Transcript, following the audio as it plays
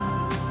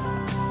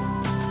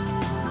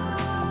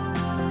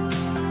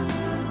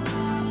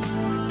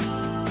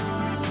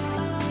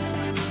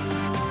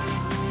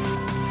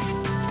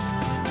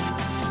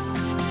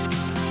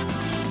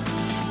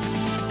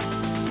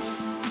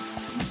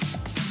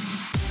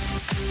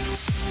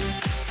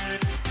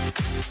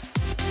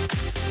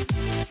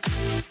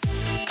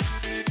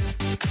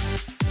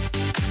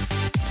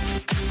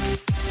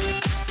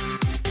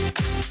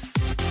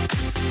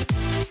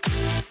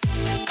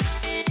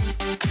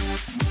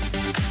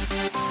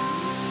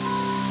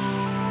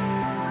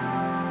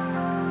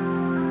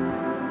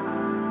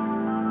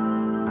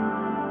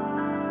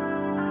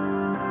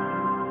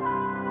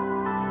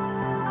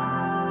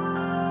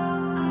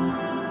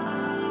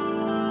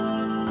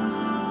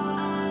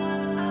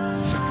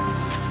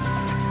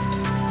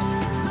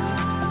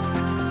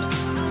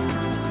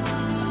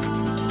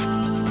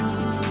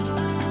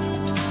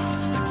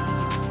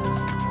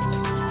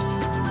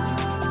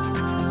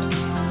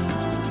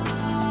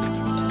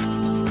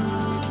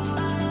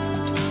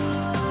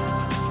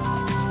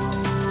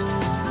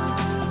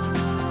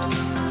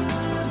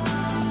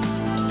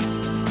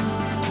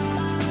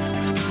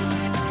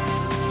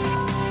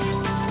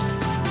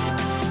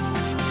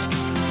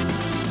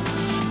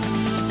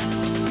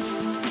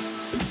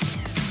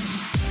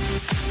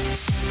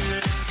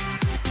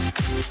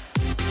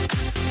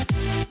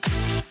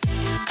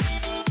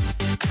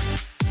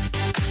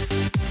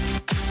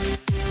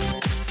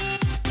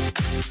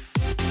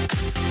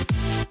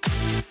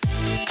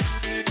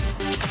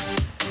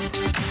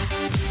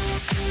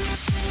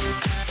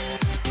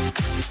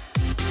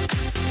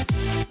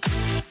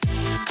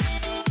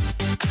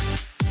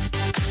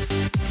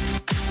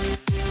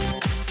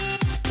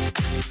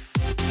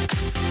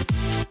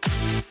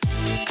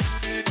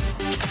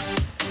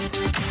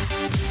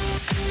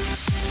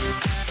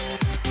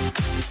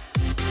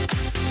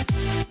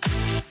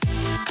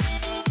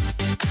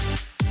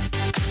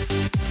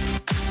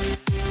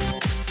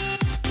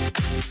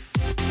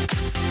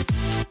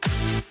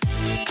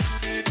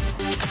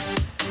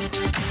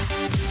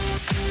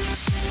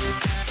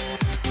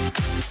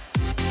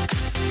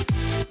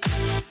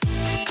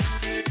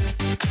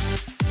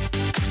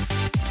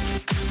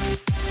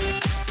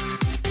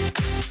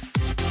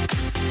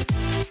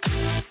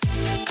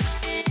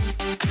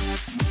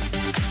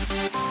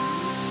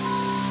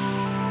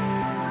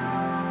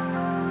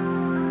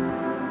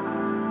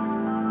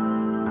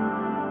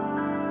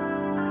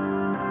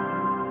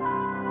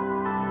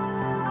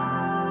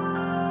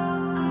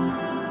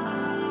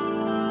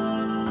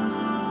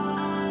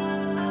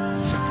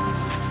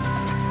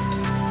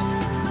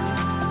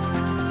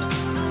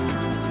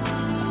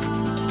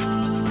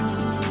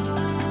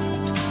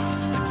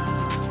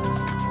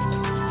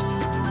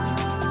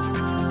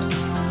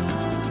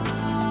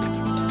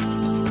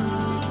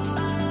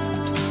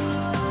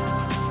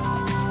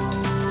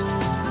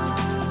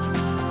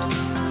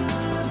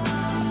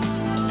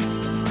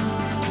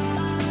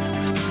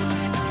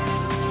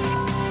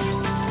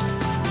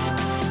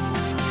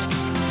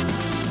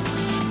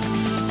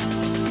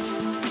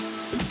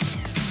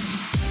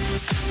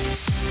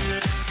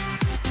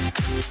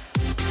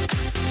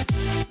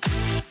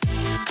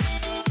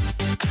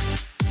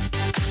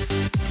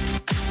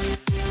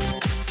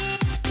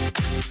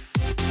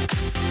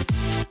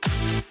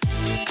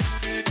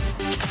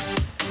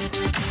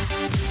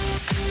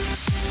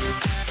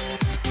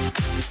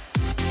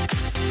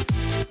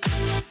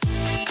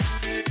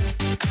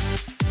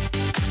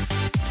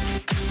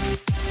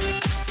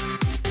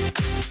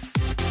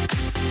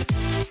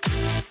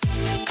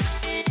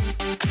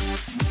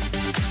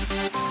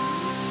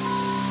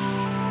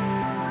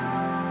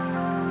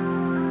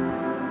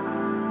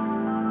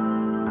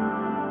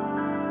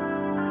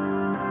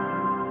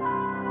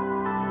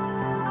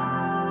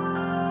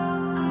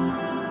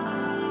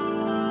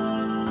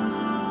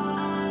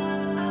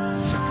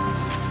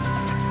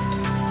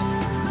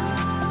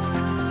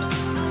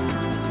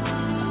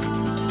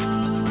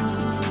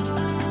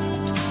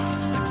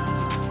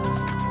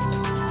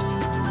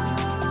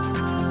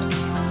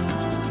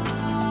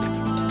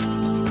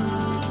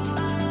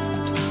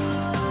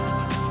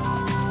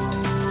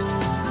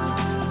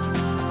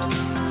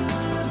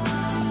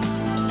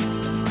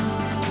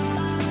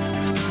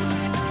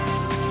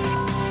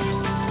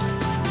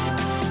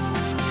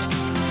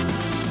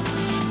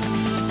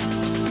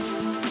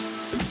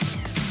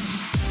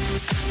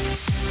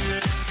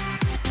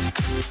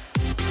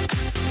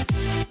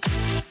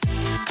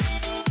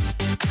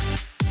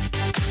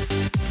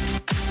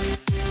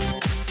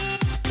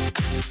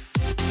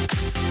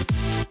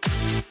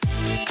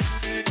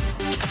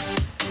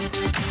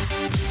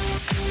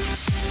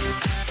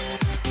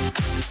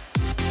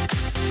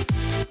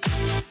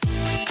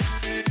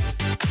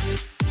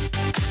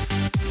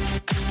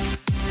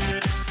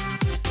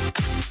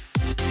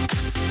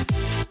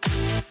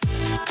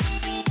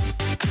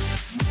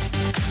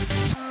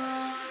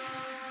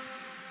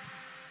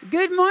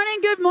Good morning,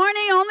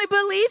 Only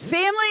Believe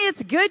family.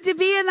 It's good to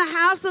be in the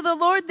house of the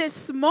Lord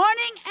this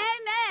morning.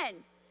 Amen.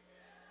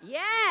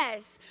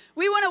 Yes.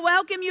 We want to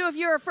welcome you if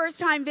you're a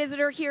first-time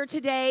visitor here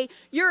today.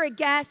 You're a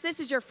guest. This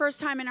is your first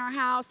time in our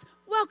house.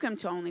 Welcome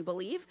to Only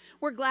Believe.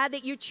 We're glad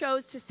that you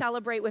chose to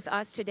celebrate with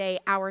us today,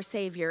 our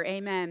Savior.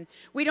 Amen.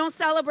 We don't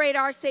celebrate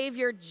our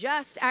Savior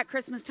just at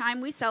Christmas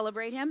time. We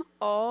celebrate him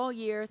all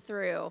year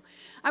through.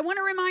 I want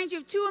to remind you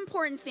of two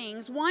important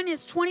things. One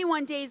is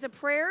 21 days of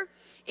prayer.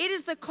 It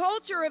is the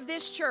culture of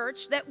this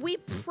church that we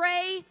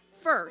pray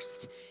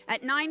first.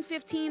 At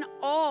 9:15,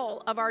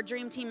 all of our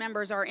Dream Team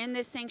members are in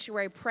this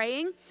sanctuary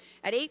praying.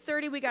 At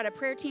 8:30, we got a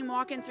prayer team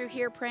walking through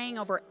here praying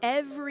over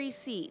every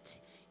seat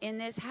in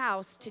this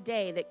house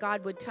today that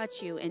God would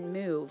touch you and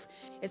move.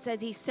 It says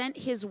he sent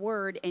his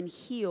word and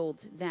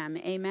healed them.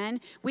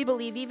 Amen. We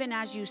believe even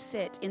as you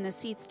sit in the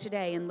seats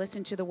today and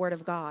listen to the word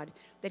of God,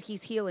 that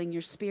he's healing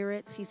your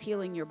spirits, he's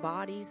healing your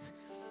bodies,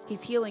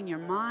 he's healing your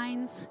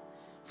minds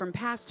from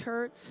past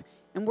hurts.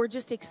 And we're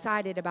just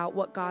excited about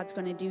what God's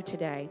going to do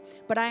today.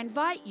 But I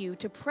invite you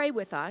to pray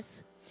with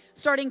us.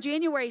 Starting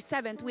January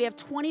 7th, we have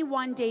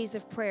 21 days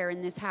of prayer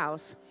in this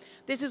house.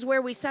 This is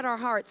where we set our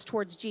hearts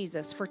towards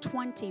Jesus for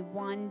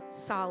 21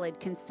 solid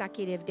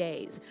consecutive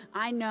days.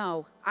 I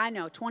know,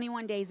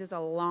 21 days is a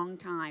long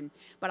time.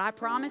 But I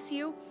promise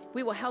you,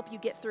 we will help you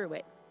get through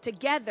it.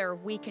 Together,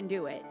 we can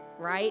do it,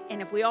 right?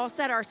 And if we all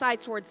set our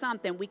sights towards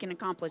something, we can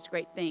accomplish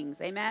great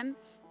things. Amen?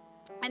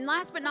 And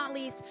last but not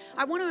least,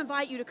 I want to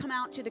invite you to come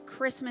out to the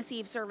Christmas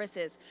Eve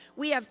services.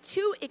 We have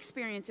two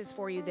experiences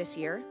for you this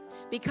year.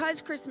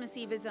 Because Christmas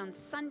Eve is on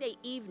Sunday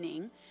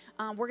evening,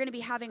 we're going to be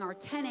having our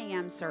 10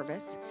 a.m.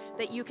 service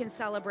that you can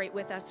celebrate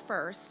with us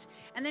first.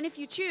 And then if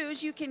you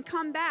choose, you can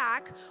come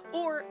back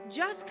or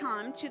just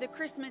come to the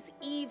Christmas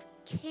Eve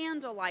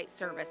candlelight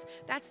service.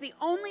 That's the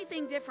only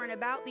thing different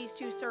about these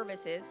two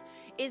services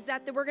is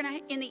that we're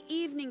going to, in the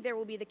evening, there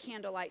will be the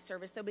candlelight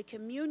service. There'll be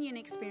communion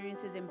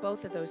experiences in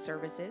both of those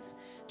services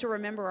to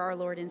remember our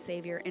Lord and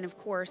Savior. And of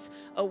course,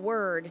 a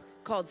word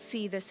called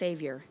See the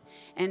Savior.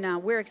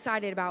 And we're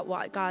excited about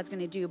what God's going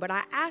to do. But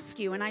I ask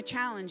you and I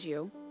challenge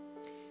you,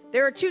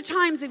 there are two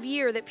times of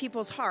year that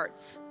people's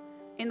hearts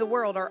in the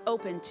world are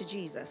open to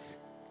Jesus.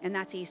 And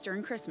that's Easter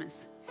and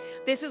Christmas.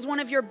 This is one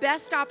of your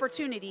best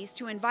opportunities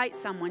to invite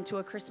someone to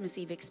a Christmas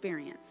Eve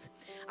experience.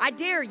 I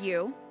dare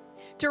you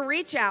to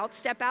reach out,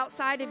 step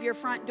outside of your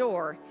front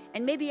door,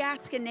 and maybe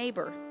ask a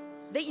neighbor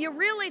that you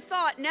really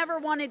thought never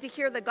wanted to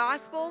hear the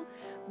gospel,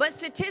 but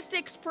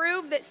statistics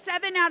prove that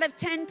 7 out of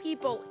 10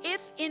 people,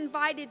 if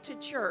invited to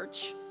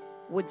church,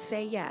 would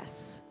say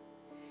yes.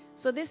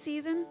 So this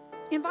season,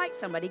 invite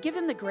somebody. Give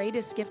them the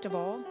greatest gift of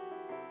all,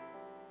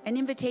 an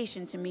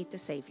invitation to meet the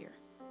Savior.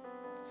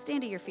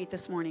 Stand to your feet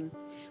this morning.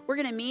 We're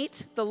going to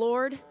meet the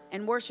Lord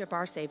and worship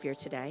our Savior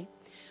today.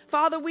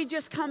 Father, we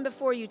just come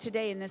before you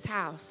today in this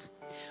house.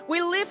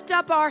 We lift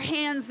up our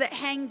hands that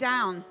hang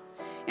down.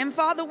 And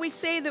Father, we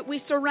say that we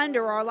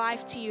surrender our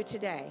life to you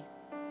today.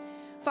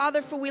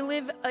 Father, for we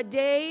live a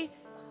day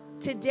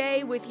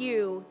today with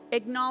you,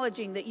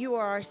 acknowledging that you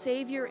are our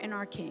Savior and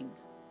our King.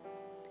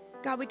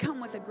 God, we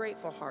come with a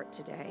grateful heart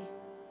today,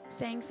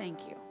 saying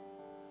thank you.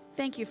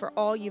 Thank you for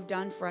all you've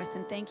done for us,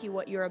 and thank you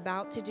what you're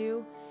about to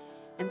do.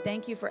 And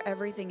thank you for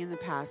everything in the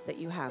past that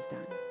you have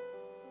done.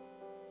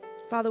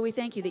 Father, we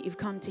thank you that you've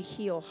come to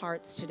heal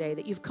hearts today,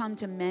 that you've come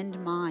to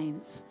mend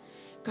minds.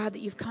 God, that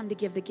you've come to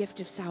give the gift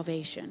of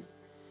salvation.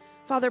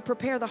 Father,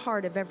 prepare the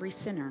heart of every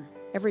sinner,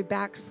 every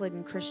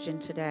backslidden Christian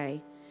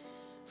today.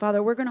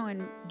 Father, we're going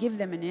to give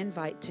them an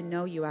invite to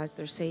know you as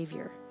their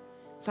Savior.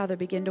 Father,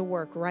 begin to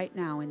work right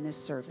now in this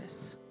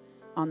service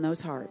on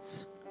those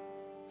hearts.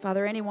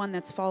 Father, anyone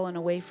that's fallen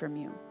away from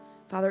you,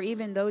 Father,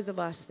 even those of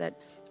us that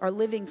are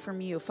living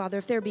from you, Father,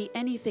 if there be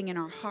anything in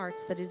our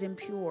hearts that is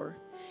impure,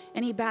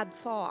 any bad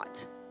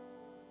thought,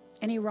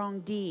 any wrong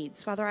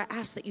deeds, Father, I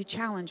ask that you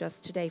challenge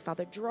us today,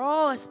 Father.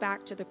 Draw us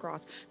back to the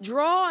cross.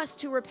 Draw us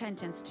to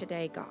repentance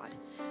today, God,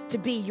 to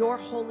be your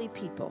holy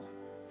people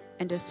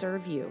and to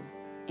serve you.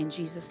 In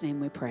Jesus' name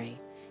we pray.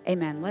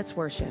 Amen. Let's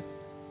worship.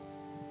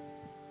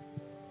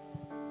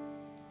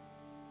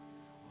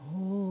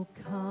 Oh,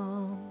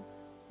 come,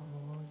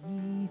 all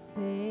ye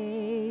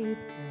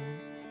faithful,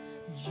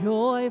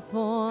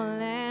 joyful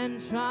and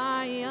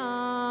triumphant.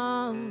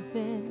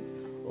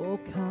 Oh,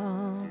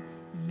 come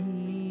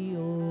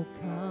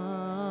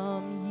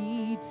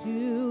ye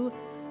to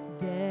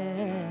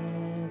Bethlehem.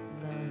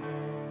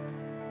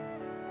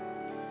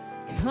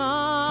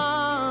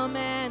 Come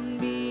and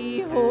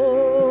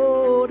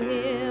behold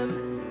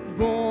him,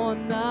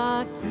 born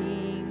the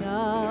King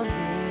of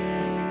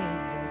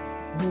angels.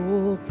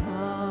 Oh,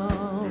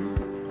 come,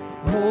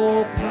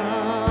 oh,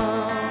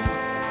 come,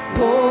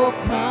 oh,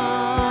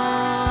 come.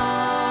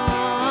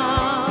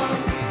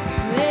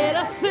 Let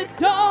us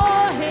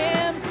adore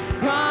him,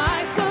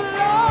 Christ the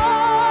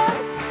Lord.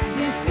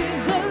 This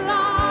is the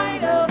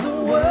light of the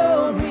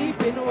world we've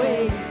been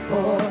waiting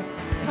for.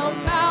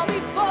 Come out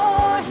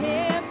before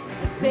him,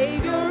 the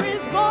Savior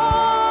is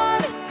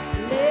born.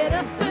 Let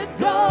us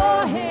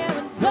adore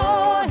him,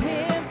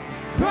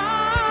 Christ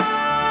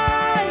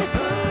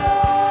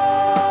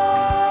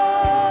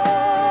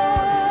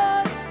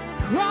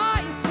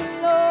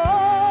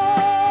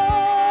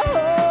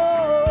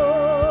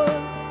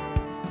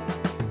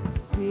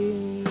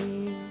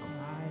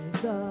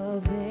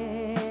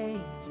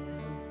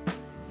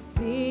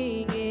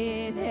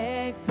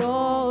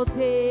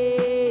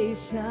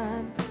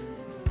nation.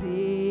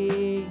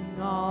 Sing,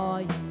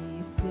 all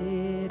ye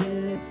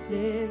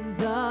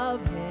citizens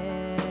of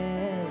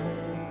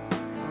heaven.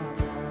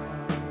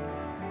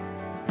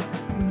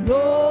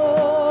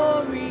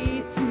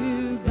 Glory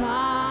to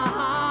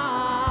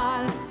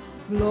God,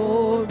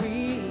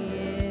 glory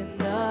in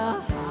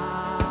the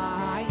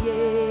highest.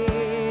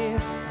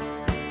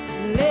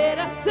 Let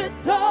us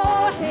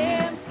adore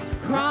him,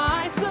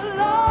 Christ the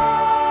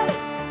Lord.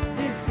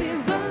 This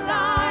is the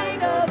light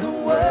of the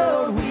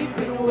world we've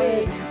been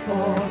waiting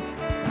for.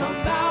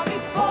 Come bow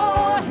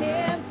before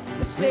him,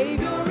 the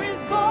Savior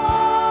is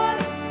born.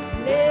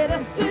 Let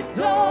us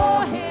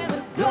adore him,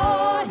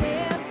 adore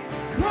him,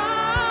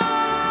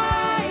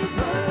 Christ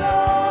the Lord,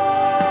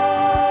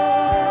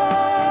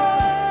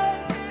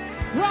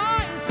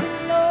 Christ the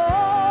Lord.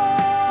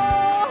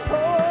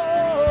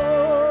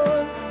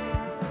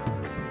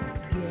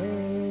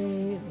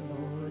 Yea,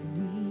 Lord,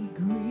 we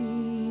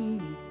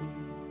greet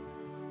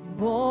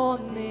thee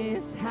on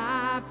this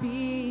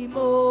happy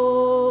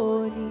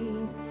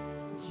morning.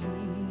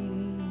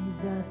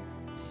 Jesus,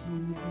 to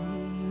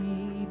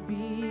thee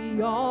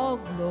be all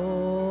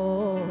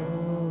glory.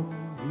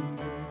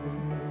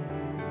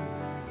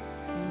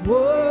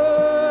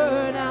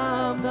 Word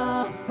of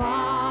the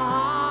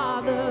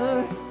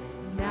Father,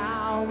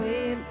 now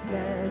in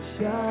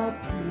flesh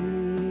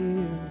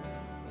appear.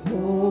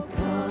 Oh,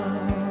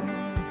 come,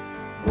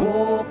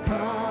 oh,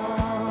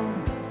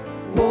 come,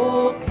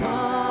 oh,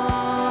 come.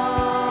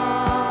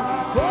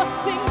 Oh,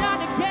 sing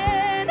that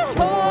again.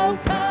 Oh,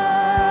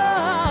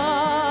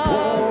 come,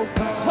 oh,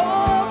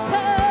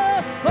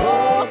 come,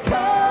 oh,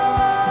 come.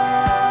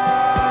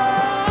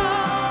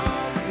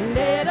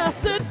 Let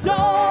us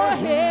adore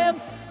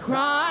him,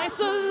 Christ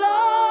the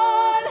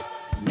Lord.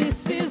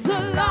 This is the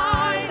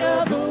light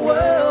of the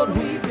world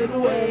we've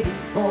been waiting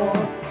for.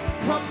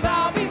 Come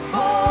bow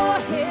before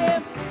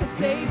him, the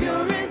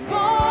Savior is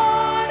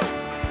born.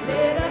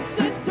 Let us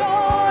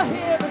adore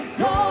him,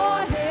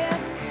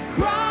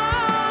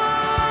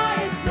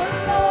 Christ the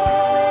Lord,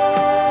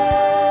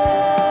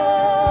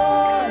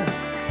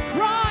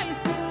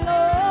 Christ the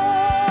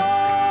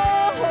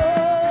Lord.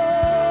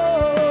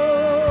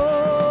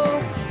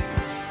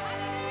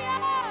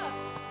 Hallelujah!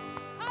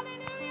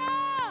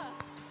 Hallelujah!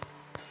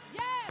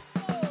 Yes,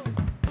 Lord.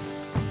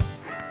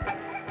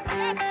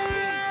 Yes,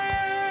 Jesus.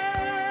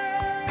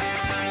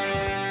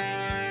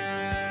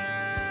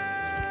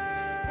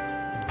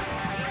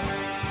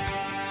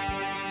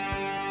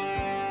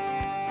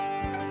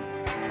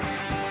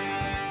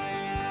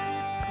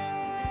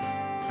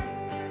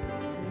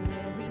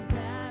 Every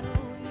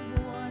battle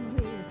you've won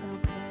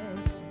without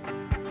question,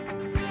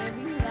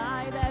 every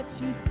lie that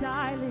you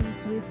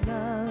silence with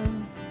love,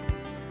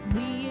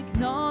 we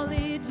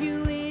acknowledge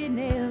you in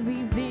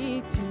every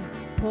victory,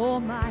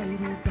 Almighty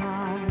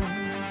God.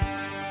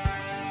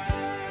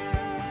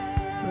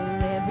 For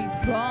every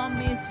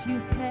promise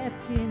you've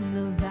kept in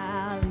the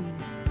valley,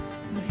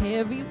 for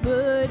every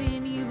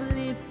burden you've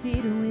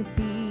lifted with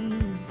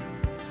ease,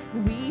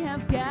 we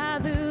have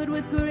gathered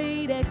with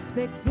great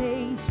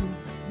expectation,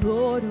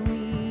 Lord,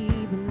 we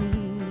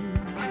believe.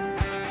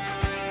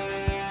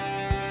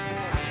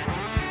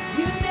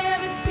 You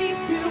never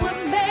cease to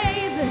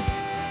amaze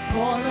us.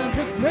 All of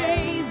the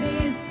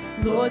praises,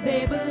 Lord,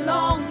 they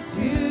belong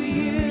to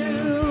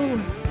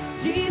you.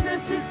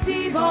 Jesus,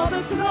 receive all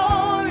the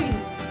glory.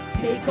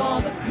 Take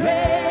all the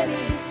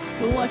credit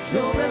for what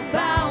you're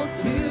about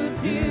to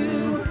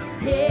do.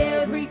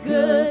 Every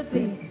good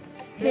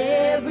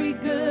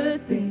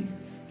thing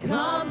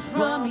comes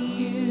from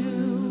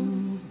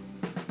you.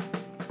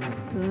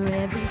 For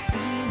every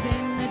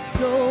season that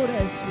showed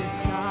us you're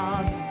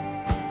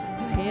sovereign,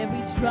 for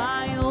every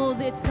trial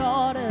that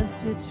taught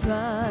us to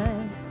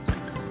trust,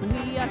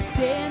 we are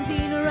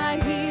standing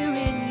right here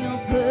in your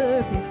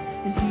purpose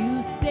as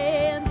you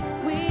stand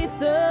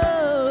with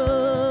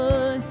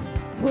us.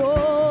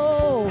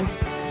 Oh,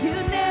 you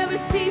never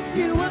cease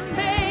to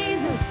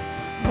amaze us.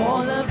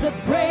 All of the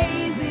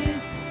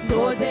praises,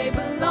 Lord, they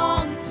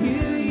belong to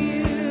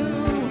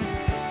you.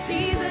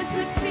 Jesus,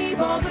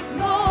 receive all the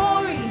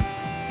glory.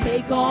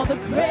 Take all the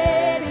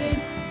credit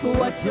for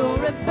what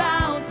you're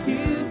about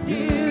to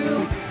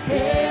do.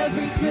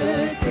 Every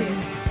good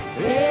thing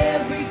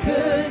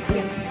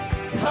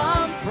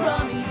comes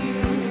from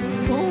you.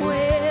 Oh,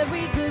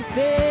 every good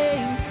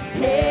thing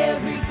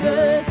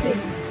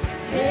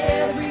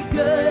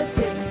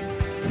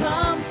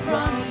comes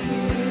from you.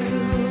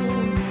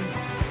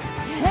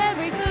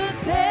 Every good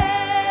thing,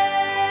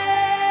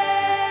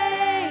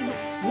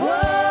 whoa,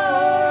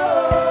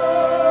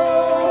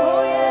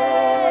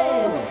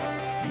 yes,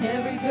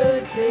 every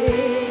good thing,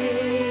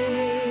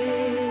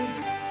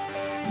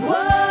 whoa,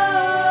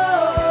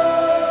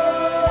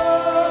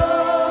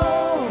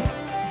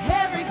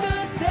 every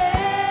good thing,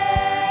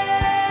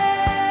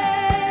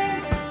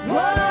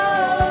 whoa.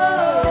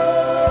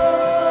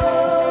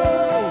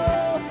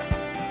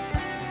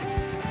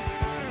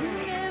 You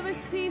never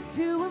cease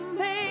to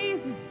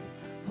amaze us.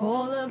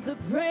 All of the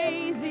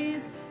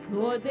praises,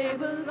 Lord, they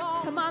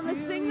belong. Come on,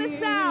 let's sing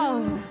this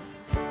out.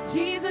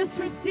 Jesus,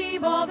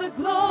 receive all the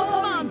glory.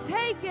 Come on,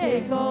 take it.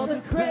 Take all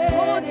the credit.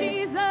 Oh,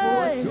 Jesus.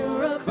 What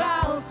you're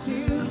about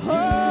to do.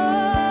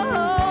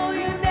 Oh,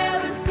 you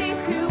never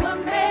cease to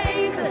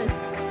amaze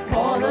us.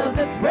 All of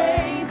the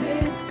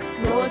praises,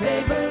 Lord,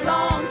 they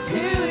belong to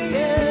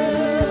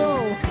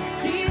you.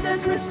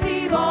 Jesus,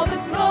 receive all the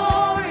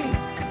glory.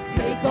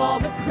 Take all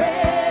the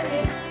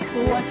credit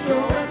for what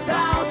you're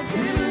about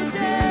to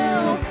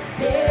do.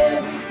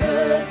 Every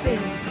good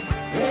thing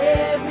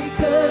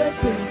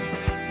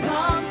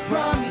comes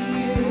from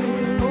you.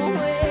 Oh,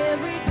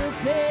 every good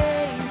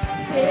thing.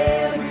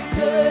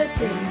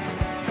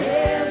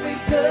 Every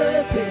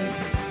good thing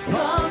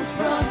comes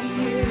from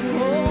you.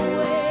 Oh,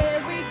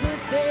 every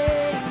good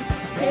thing.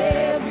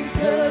 Every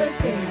good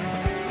thing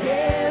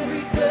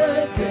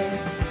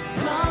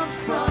comes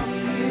from you.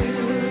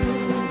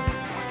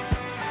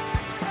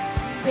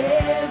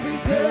 Every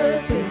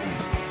good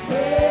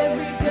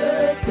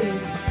thing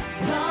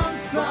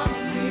comes from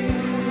you.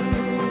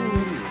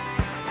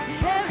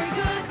 Every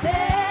good thing.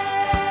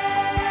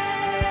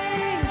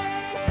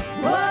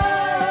 Whoa.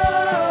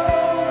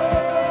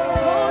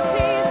 Oh,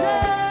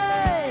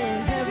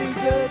 Jesus. Every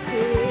good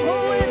thing.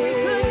 Oh, every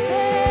good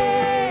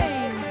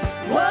thing.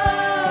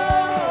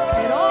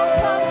 Whoa. It all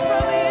comes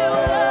from you,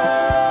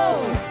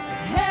 Lord.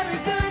 Every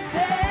good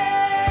thing.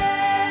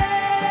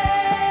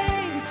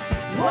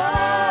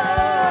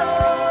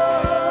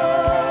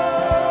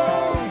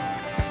 Whoa.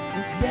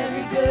 It's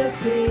every good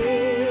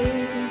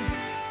thing.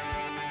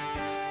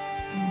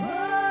 Whoa.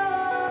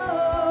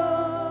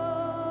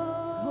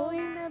 Oh,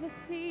 you never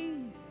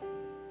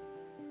cease.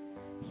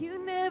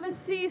 You never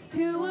cease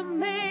to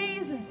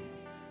amaze us.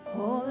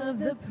 All of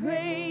the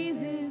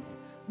praises,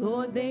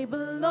 Lord, they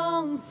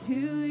belong to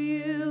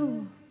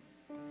you.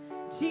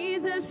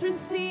 Jesus,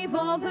 receive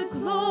all the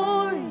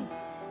glory.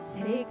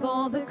 Take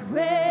all the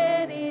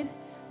credit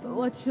for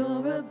what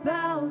you're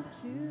about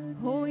to do.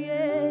 Oh,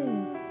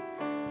 yes.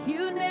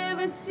 You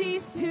never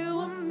cease to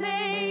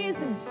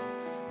amaze us.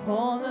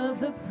 All of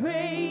the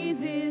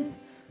praises,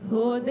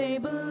 Lord, they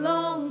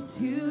belong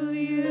to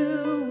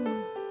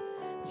you.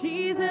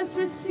 Jesus,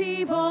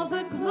 receive all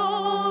the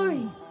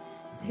glory.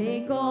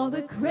 Take all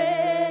the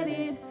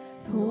credit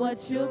for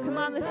what you'll. Come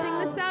on, let's sing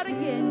this out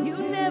again. You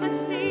never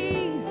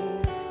cease.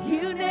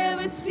 You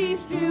never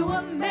cease to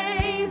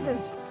amaze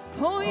us.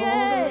 Oh,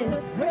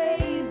 yes.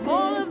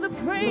 All of the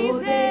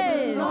praises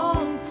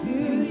belong to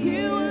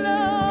you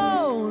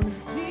alone.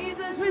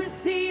 Jesus,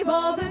 Receive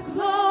all the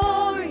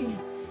glory.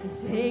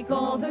 Let's take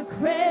all the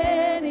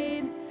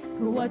credit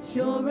for what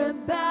you're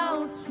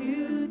about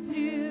to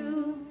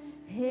do.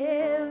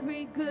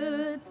 Every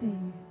good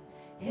thing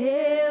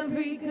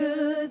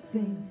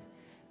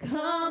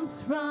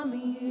comes from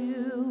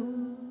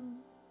you.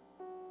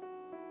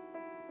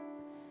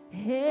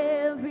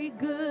 Every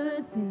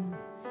good thing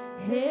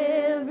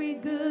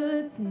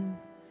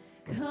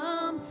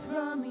comes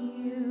from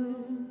you.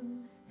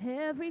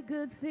 Every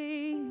good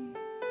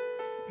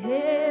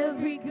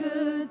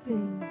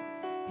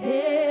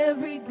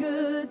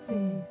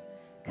thing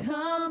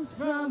comes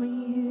from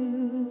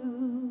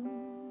you.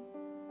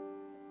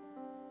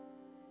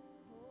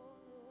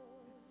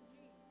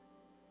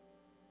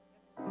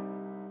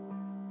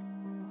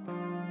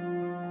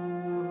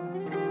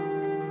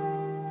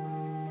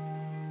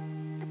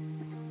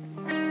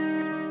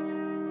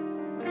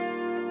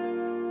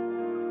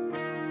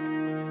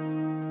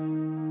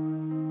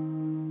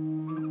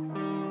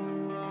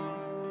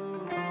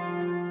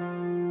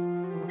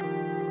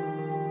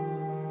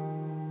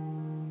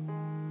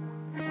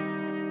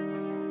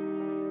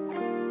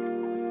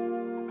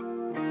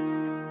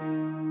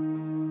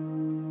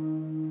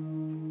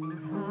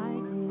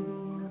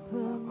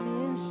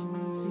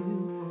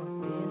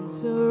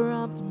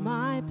 Interrupt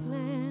my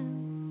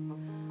plans.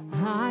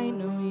 I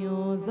know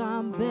yours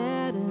are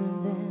better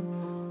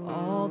than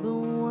all the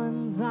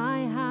ones I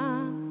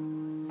have.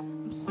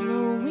 I'm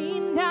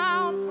slowing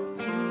down,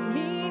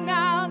 tuning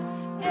out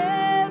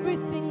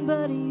everything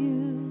but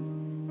you.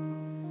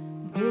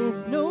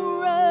 There's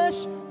no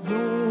rush,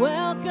 you're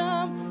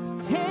welcome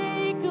to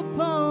take up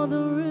all the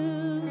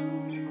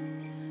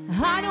room.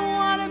 I don't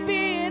want to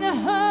be in a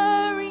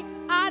hurry,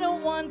 I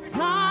don't want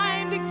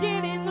time to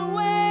get in the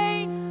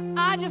way.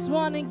 I just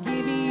want to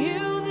give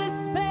you the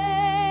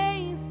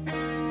space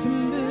to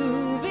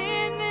move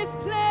in this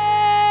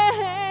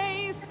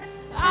place.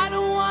 I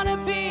don't want to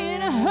be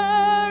in a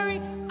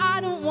hurry. I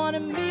don't want to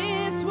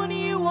miss what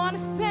you want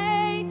to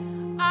say.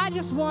 I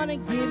just want to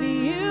give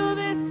you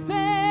this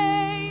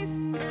space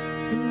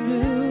to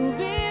move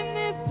in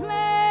this place.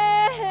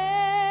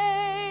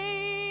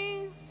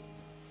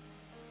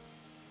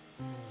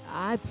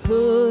 I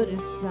put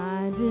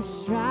aside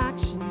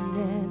distraction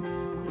and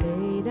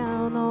lay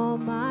down all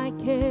my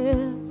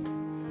cares.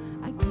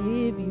 I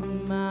give you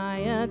my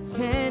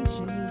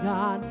attention,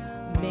 God.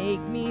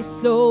 Make me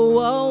so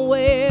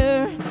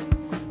aware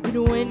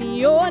that when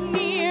you're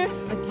near,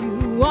 like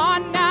you are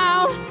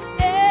now,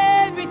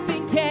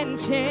 everything can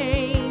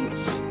change.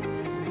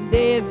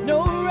 There's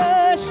no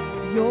rush,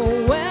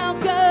 you're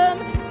welcome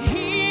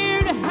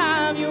here to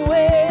have your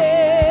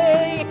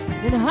way.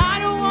 And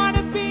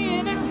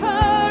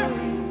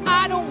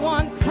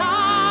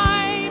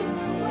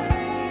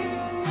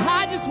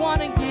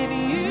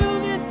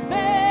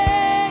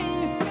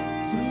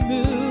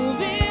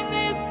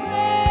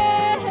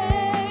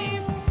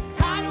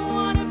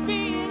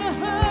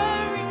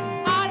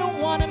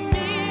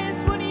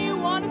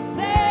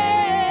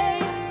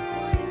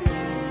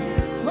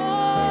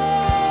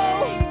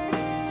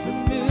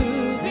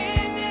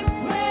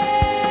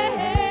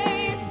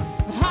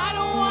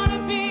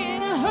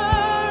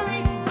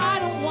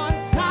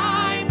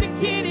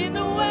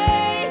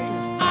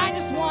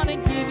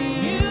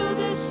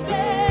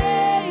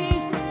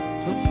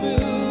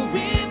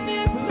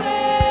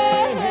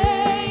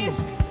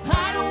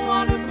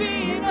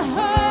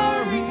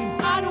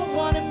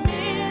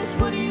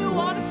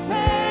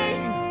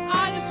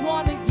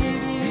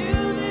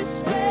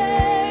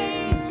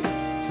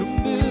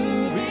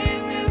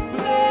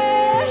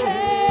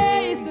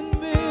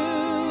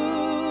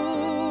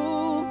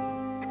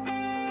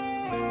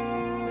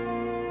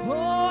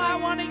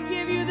want to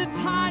give you the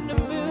time to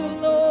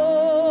move,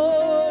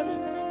 Lord.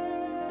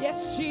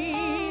 Yes,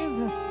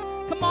 Jesus.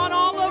 Come on,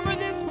 all over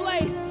this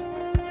place.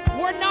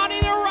 We're not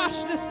in a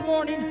rush this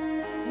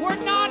morning.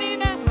 We're not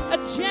in an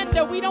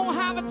agenda. We don't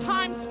have a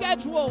time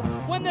schedule.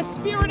 When the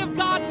Spirit of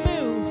God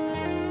moves,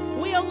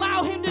 we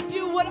allow Him to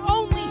do what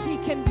only He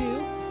can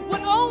do,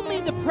 what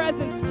only the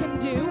presence can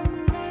do.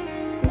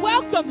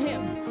 Welcome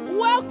Him.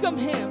 Welcome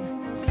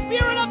Him.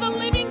 Spirit of the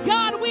living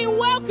God, we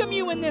welcome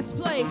You in this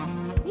place.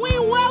 We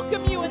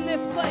welcome You in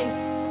this place.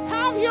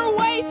 Have Your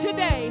way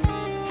today.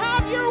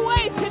 Have Your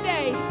way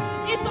today.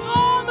 It's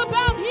all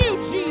about You,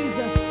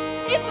 Jesus.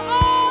 It's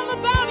all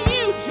about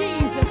You,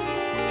 Jesus.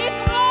 It's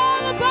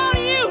all about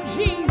You,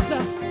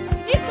 Jesus.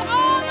 It's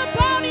all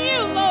about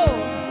You, Lord.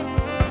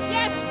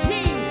 Yes,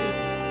 Jesus.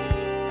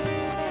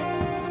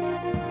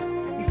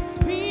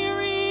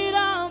 Spirit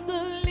of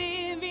the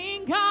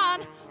living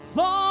God,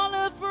 fall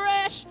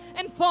afresh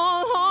and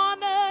fall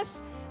on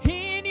us.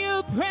 In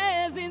Your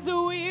presence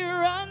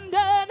we're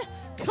undone.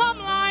 Come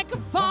like a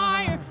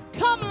fire,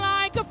 come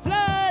like a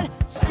flood.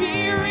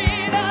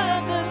 Spirit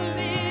of the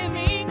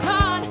living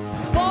God,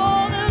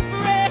 fall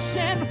afresh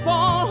and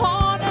fall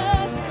on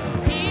us.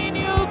 In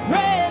Your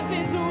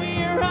presence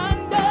we're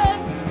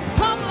undone.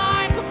 Come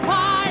like a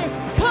fire,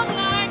 come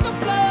like a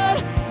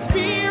flood.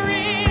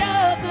 Spirit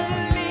of the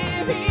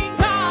living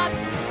God,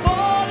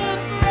 fall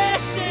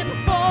afresh and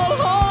fall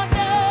on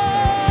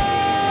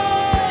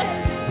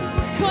us.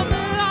 Come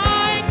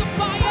like a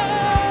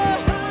fire,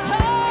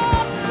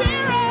 oh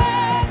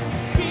Spirit,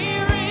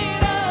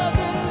 Spirit of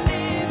the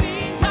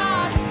living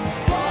God,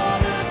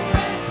 fall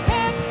afresh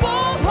and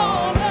fall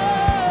on us.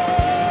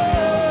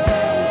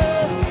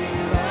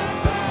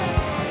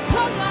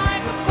 Come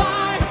like a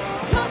fire,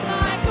 come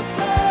like a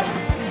flood.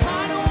 I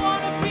don't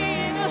want to be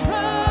in a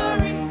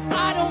hurry. I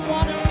don't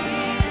want to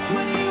miss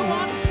what You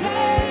want to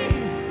say.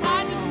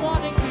 I just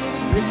want to give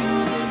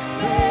You the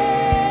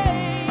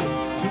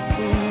space to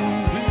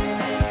move in this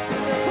place.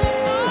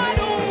 I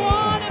don't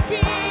want to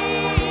be.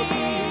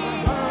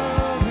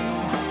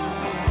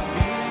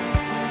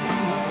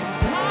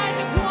 I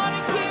just want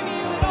to give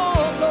You it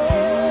all,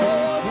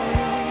 Lord.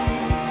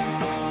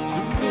 To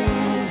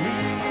move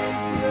in this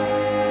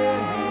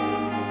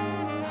place.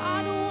 I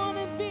don't want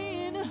to be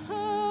in a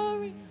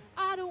hurry.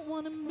 I don't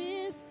want to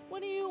miss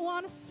what You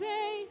want to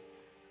say.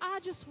 I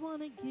just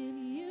want to give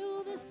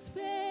You the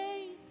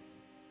space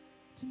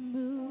to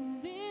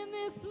move in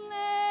this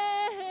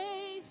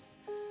place.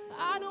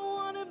 I don't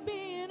want to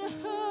be in a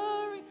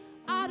hurry.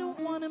 I don't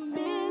want to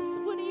miss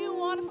what You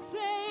want to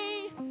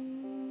say. Give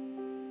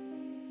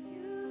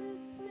You the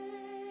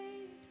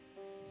space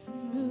to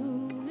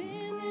move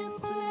in this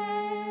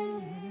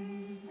place.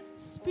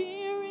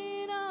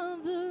 Spirit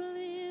of the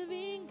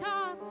living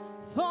God,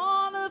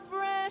 fall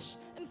afresh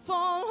and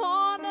fall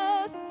on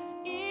us.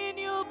 In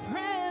Your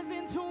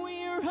presence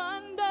we're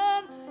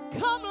undone.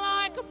 Come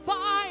like a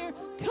fire,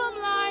 come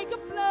like a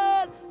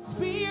flood.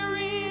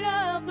 Spirit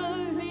of the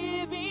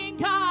living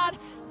God,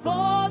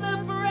 fall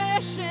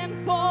afresh and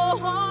fall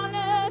on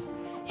us.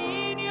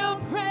 In Your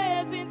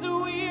presence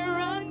we're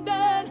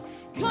undone.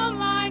 Come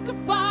like a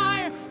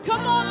fire.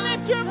 Come on,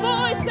 lift your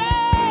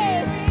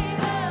voices.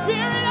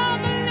 Spirit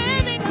of the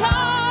living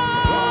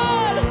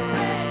God,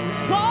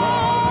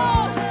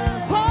 fall,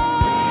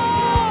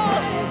 fall.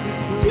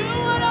 Do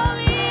what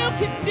only You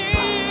can do.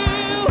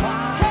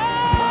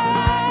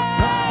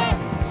 Hey,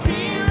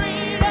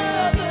 Spirit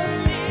of the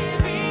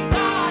living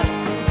God,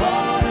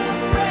 fall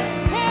afresh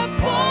and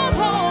fall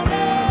on us.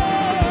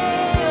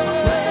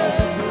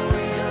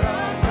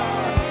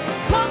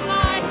 Come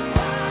like,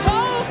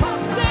 oh,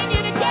 sing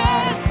it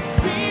again.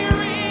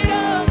 Spirit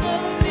of the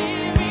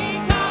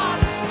living God,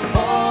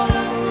 fall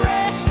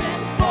afresh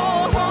and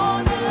fall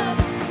on us.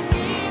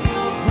 In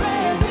Your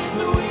presence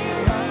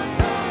we're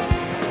undone.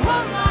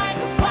 Come like a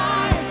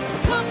fire,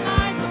 come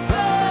like a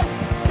flood.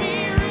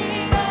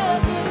 Spirit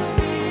of the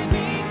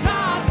living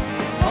God,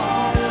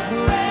 fall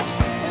afresh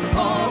and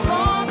fall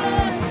on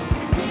us.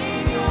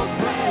 In Your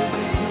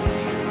presence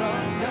we're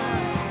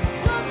undone.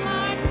 Come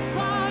like a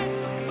fire,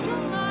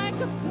 come like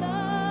a flood.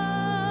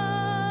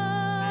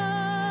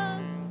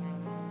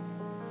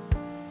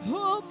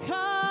 Oh,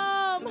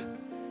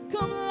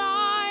 come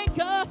like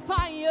a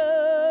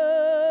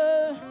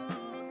fire,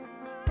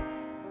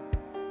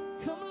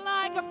 come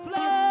like a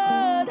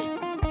flood,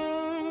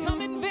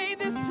 come invade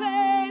this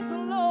place,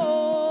 oh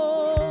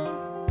Lord.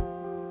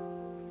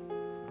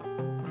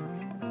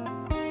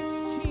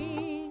 Yes,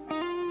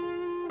 Jesus.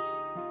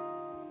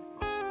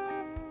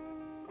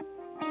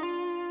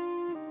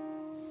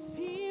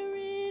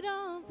 Spirit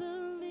of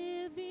the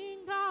living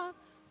God,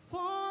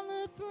 fall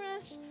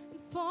afresh and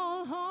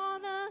fall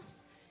on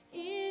us.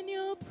 In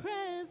Your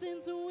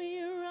presence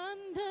we're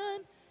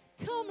undone.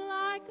 Come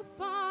like a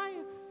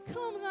fire,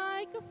 come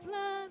like a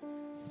flood.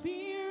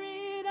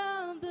 Spirit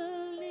of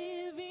the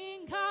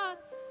living God,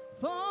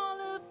 fall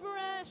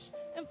afresh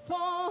and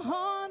fall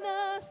on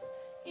us.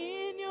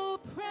 In Your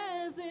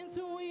presence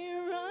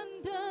we're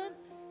undone.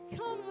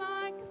 Come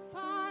like a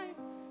fire,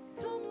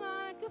 come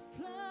like a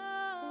flood.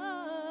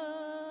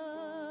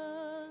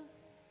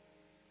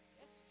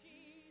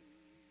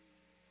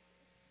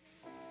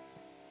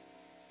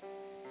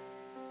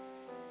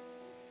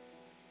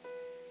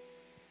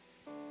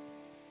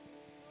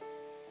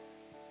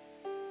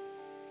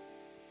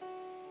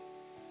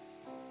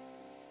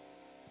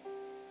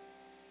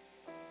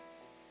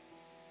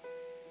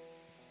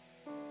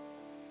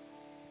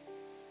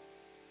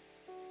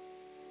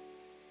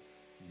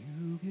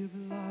 give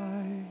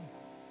life,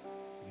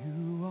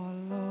 you are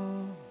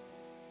love,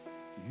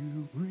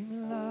 you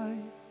bring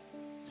light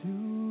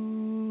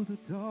to the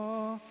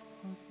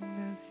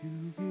darkness,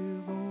 you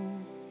give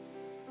hope,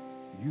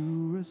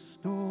 you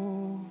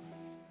restore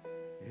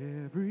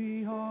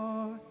every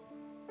heart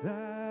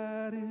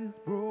that is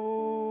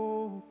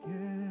broken.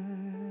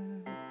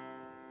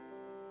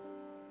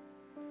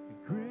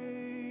 And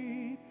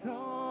great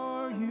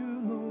are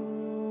you, Lord.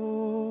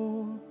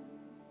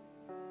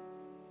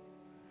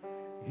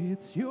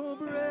 It's your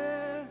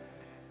breath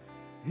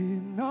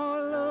in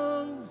our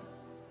lungs,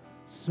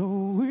 so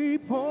we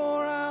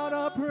pour out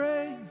our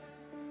praise.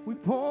 We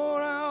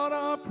pour out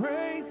our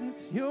praise.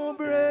 It's your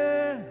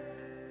breath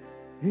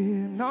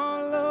in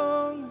our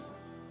lungs,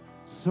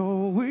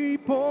 so we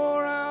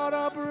pour out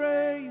our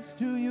praise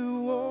to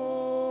you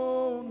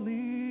only.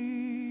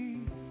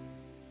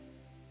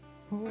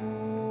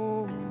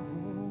 Oh,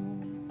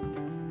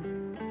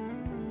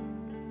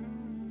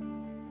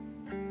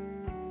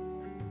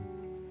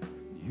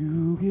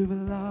 you give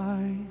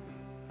life,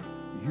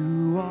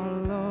 you are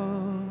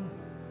love,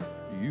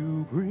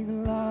 you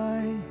bring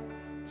light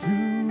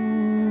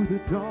to the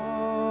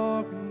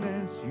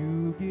darkness,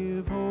 you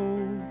give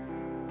hope,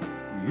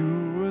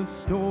 you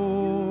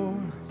restore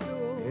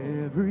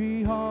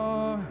every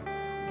heart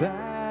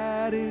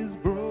that is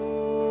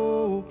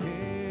broken.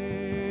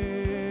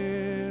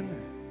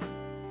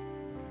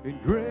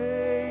 And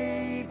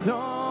great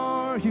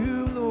are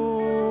you, Lord.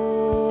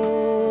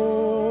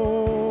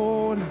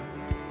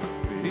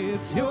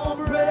 It's your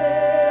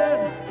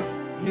breath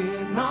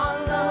in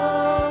our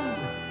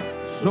lungs,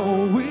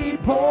 so we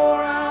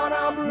pour out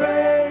our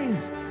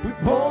praise. We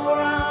pour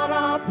out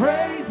our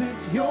praise.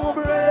 It's your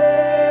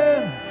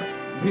breath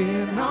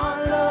in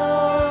our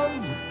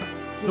lungs,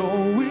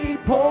 so we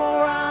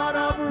pour out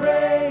our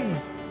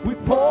praise. We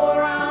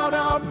pour out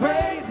our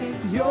praise.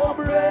 It's your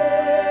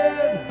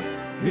breath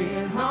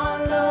in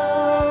our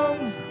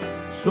lungs,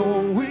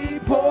 so we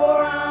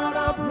pour out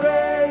our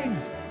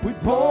praise. We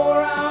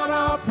pour out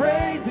our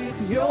praise.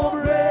 It's your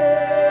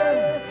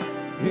breath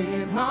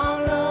in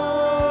our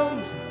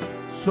lungs,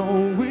 so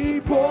we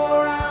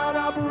pour out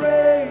our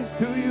praise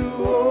to you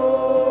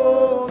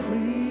only.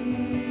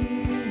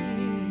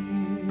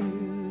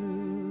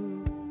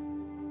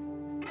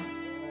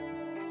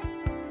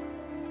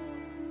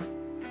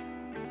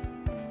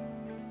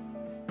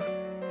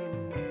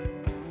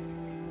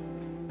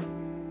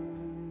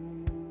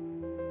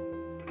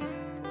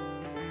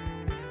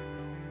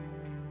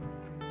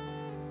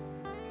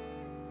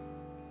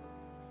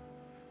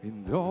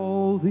 And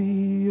all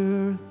the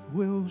earth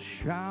will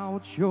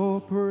shout your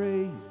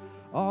praise.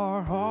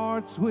 Our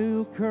hearts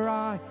will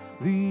cry,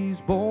 these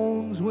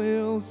bones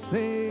will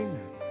sing.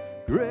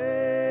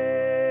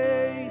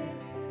 Great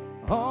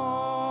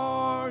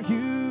are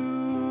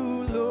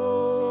you,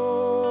 Lord.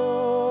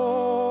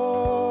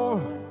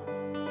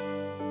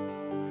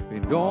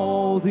 And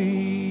all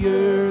the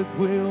earth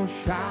will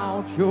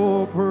shout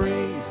your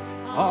praise.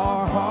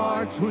 Our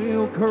hearts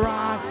will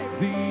cry,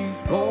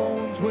 these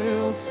bones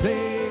will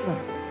sing.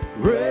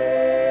 Great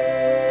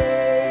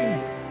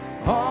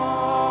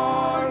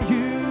are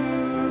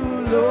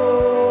you, Lord.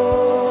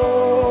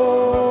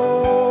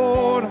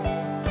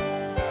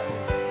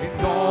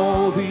 And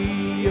all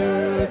the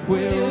earth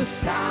will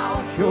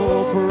shout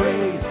your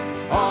praise.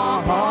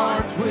 Our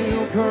hearts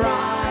will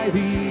cry,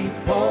 these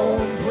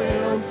bones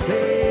will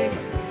sing.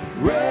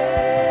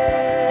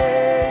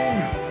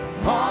 Great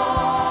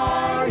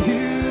are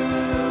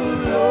you,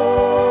 Lord.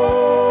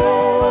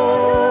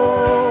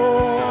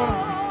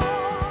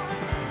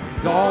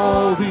 And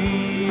all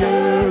the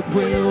earth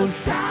will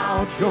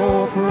shout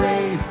your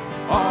praise.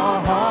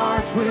 Our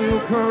hearts will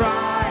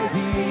cry,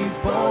 these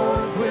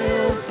bones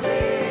will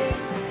sing.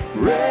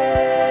 Great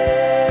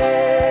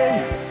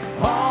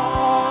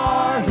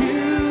are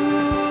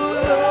you,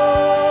 Lord.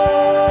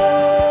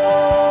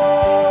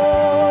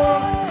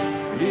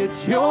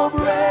 It's your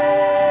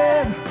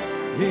breath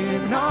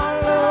in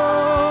our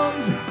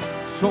lungs,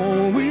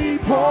 so we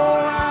pour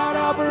out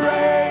our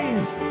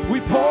praise. We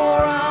pour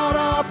out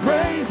our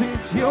praise.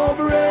 It's your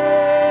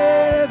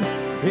breath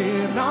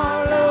in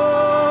our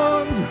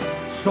lungs,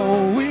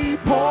 so we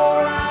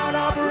pour out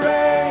our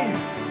praise.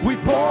 We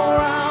pour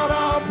out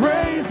our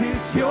praise.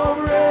 It's your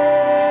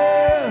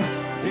breath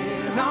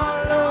in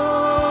our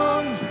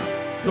lungs,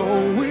 so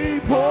we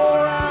pour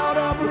out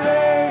our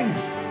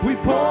praise. We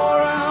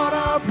pour out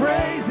our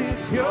praise.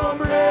 It's your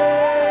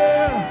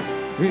breath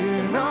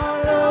in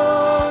our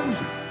lungs,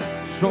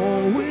 so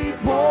we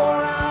pour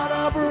out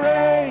our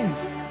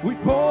praise. We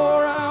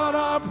pour out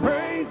our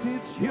praise.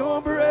 It's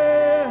your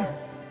breath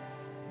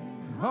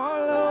in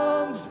our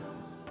lungs,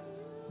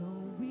 So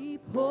we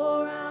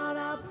pour out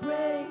our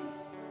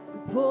praise. We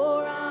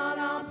pour out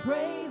our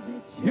praise.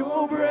 It's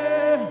your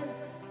breath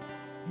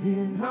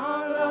in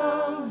our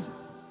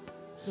lungs,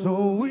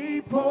 so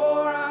we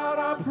pour out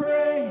our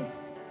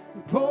praise.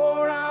 We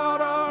pour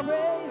out our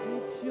praise.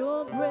 It's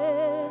your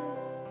breath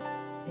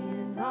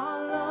in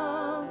our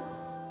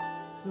lungs.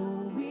 So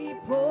we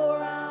pour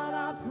out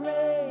our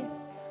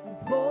praise. We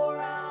pour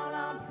out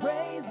our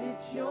praise.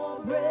 It's it's your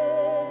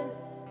breath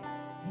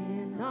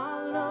in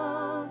our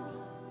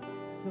lungs,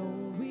 so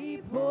we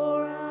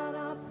pour out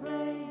our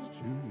praise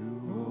to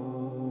you only.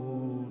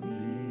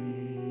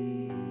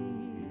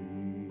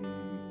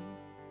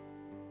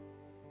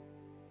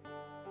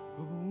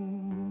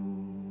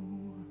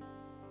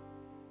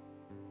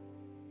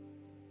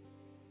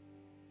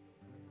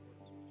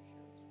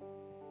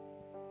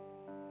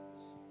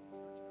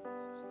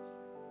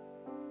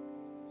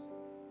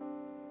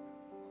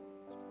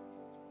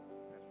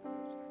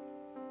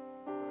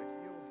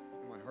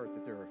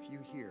 That there are a few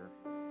here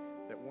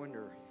that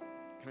wonder,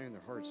 kind of in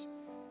their hearts,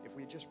 if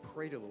we had just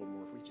prayed a little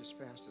more, if we just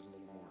fasted a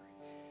little more.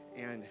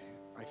 And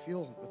I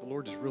feel that the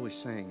Lord is really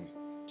saying,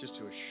 just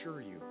to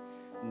assure you,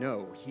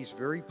 no, He's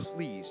very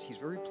pleased. He's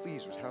very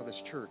pleased with how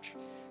this church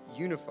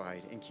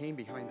unified and came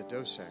behind the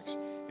Dos Equis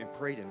and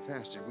prayed and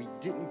fasted. We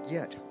didn't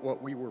get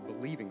what we were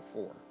believing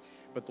for,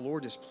 but the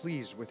Lord is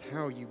pleased with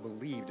how you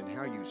believed and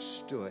how you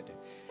stood.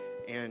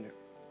 And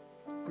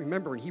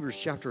remember in Hebrews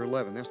chapter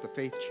 11, that's the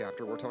faith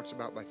chapter where it talks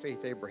about by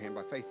faith Abraham,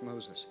 by faith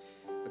Moses.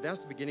 But that's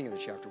the beginning of the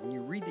chapter. When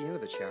you read the end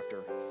of the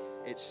chapter,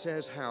 it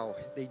says how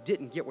they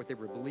didn't get what they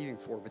were believing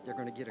for, but they're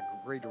going to get a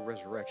greater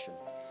resurrection.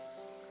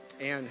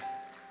 And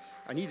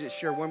I need to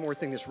share one more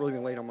thing that's really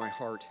been laid on my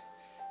heart.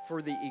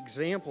 For the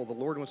example, the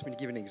Lord wants me to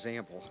give an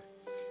example.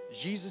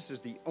 Jesus is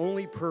the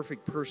only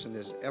perfect person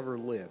that's ever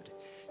lived.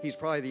 He's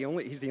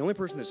the only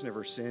person that's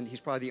never sinned. He's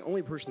probably the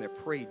only person that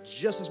prayed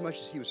just as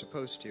much as he was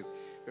supposed to.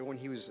 But when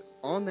he was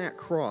on that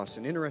cross,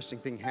 an interesting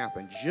thing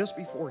happened. Just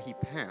before he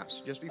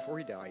passed, just before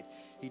he died,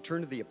 he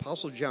turned to the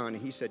Apostle John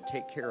and he said,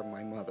 "Take care of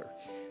my mother."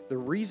 The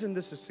reason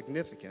this is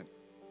significant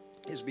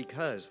is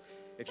because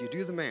if you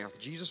do the math,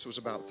 Jesus was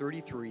about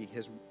 33.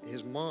 His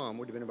mom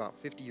would have been about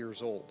 50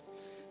 years old.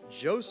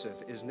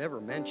 Joseph is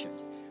never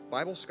mentioned.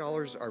 Bible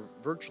scholars are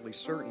virtually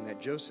certain that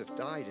Joseph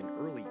died in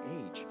early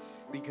age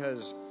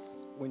because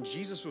when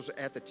Jesus was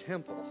at the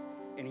temple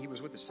and he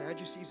was with the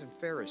Sadducees and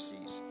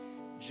Pharisees,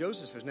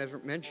 Joseph was never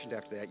mentioned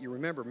after that. You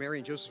remember Mary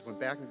and Joseph went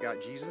back and got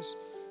Jesus,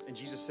 and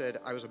Jesus said,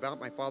 "I was about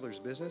my Father's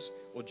business."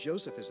 Well,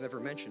 Joseph is never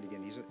mentioned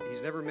again. He's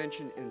never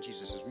mentioned in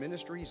Jesus'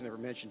 ministry. He's never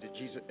mentioned at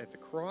Jesus at the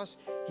cross.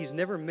 He's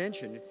never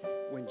mentioned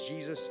when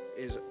Jesus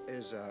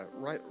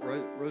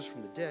rose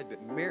from the dead,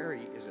 but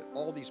Mary is at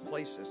all these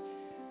places.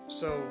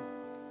 So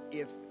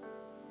if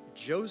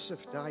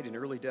Joseph died in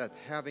early death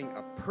having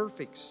a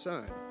perfect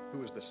son who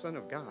was the Son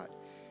of God,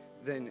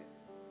 then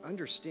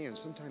understand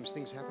sometimes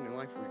things happen in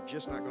life we're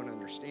just not going to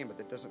understand, but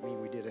that doesn't mean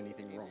we did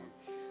anything wrong.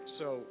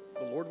 So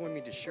the Lord wanted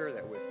me to share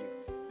that with you,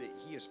 that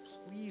He is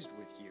pleased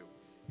with you,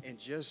 and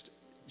just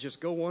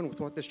go on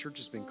with what this church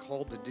has been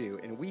called to do.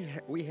 And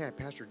we had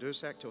Pastor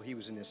Dos Equis till he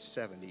was in his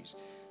 70s,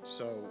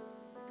 so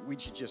we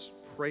should just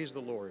praise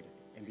the Lord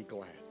and be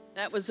glad.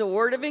 That was a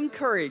word of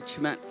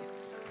encouragement.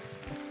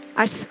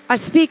 I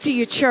speak to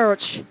you,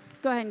 church.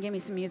 Go ahead and give me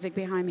some music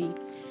behind me.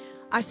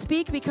 I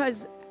speak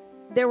because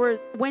there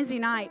was Wednesday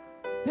night,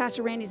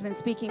 Pastor Randy's been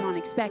speaking on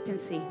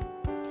expectancy.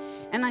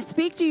 And I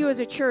speak to you as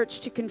a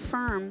church to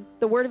confirm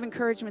the word of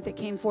encouragement that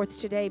came forth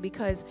today,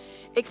 because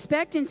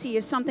expectancy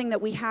is something that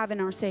we have in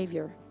our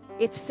Savior.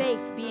 It's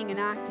faith being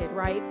enacted,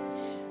 right?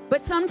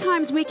 But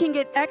sometimes we can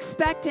get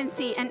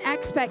expectancy and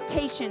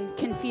expectation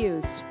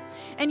confused.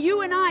 And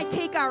you and I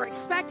take our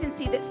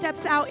expectancy that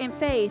steps out in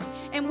faith,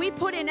 and we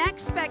put an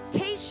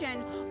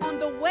expectation on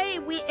the way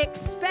we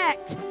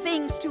expect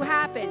things to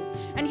happen.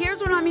 And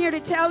here's what I'm here to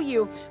tell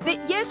you,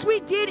 that yes, we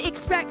did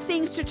expect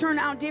things to turn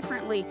out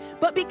differently,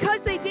 but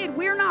because they did,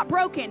 we're not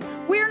broken.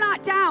 We're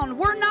not down.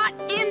 We're not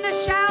in the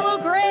shallow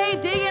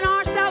grave digging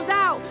ourselves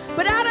out.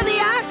 But out of the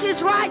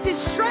ashes rises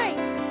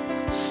strength.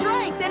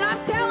 Strength. And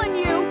I'm telling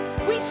you,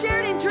 we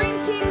shared in Dream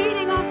Team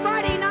meeting on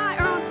Friday night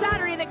or on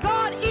Saturday that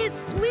God is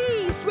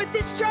pleased with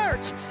this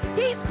church.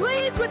 He's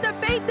pleased with the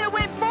faith that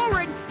went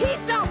forward.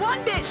 He's not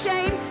one bit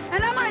shamed.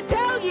 And I'm going to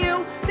tell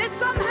you that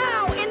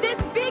somehow in this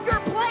bigger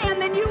plan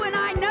than you and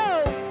I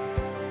know,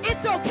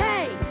 it's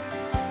okay.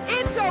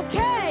 It's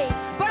okay.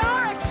 But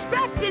our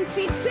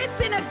expectancy sits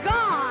in a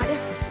God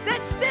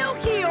that still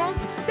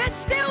heals, that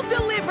still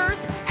delivers,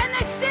 and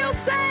that still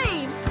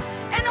saves.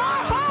 And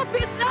our hope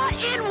is not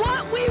in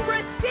what we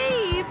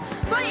receive,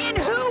 but in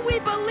who we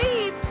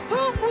believe,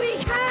 whom we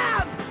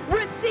have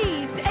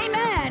received.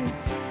 Amen.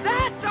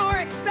 That's our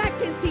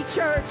expectancy,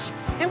 church.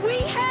 And we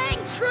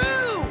hang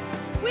true.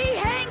 We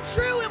hang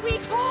true and we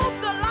hold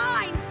the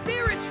line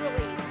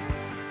spiritually.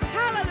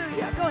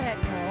 Hallelujah. Go ahead.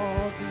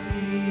 All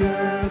the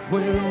earth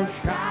will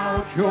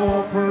shout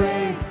your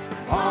praise.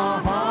 Our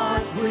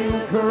hearts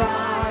will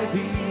cry.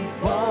 These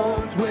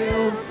bones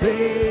will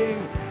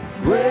sing.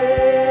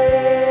 Great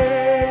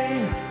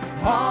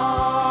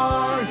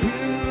are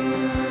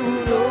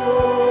you,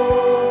 Lord.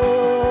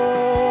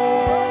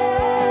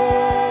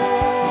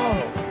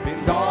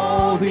 And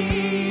all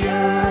the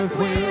earth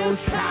will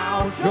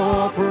shout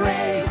your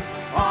praise.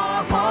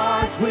 Our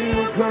hearts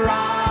will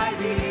cry.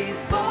 These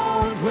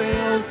bones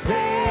will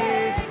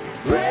sing.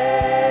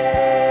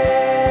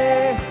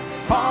 Great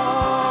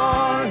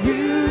are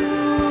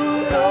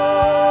you,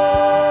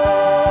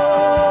 Lord.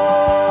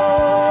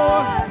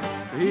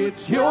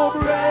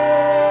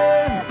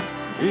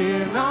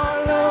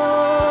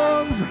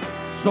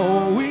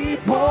 So we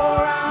pour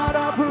out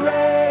our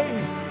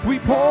praise. We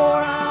pour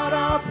out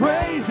our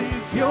praise.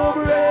 It's your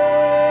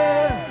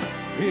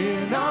breath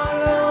in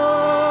our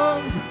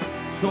lungs.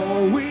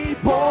 So we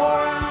pour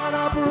out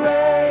our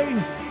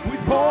praise. We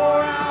pour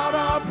out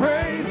our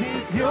praise.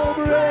 It's your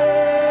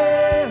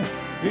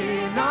breath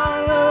in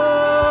our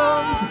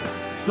lungs.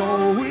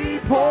 So we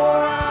pour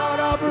out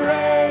our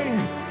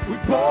praise. We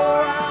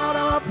pour out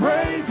our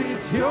praise.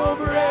 It's your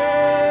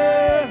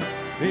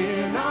breath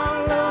in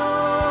our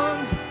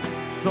lungs.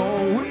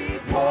 So we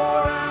pour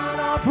out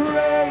our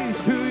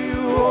praise to you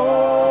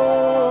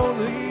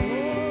only.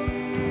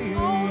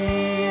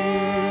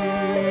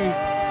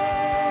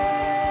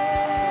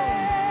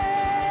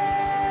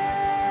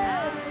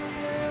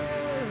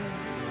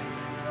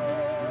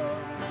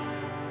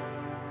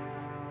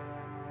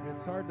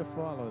 It's hard to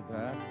follow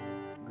that.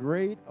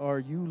 Great are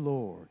you,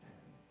 Lord.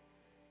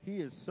 He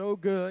is so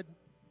good.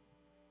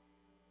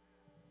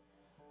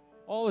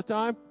 All the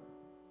time.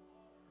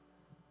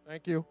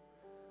 Thank you.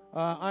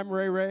 I'm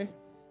Ray Ray.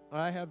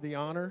 I have the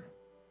honor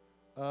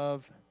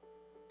of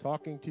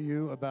talking to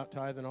you about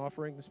tithe and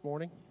offering this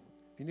morning.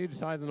 If you need a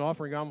tithe and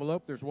offering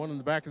envelope, there's one in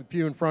the back of the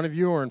pew in front of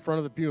you or in front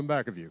of the pew in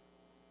back of you.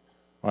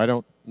 I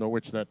don't know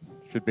which that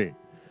should be.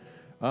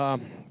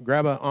 Grab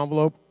an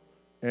envelope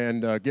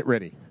and get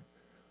ready.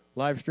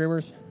 Live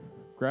streamers,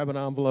 grab an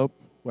envelope.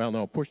 Well,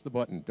 no, push the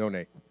button,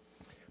 donate.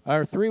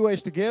 There are 3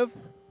 ways to give.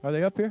 Are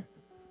they up here?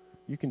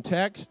 You can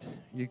text,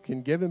 you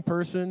can give in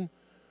person,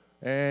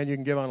 and you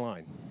can give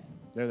online.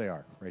 There they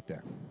are, right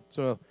there.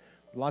 So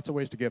lots of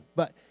ways to give.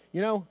 But, you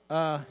know,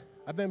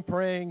 I've been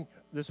praying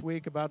this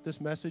week about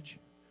this message,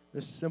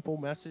 this simple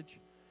message.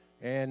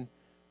 And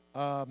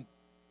I'm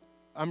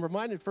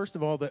reminded, first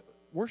of all, that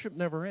worship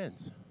never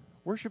ends.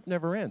 Worship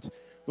never ends.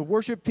 The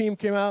worship team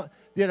came out,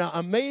 did an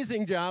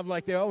amazing job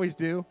like they always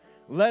do,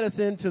 led us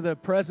into the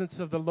presence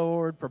of the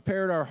Lord,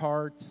 prepared our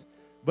hearts,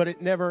 but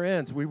it never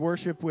ends. We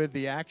worship with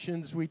the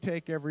actions we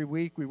take every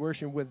week. We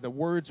worship with the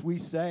words we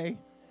say.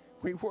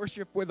 We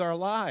worship with our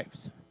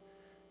lives.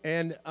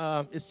 And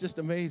it's just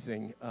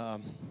amazing.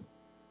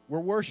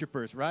 We're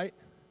worshipers, right?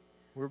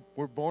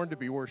 We're born to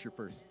be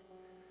worshipers.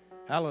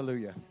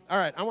 Hallelujah. All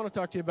right, I want to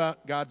talk to you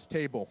about God's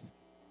table.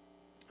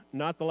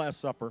 Not the Last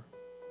Supper,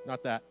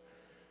 not that.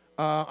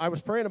 I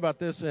was praying about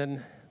this,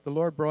 and the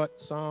Lord brought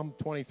Psalm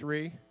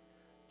 23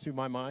 to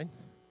my mind.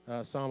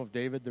 Psalm of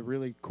David, the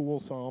really cool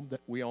psalm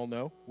that we all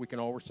know, we can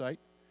all recite.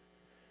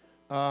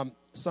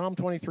 Psalm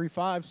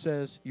 23:5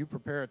 says, "You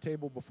prepare a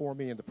table before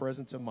me in the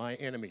presence of my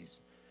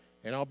enemies."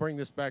 And I'll bring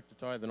this back to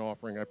tithe and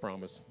offering, I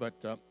promise, but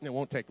it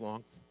won't take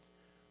long.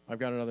 I've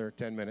got another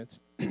 10 minutes.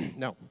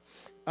 No.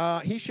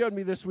 He showed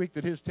me this week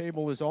that his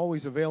table is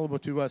always available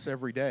to us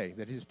every day,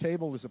 that his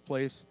table is a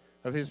place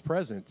of his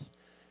presence,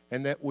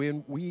 and that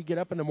when we get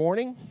up in the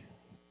morning,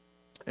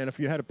 and if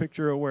you had a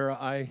picture of where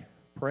I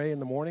pray in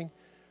the morning,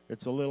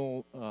 it's a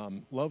little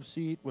love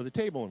seat with a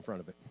table in front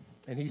of it.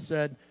 And he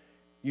said,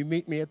 you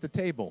meet me at the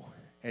table,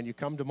 and you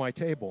come to my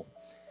table.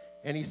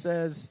 And he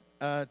says,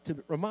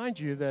 to remind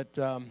you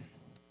that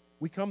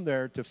we come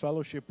there to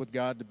fellowship with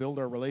God, to build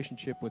our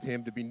relationship with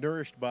him, to be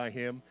nourished by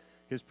him,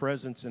 his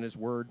presence and his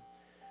word,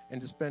 and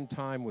to spend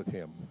time with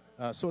him.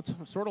 So it's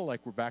sort of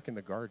like we're back in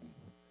the garden.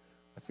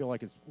 I feel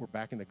like we're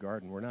back in the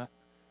garden. We're not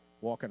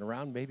walking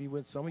around. Maybe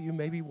with some of you,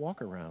 maybe walk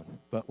around.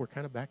 But we're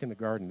kind of back in the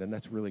garden, and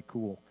that's really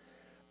cool.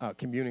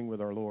 Communing with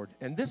our Lord.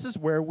 And this is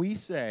where we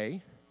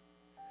say,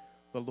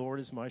 the Lord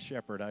is my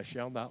shepherd, I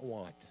shall not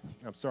want.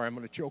 I'm sorry, I'm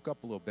going to choke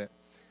up a little bit.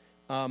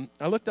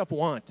 I looked up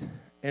want,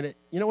 and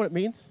you know what it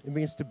means? It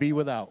means to be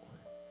without.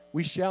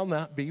 We shall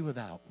not be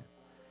without.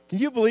 Can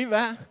you believe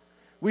that?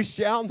 We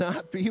shall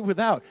not be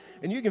without.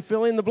 And you can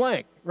fill in the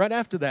blank right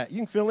after that. You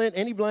can fill in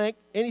any blank,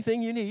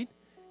 anything you need.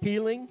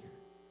 Healing,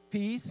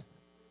 peace,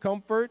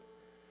 comfort,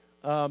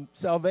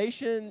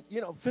 salvation.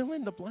 You know, fill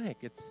in the blank.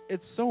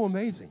 It's so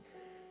amazing.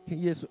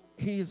 He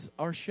is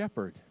our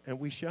shepherd, and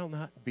we shall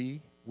not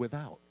be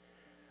without.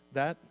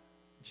 That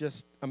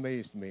just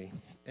amazed me.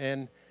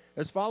 And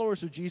as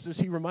followers of Jesus,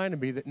 he reminded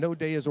me that no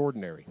day is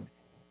ordinary.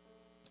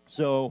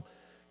 So,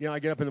 you know, I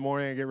get up in the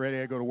morning, I get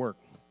ready, I go to work.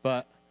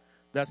 But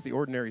that's the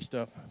ordinary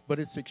stuff. But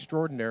it's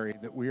extraordinary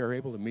that we are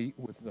able to meet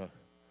with the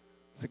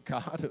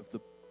God of the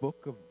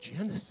book of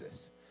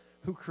Genesis,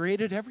 who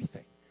created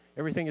everything.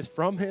 Everything is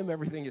from him,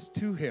 everything is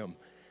to him.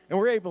 And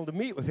we're able to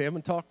meet with him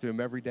and talk to him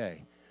every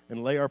day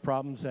and lay our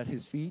problems at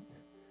his feet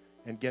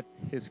and get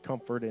his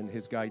comfort and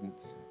his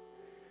guidance.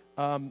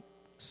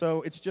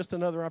 So it's just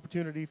another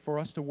opportunity for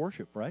us to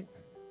worship, right?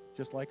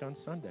 Just like on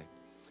Sunday.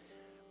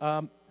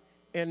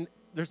 And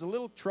there's a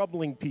little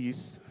troubling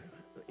piece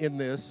in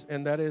this,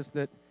 and that is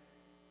that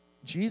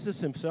Jesus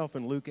himself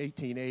in Luke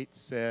 18:8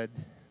 said,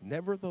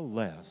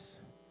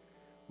 "Nevertheless,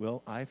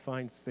 will I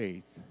find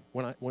faith,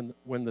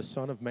 when the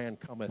Son of Man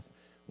cometh,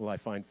 will I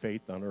find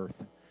faith on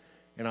earth?"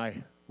 And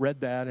I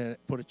read that, and it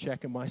put a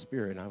check in my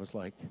spirit, and I was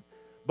like,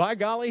 by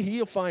golly,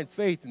 he'll find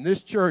faith in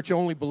this church,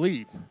 only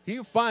believe.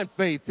 He'll find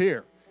faith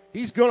here.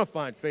 He's going to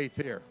find faith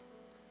here.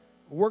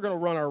 We're going to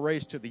run our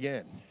race to the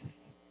end.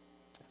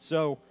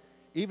 So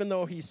even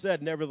though he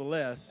said,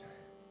 nevertheless,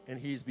 and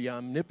he's the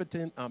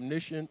omnipotent,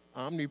 omniscient,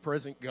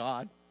 omnipresent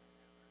God,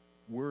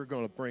 we're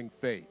going to bring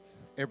faith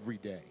every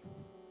day.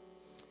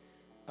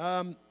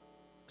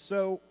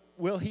 So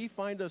will he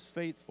find us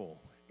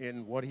faithful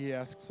in what he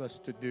asks us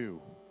to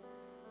do?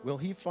 Will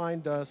he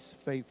find us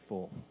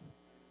faithful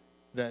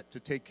to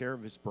take care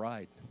of his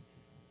bride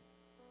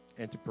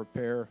and to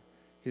prepare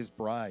his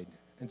bride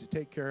and to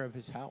take care of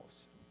his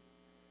house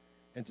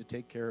and to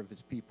take care of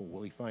his people?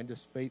 Will he find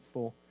us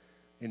faithful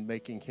in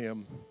making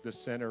him the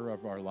center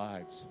of our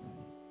lives?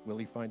 Will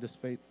he find us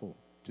faithful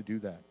to do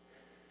that?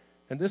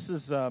 And this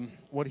is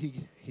what he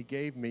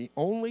gave me.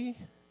 Only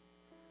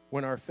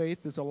when our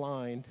faith is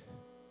aligned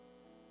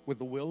with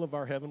the will of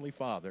our Heavenly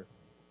Father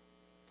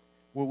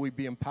will we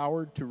be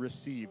empowered to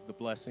receive the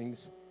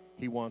blessings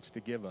he wants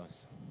to give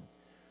us.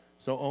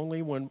 So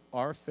only when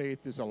our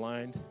faith is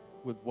aligned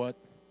with what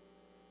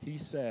he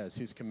says,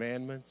 his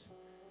commandments,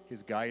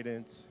 his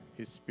guidance,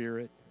 his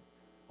spirit,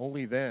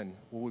 only then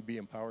will we be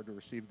empowered to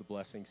receive the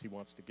blessings he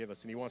wants to give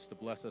us. And he wants to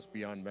bless us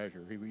beyond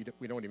measure.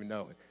 We don't even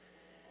know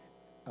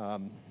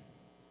it.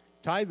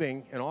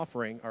 Tithing and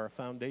offering are a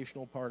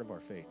foundational part of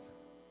our faith.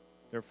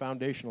 They're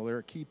foundational. They're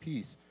a key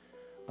piece.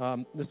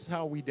 This is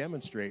how we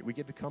demonstrate. We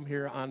get to come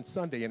here on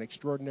Sunday, an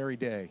extraordinary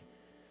day.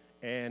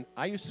 And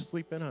I used to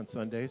sleep in on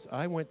Sundays.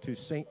 I went to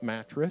St.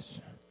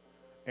 Mattress,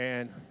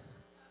 and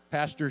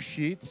Pastor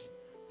Sheets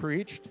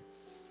preached.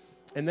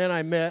 And then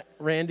I met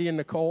Randy and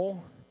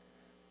Nicole.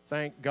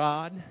 Thank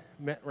God,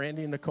 met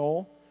Randy and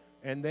Nicole.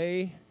 And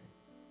they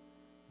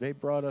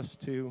brought us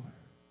to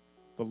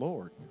the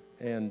Lord.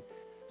 And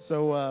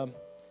so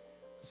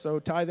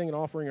tithing and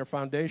offering are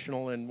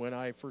foundational. And when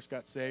I first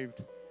got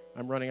saved,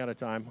 I'm running out of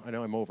time. I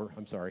know I'm over.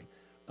 I'm sorry.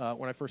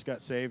 When I first got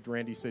saved,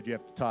 Randy said, you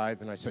have to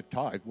tithe. And I said,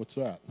 tithe? What's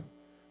that?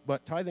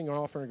 But tithing and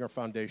offering are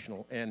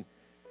foundational. And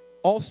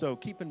also,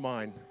 keep in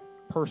mind,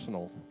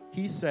 personal.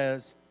 He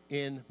says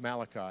in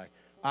Malachi,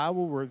 I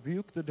will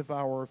rebuke the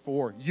devourer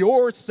for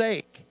your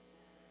sake.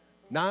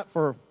 Not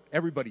for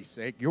everybody's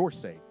sake, your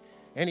sake.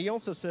 And he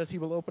also says he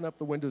will open up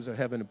the windows of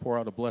heaven and pour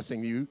out a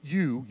blessing you,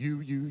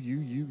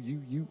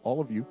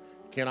 all of you,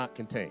 cannot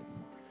contain.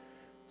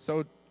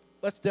 So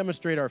let's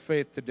demonstrate our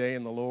faith today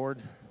in the Lord.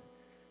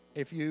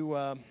 If you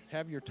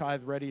have your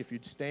tithe ready, if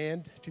you'd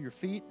stand to your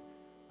feet,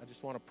 I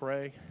just want to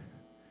pray.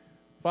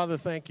 Father,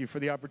 thank you for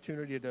the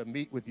opportunity to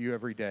meet with you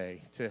every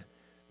day,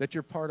 that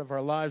you're part of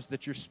our lives,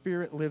 that your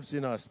spirit lives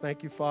in us.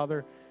 Thank you,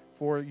 Father,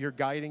 for your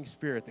guiding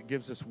spirit that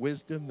gives us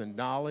wisdom and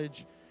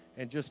knowledge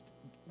and just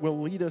will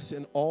lead us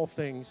in all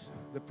things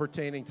that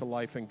pertaining to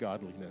life and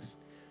godliness.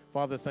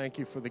 Father, thank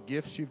you for the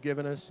gifts you've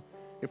given us.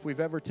 If we've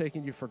ever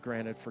taken you for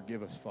granted,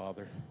 forgive us,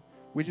 Father.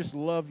 We just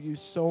love you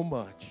so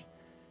much,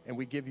 and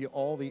we give you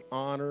all the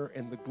honor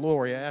and the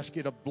glory. I ask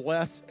you to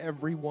bless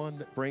everyone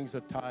that brings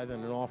a tithe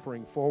and an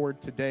offering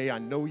forward today. I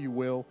know you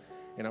will,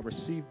 and I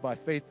receive by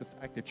faith the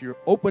fact that you're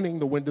opening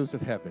the windows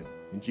of heaven.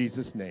 In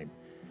Jesus' name,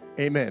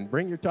 amen.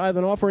 Bring your tithe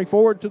and offering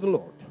forward to the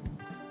Lord.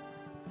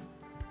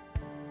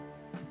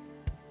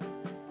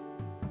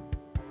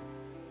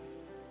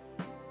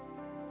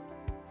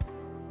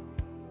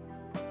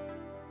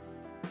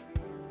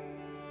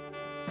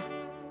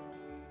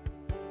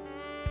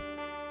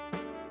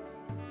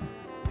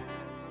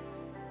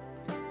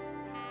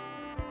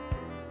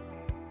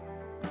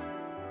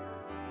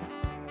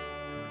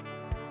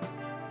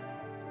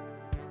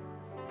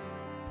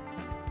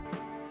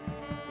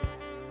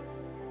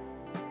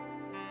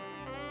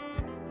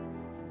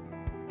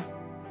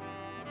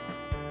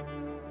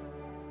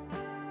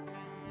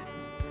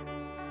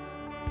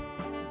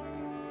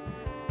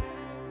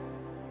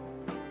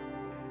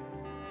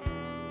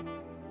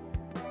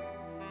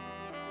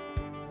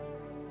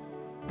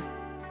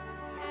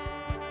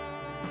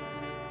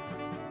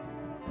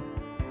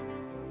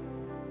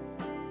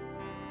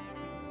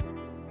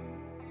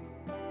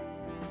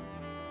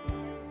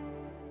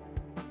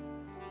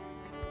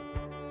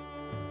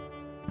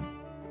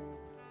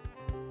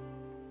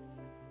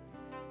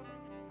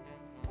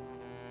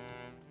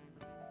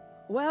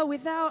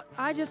 Well,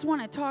 I just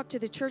want to talk to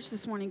the church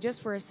this morning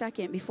just for a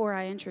second before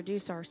I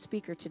introduce our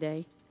speaker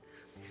today.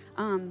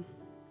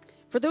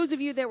 For those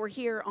of you that were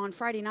here on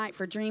Friday night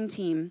for Dream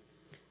Team,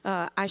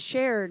 I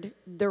shared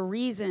the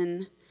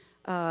reason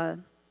that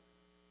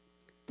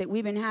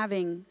we've been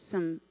having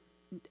some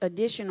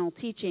additional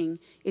teaching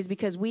is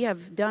because we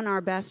have done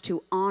our best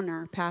to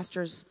honor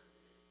Pastor's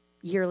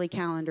yearly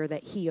calendar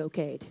that he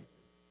okayed.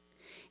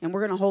 And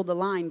we're going to hold the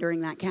line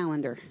during that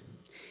calendar.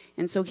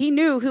 And so he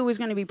knew who was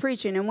going to be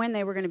preaching and when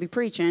they were going to be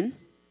preaching.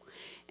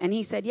 And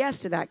he said yes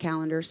to that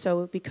calendar.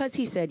 So because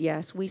he said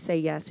yes, we say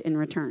yes in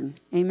return.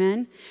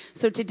 Amen?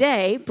 So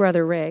today,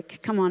 Brother Rick,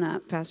 come on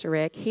up, Pastor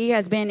Rick. He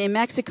has been in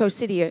Mexico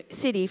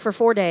City for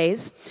 4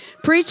 days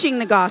preaching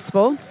the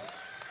gospel.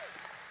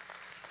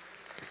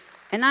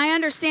 And I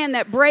understand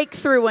that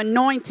breakthrough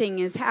anointing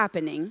is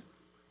happening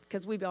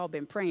because we've all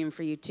been praying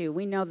for you too.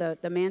 We know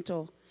the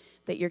mantle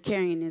that you're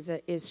carrying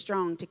is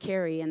strong to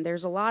carry. And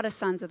there's a lot of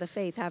sons of the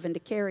faith having to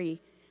carry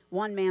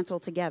one mantle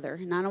together.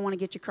 And I don't want to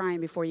get you crying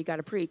before you got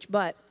to preach.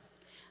 But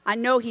I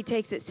know he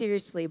takes it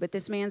seriously, but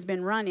this man's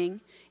been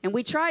running. And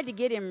we tried to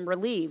get him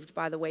relieved,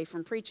 by the way,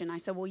 from preaching. I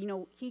said, well, you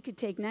know, he could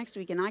take next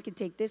week and I could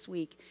take this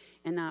week.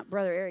 And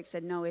Brother Eric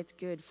said, no, it's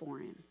good for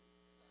him.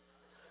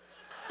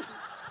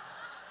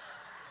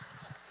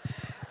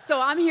 So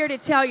I'm here to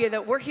tell you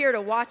that we're here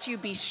to watch you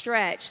be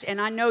stretched.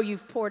 And I know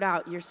you've poured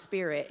out your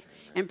spirit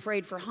and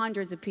prayed for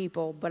hundreds of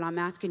people, but I'm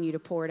asking you to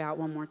pour it out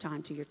one more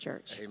time to your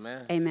church.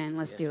 Amen. Amen.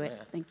 Let's do it.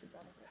 Ma'am. Thank you,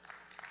 brother.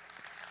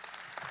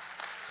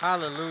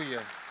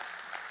 Hallelujah.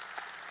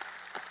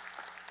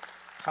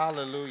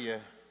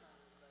 Hallelujah.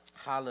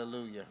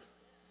 Hallelujah.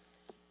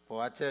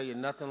 Boy, I tell you,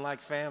 nothing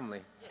like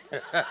family.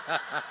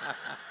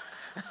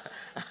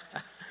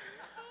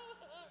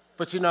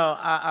 But, you know,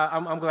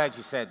 I'm glad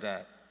you said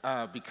that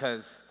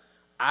because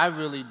I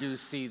really do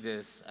see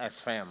this as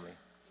family.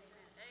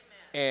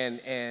 And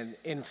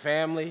in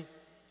family,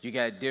 you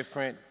got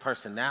different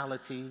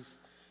personalities,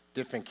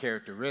 different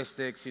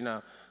characteristics. You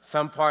know,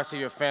 some parts of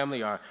your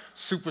family are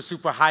super,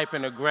 super hype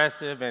and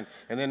aggressive, and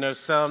then there's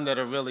some that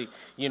are really,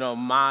 you know,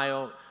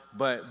 mild.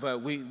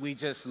 But we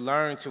just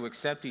learn to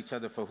accept each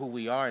other for who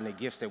we are and the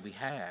gifts that we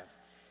have.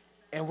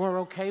 And we're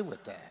okay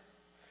with that.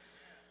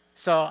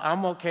 So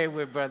I'm okay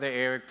with Brother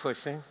Eric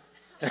pushing.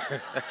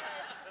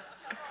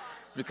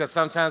 Because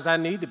sometimes I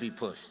need to be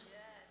pushed.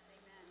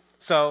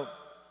 So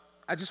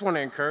I just want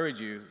to encourage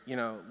you, you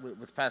know,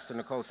 with Pastor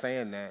Nicole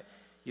saying that,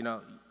 you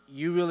know,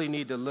 you really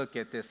need to look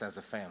at this as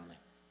a family.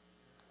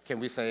 Can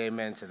we say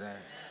amen to that?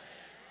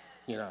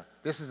 You know,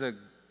 this is a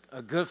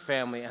good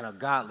family and a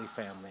godly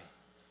family.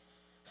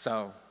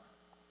 So,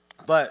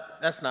 but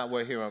that's not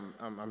what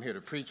I'm here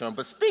to preach on.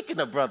 But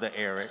speaking of Brother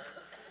Eric,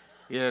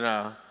 you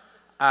know,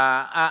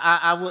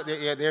 I would,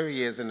 yeah, there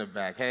he is in the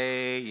back.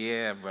 Hey,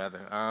 yeah,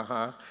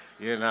 brother,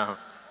 you know.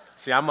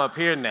 See, I'm up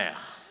here now.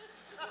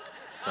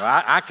 So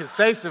I can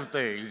say some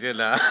things, you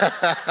know.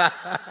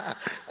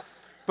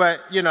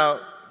 But, you know,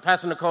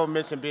 Pastor Nicole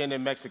mentioned being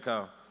in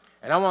Mexico.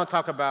 And I want to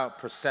talk about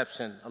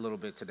perception a little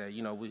bit today.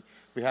 You know,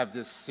 we have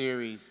this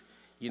series,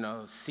 you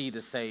know, See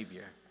the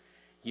Savior,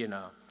 you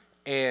know.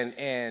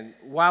 And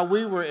while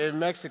we were in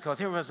Mexico,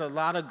 there was a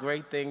lot of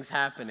great things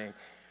happening.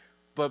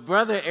 But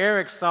Brother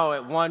Eric saw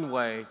it one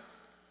way,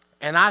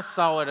 and I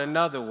saw it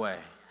another way.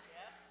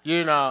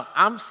 You know,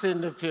 I'm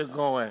sitting up here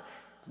going,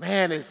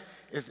 man, is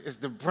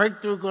the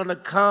breakthrough going to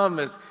come?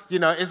 Is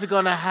it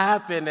going to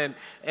happen?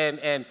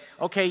 And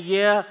okay,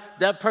 yeah,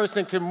 that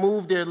person can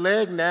move their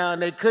leg now,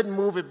 and they couldn't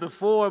move it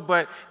before,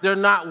 but they're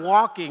not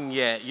walking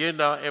yet, you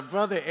know. And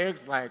Brother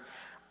Eric's like,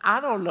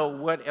 I don't know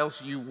what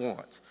else you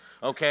want,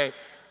 okay?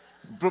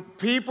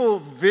 People,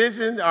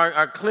 vision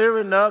are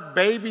clearing up.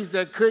 Babies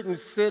that couldn't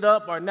sit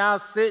up are now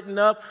sitting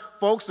up.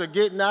 Folks are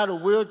getting out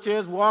of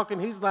wheelchairs, walking.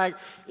 He's like,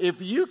 if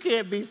you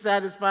can't be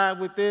satisfied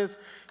with this,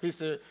 he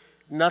said,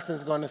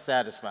 nothing's going to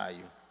satisfy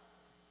you.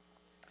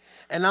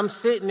 And I'm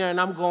sitting there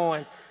and I'm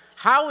going,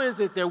 how is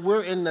it that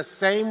we're in the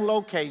same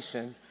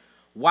location,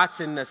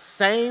 watching the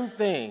same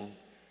thing,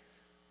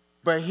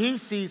 but he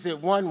sees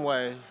it one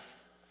way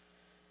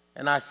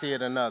and I see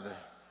it another?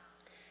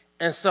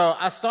 And so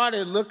I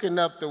started looking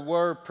up the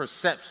word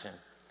perception,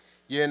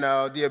 you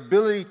know, the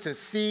ability to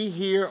see,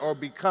 hear, or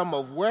become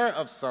aware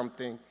of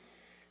something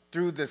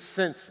through the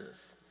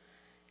senses.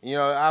 You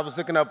know, I was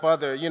looking up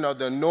other, you know,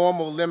 the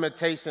normal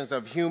limitations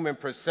of human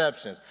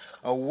perceptions,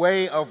 a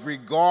way of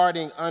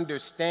regarding,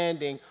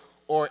 understanding,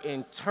 or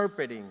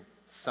interpreting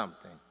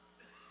something.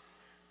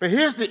 But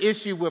here's the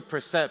issue with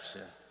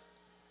perception.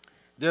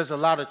 There's a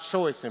lot of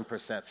choice in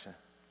perception.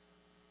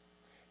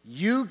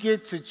 You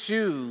get to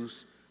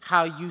choose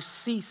how you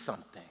see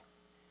something.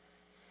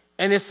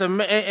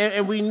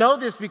 And we know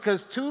this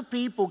because two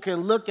people can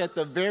look at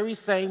the very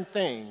same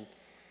thing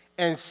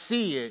and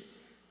see it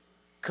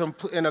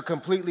in a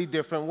completely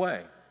different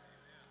way.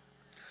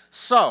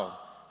 So,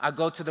 I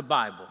go to the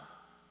Bible.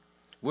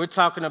 We're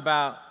talking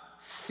about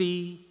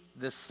see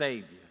the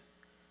Savior.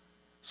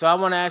 So I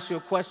want to ask you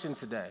a question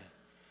today.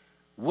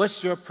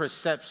 What's your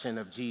perception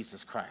of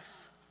Jesus Christ?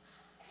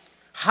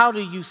 How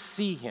do you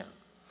see him?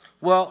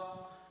 Well,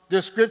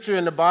 there's scripture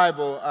in the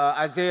Bible,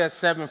 Isaiah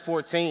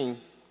 7:14.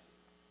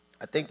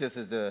 I think this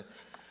is the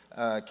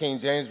King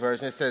James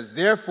Version. It says,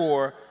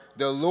 therefore,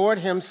 the Lord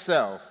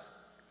himself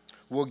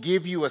will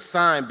give you a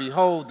sign.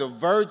 Behold, the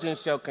virgin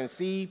shall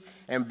conceive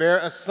and bear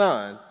a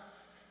son,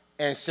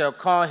 and shall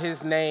call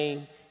his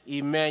name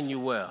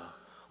Emmanuel,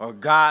 or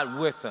God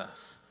with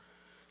us.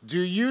 Do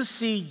you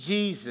see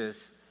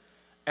Jesus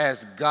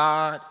as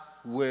God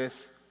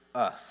with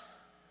us?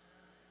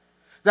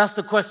 That's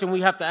the question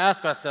we have to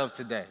ask ourselves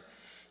today.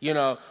 You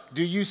know,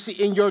 do you see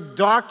in your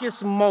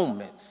darkest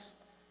moments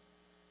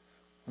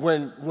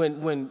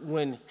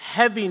when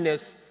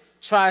heaviness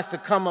tries to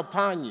come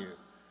upon you,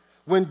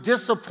 when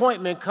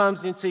disappointment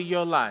comes into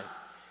your life,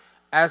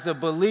 as a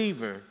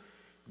believer,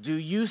 do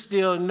you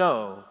still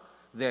know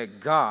that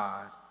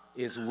God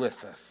is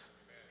with us?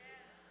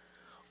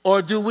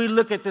 Or do we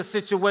look at the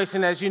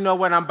situation as, you know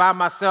what, I'm by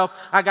myself,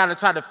 I got to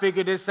try to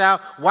figure this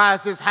out. Why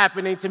is this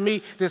happening to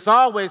me? This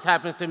always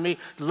happens to me.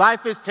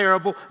 Life is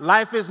terrible.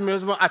 Life is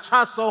miserable. I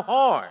try so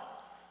hard.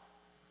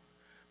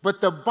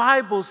 But the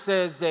Bible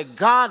says that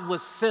God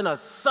would send a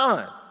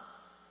son,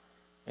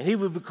 and he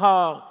would be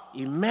called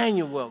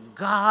Emmanuel.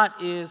 God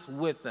is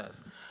with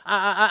us.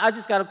 I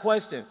just got a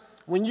question.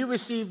 When you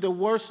receive the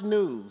worst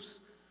news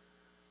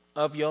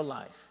of your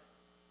life,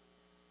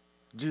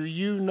 do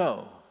you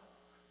know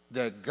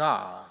that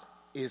God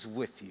is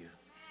with you?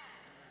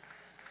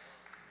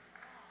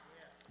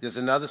 There's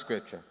another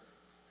scripture,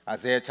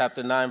 Isaiah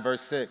chapter 9,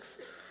 verse 6.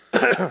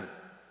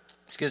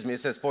 Excuse me, it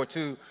says, "For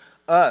to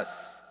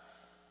us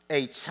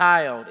a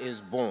child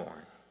is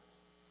born,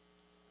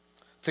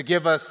 to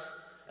give us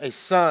a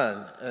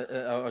son,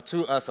 or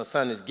to us a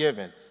son is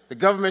given. The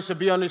government shall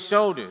be on his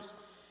shoulders.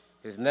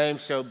 His name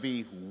shall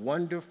be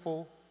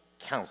Wonderful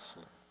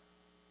Counselor."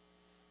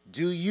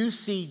 Do you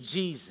see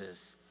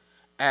Jesus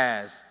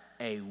as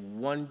a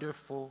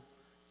wonderful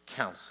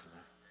counselor?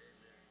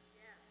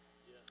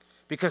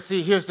 Because,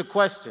 see, here's the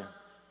question.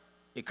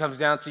 It comes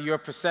down to your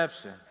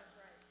perception.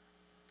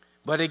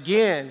 But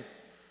again,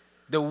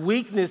 the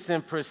weakness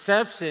in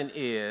perception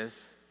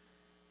is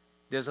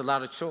there's a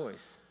lot of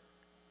choice.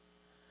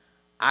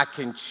 I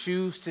can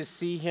choose to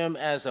see him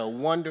as a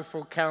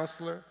wonderful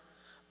counselor,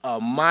 a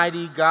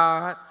mighty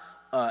God,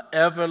 an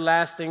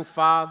everlasting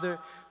Father,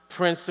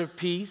 Prince of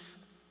Peace.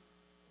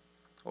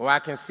 Or I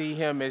can see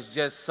him as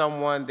just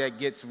someone that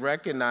gets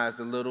recognized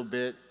a little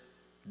bit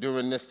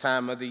during this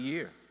time of the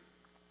year.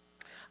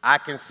 I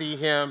can see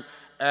him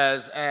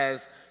as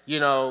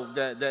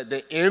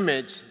the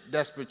image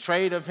that's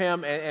portrayed of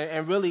him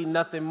and really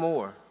nothing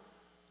more.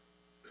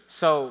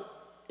 So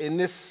in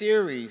this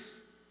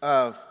series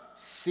of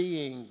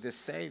seeing the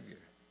Savior,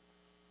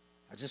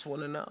 I just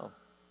want to know,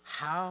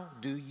 how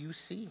do you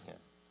see him?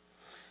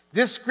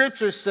 This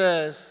scripture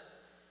says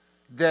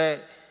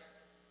that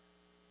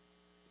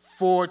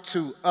for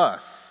to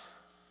us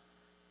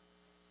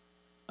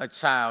a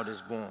child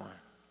is born.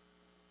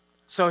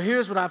 So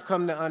here's what I've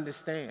come to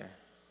understand.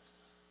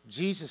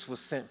 Jesus was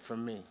sent for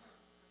me.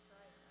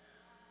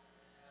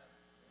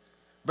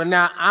 But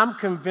now I'm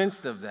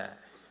convinced of that.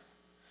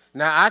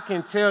 Now I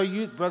can tell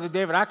you, Brother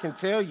David, I can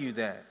tell you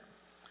that.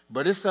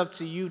 But it's up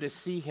to you to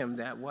see him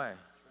that way.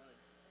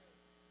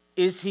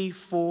 Is he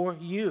for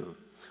you?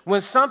 When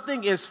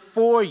something is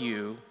for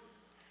you,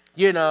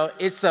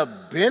 it's a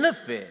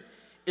benefit.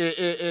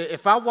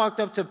 If I walked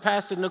up to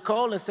Pastor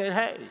Nicole and said,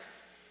 "Hey,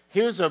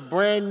 here's a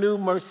brand new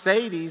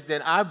Mercedes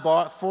that I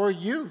bought for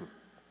you,"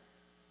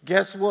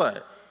 guess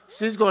what?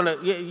 She's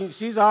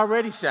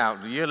already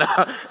shouting,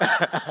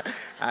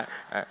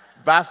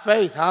 by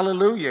faith,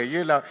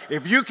 hallelujah,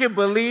 If you can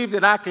believe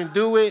that I can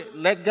do it,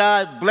 let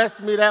God bless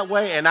me that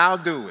way, and I'll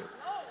do it.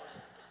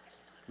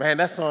 Man,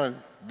 that's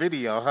on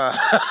video, huh?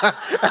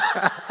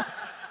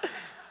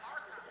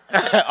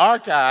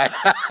 Archive.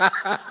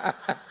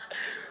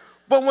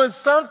 But when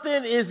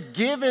something is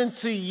given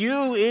to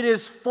you, it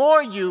is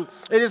for you.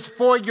 It is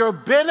for your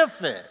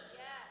benefit.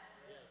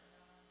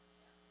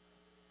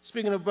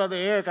 Speaking of Brother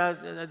Eric,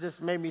 that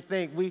just made me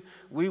think.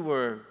 We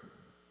were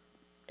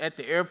at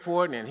the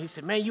airport, and he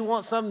said, "Man, you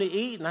want something to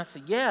eat?" And I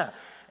said, "Yeah."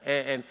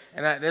 And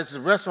there's a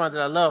restaurant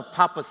that I love,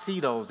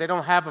 Papacitos. They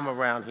don't have them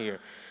around here.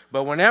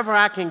 But whenever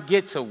I can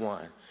get to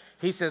one,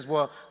 he says,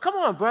 "Well, come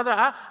on, brother.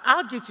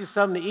 I'll get you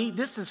something to eat.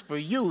 This is for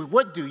you.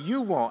 What do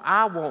you want?"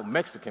 "I want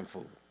Mexican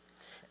food."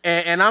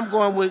 And I'm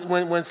going with,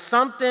 when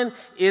something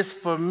is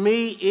for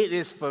me, it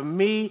is for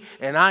me,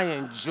 and I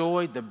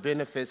enjoy the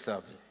benefits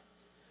of it.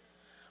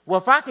 Well,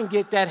 if I can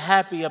get that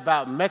happy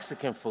about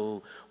Mexican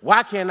food,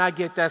 why can't I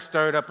get that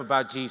stirred up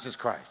about Jesus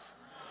Christ?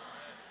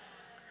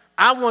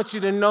 I want you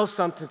to know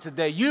something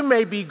today. You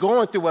may be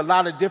going through a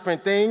lot of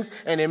different things,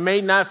 and it may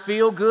not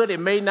feel good.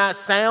 It may not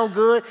sound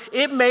good.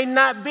 It may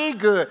not be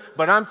good.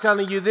 But I'm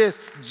telling you this,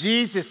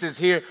 Jesus is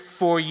here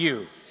for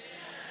you.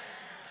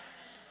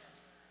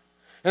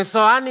 And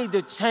so I need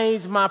to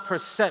change my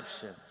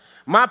perception.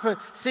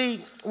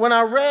 See, when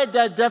I read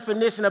that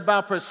definition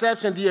about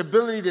perception, the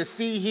ability to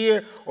see,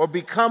 hear, or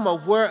become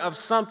aware of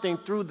something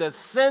through the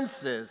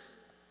senses,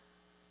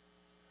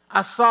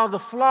 I saw the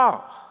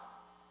flaw.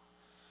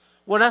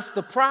 Well, that's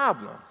the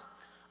problem.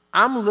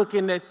 I'm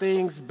looking at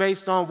things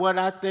based on what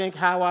I think,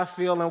 how I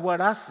feel, and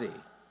what I see.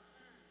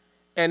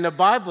 And the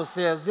Bible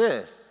says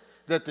this,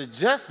 that the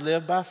just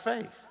live by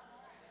faith.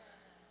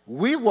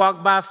 We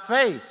walk by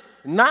faith,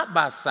 not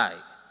by sight.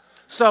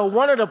 So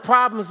one of the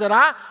problems that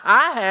I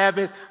have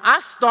is I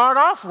start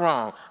off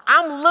wrong.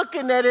 I'm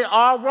looking at it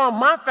all wrong.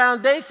 My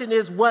foundation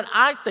is what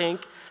I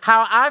think,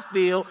 how I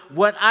feel,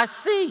 what I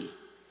see.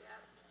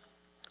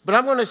 But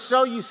I'm going to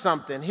show you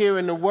something here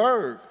in the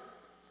Word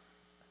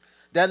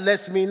that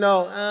lets me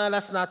know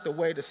that's not the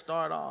way to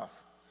start off.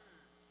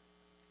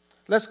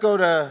 Let's go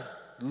to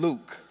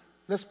Luke.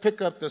 Let's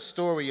pick up the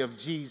story of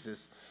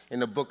Jesus in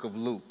the book of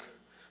Luke.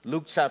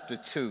 Luke chapter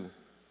 2.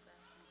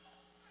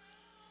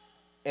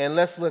 And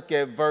let's look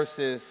at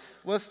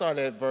we'll start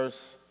at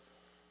verse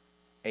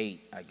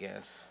 8, I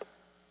guess.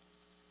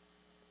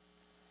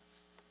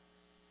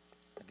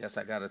 I guess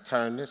I got to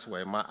turn this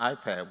way. My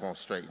iPad won't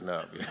straighten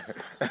up.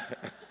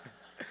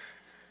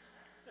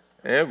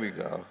 There we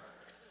go.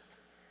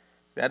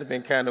 That'd have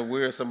been kind of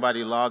weird,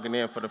 somebody logging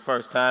in for the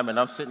first time, and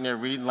I'm sitting there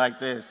reading like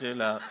this, you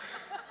know.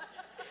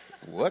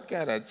 What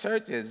kind of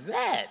church is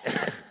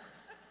that?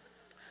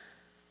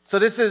 So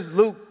this is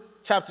Luke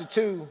chapter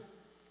 2.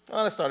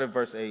 Well, let's start at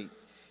verse 8.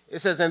 It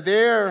says, and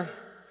there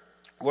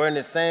were in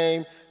the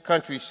same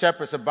country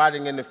shepherds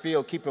abiding in the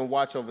field, keeping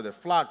watch over their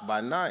flock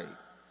by night.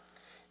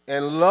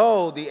 And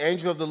lo, the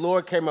angel of the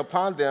Lord came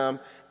upon them,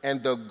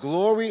 and the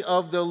glory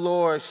of the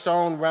Lord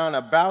shone round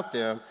about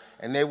them,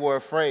 and they were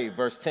afraid.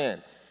 Verse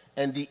 10.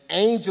 And the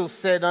angel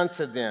said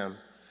unto them,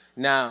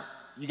 now,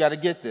 you got to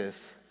get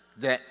this.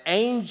 The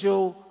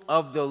angel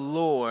of the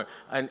Lord,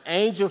 an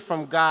angel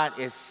from God,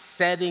 is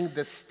setting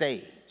the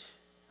stage.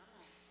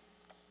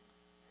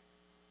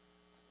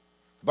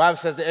 The Bible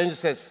says, the angel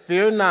says,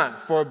 fear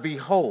not, for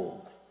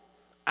behold,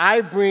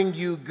 I bring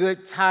you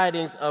good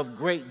tidings of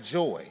great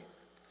joy,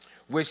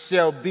 which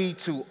shall be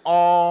to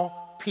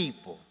all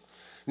people.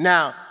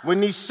 Now,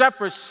 when these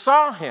shepherds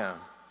saw him,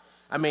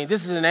 I mean,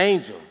 this is an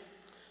angel.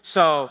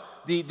 So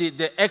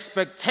the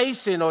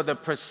expectation or the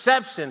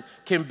perception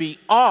can be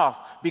off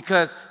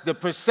because the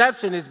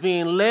perception is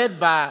being led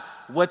by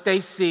what they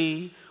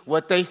see,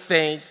 what they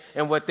think,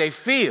 and what they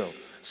feel.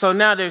 So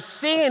now they're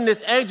seeing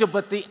this angel,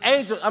 but the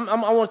angel,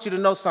 I want you to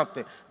know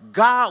something.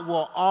 God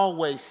will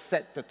always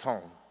set the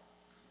tone.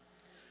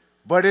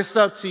 But it's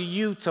up to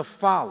you to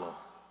follow.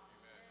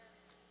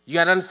 You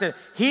got to understand,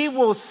 he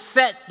will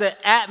set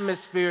the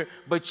atmosphere,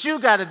 but you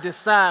got to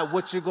decide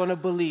what you're going to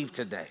believe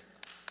today.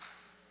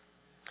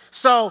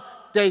 So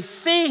they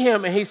see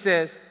him and he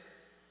says,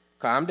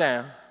 calm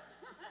down.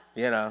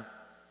 You know,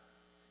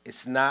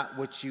 it's not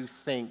what you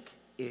think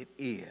it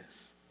is.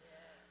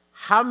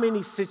 How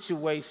many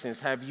situations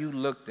have you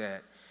looked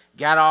at,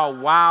 got all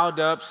wild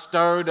up,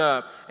 stirred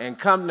up, and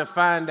come to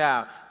find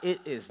out it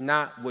is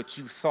not what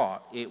you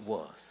thought it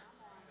was?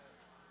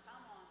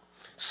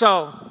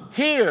 So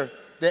here,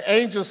 the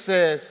angel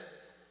says,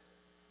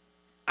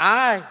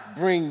 I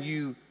bring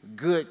you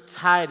good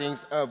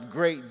tidings of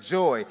great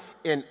joy.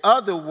 In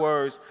other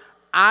words,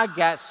 I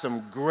got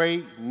some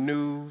great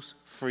news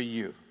for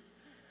you.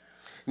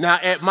 Now,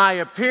 at my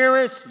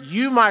appearance,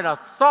 you might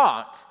have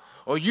thought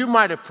or you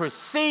might have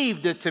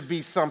perceived it to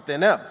be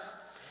something else.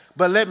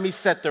 But let me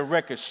set the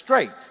record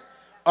straight.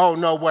 Oh,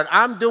 no, what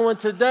I'm doing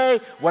today,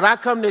 what I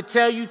come to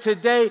tell you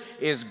today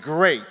is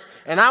great.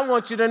 And I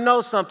want you to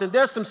know something.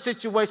 There's some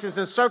situations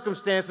and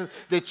circumstances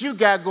that you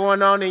got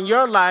going on in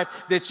your life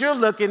that you're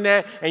looking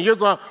at and you're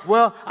going,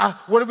 well,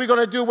 what are we going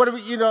to do? What are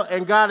we, you know,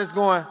 and God is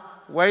going,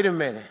 wait a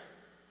minute.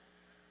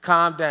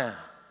 Calm down.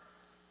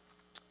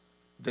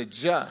 The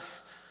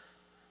just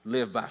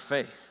live by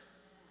faith.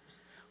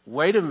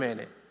 Wait a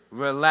minute.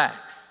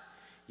 Relax.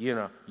 You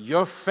know,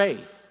 your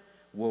faith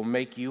will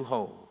make you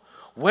whole.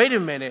 Wait a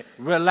minute.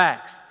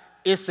 Relax.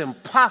 It's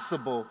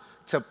impossible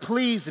to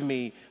please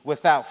me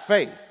without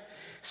faith.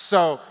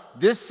 So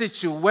this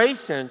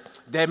situation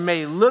that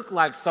may look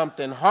like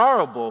something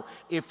horrible,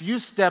 if you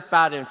step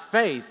out in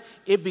faith,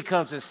 it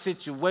becomes a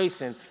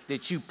situation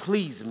that you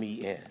please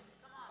me in.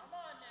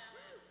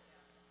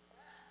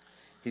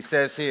 He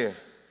says here,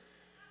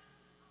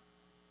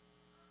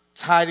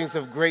 tidings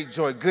of great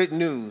joy, good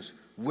news,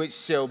 which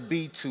shall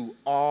be to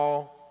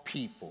all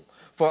people.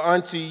 For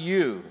unto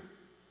you,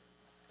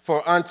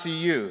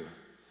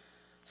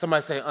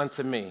 somebody say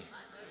unto me.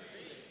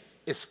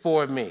 It's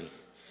for me.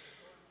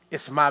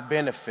 It's my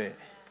benefit.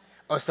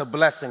 Or it's a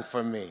blessing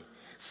for me.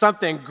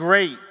 Something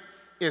great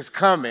is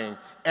coming,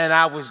 and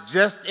I was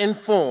just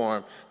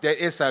informed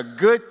that it's a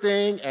good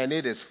thing and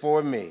it is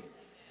for me.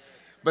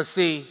 But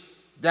see,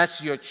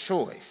 that's your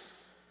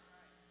choice.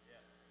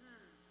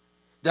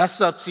 That's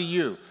up to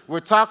you. We're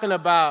talking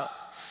about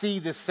see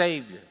the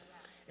Savior.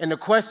 And the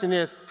question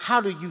is,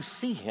 how do you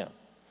see him?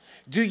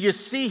 Do you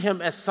see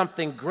him as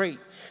something great?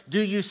 Do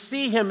you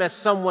see him as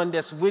someone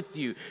that's with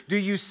you? Do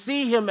you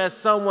see him as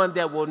someone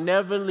that will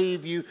never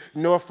leave you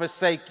nor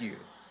forsake you?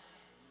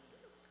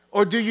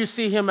 Or do you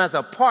see him as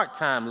a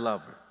part-time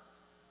lover?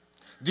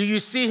 Do you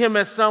see him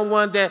as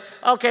someone that,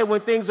 okay,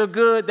 when things are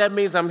good, that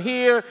means I'm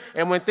here,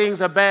 and when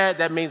things are bad,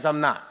 that means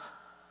I'm not?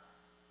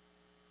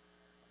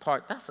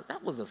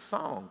 That was a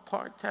song,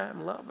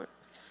 part-time lover.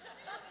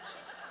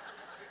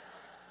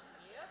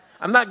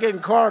 I'm not getting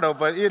Cardo,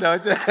 but, you know,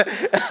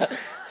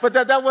 but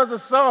that was a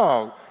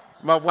song.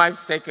 My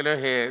wife's shaking her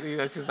head. You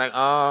know, she's like,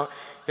 oh,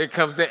 here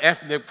comes the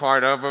ethnic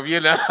part of him, you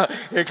know.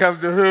 Here comes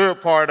the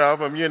hood part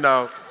of him, you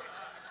know.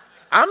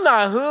 I'm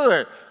not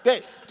hood.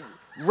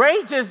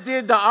 Ray just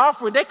did the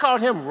offering. They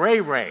called him Ray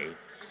Ray,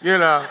 you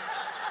know.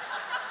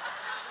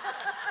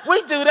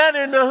 We do that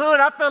in the hood.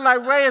 I feel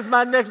like Ray is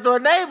my next door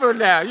neighbor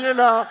now, you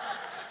know.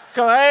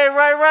 Go, hey,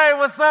 Ray,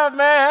 what's up,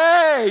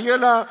 man? Hey, you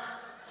know.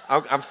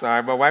 I'm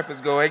sorry, my wife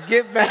is going,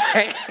 get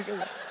back.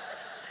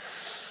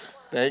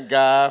 Thank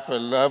God for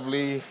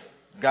lovely,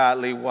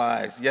 godly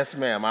wives. Yes,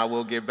 ma'am, I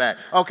will get back.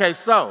 Okay,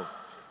 so,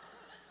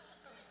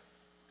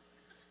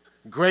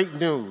 great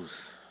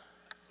news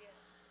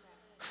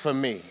for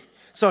me.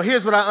 So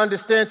here's what I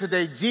understand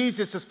today.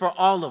 Jesus is for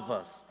all of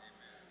us.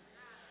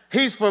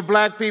 He's for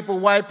black people,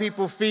 white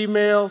people,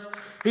 females.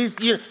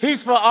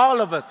 He's for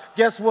all of us.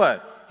 Guess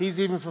what? He's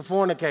even for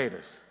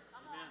fornicators.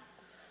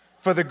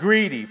 For the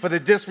greedy, for the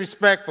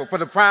disrespectful, for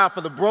the proud, for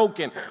the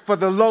broken, for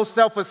the low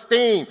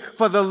self-esteem,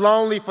 for the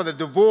lonely, for the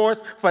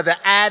divorced, for the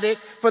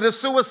addict, for the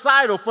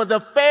suicidal, for the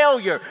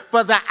failure,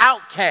 for the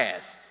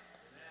outcast.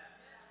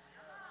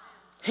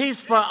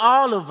 He's for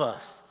all of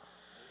us.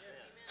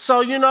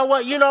 So you know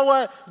what?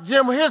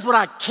 Jim, here's what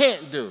I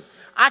can't do.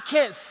 I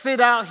can't sit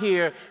out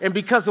here and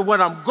because of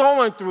what I'm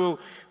going through,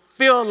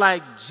 feel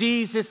like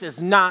Jesus is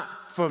not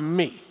for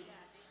me.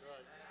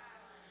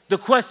 The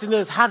question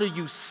is, how do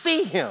you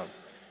see him?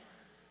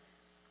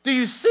 Do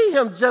you see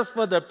him just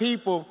for the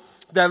people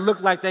that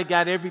look like they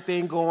got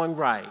everything going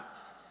right?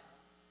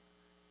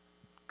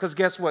 Because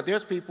guess what?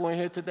 There's people in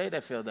here today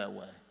that feel that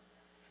way.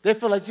 They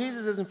feel like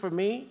Jesus isn't for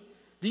me.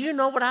 Do you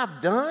know what I've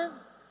done?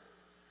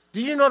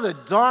 Do you know the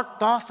dark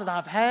thoughts that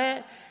I've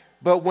had?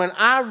 But when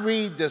I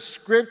read the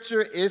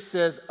scripture, it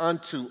says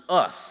unto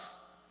us.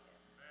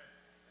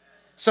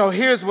 So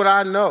here's what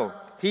I know.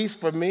 He's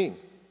for me.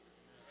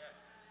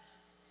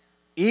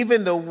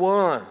 Even the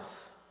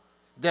ones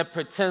that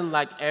pretend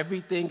like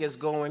everything is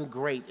going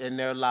great in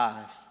their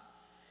lives,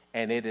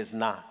 and it is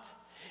not.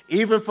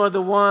 Even for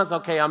the ones,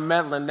 okay, I'm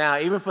meddling now,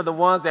 even for the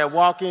ones that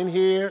walk in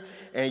here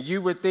and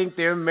you would think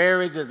their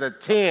marriage is a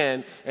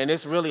 10 and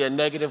it's really a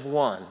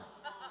 -1.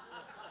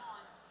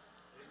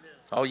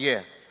 Oh,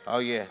 yeah.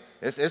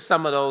 It's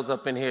some of those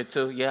up in here,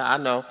 too. Yeah, I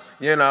know.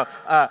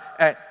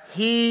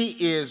 He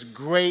is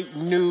great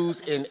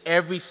news in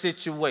every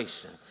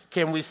situation.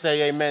 Can we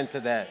say amen to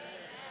that?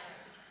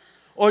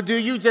 Or do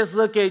you just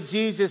look at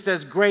Jesus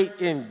as great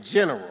in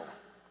general?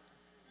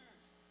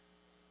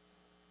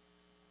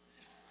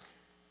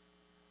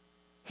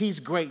 He's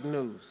great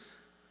news.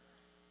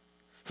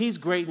 He's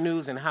great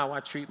news in how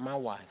I treat my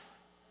wife.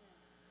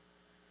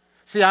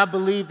 See, I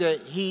believe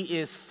that he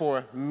is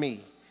for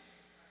me.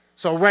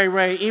 So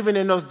Ray, even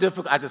in those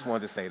difficult, I just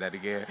wanted to say that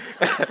again.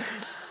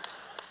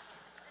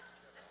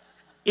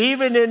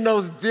 Even in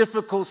those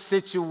difficult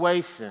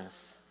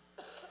situations,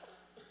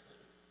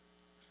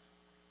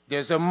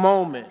 there's a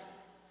moment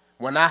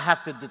when I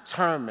have to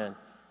determine,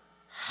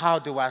 how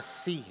do I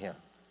see him?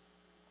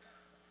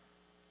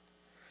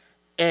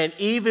 And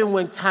even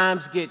when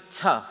times get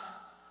tough,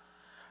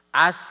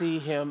 I see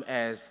him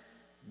as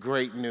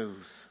great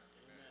news,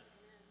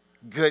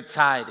 good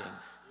tidings.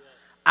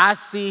 I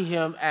see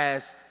him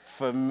as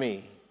for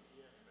me.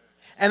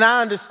 And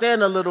I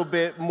understand a little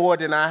bit more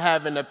than I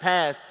have in the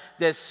past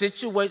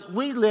that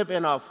we live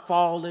in a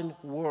fallen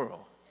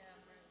world.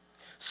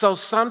 So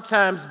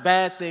sometimes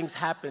bad things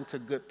happen to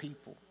good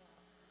people.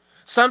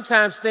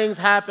 Sometimes things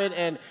happen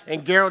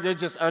and Gerald, they're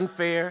just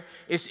unfair.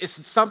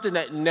 It's something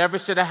that never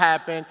should have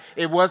happened.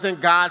 It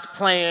wasn't God's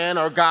plan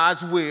or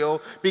God's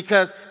will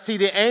because, see,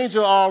 the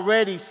angel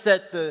already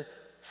set the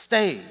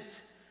stage.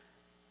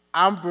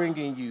 I'm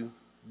bringing you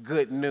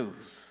good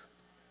news.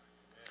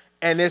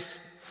 And it's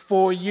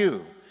for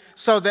you.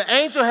 So the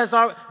angel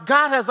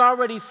God has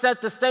already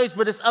set the stage,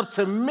 but it's up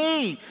to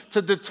me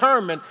to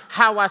determine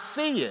how I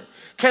see it.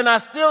 Can I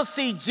still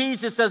see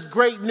Jesus as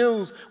great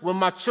news when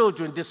my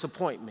children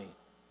disappoint me?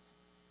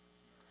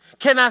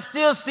 Can I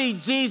still see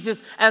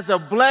Jesus as a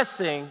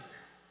blessing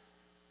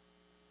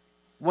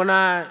when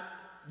I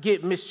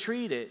get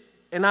mistreated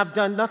and I've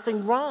done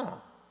nothing wrong?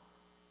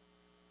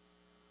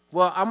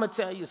 Well, I'm going to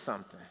tell you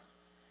something.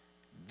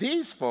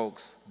 These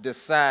folks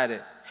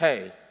decided,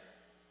 hey,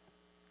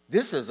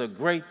 this is a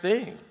great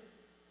thing.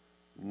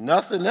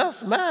 Nothing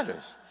else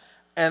matters.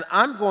 And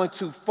I'm going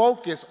to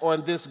focus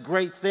on this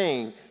great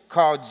thing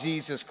called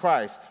Jesus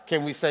Christ.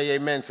 Can we say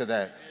amen to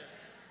that?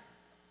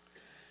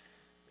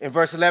 In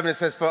verse 11 it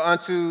says, for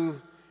unto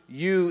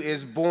you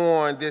is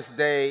born this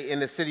day in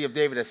the city of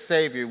David a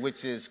Savior,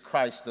 which is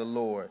Christ the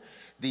Lord.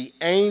 The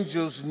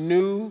angels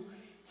knew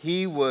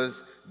he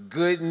was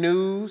good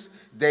news.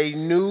 They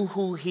knew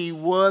who he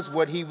was,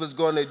 what he was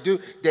going to do.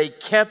 They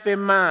kept in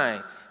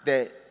mind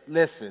that,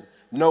 listen,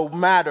 no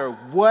matter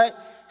what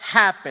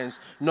happens,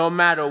 no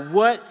matter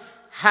what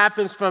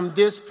happens from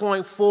this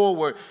point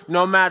forward,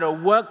 no matter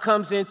what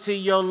comes into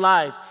your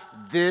life,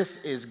 this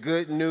is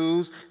good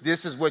news.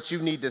 This is what you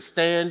need to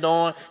stand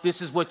on.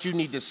 This is what you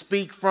need to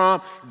speak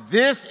from.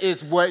 This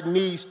is what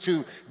needs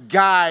to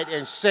guide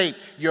and shape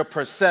your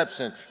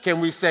perception. Can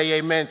we say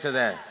amen to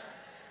that?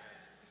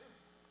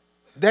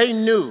 They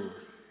knew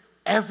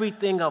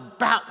everything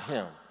about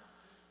him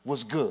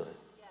was good.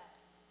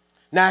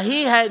 Now,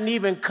 he hadn't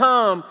even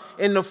come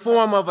in the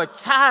form of a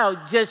child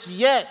just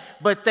yet,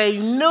 but they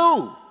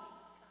knew.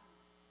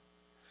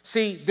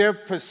 See, their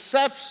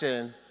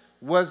perception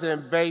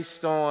wasn't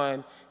based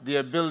on the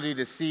ability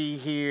to see,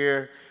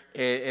 hear,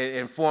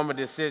 and form a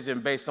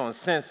decision based on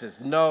senses.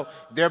 No,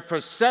 their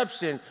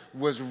perception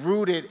was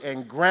rooted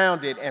and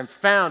grounded and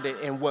founded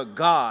in what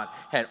God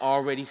had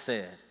already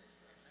said.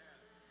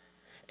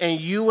 And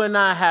you and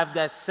I have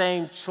that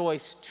same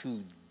choice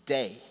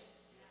today.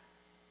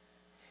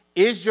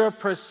 Is your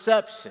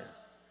perception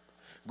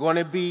going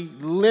to be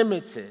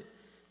limited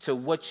to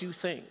what you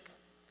think,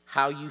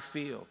 how you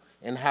feel,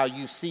 and how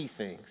you see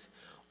things?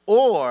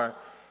 Or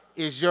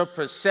is your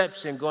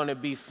perception going to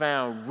be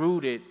found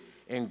rooted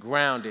and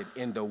grounded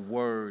in the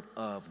Word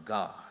of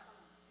God?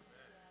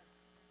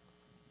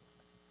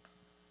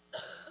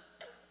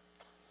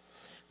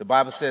 The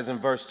Bible says in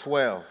verse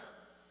 12,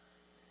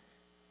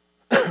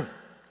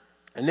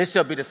 and this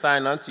shall be the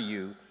sign unto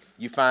you,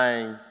 you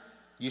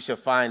shall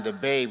find the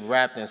babe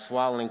wrapped in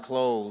swaddling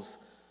clothes,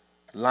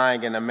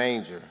 lying in a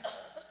manger.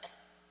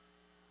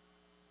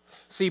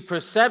 See,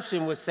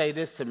 perception would say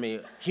this to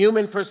me.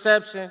 Human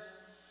perception,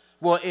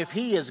 well, if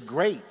he is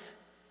great,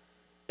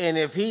 and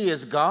if he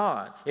is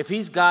God, if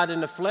he's God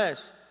in the flesh,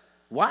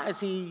 why is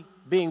he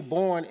being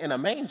born in a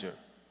manger?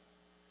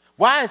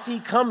 Why is he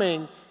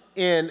coming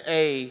in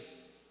a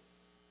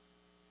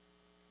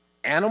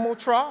animal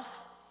trough?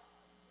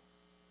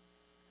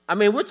 I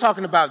mean, we're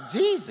talking about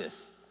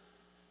Jesus,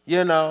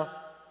 you know,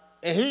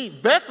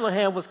 and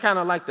Bethlehem was kind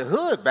of like the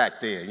hood back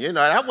then, you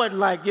know. That wasn't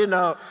like, you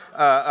know,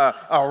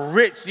 a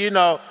rich, you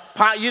know,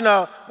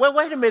 well,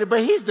 wait a minute,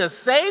 but he's the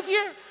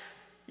Savior,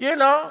 you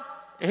know,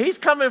 and he's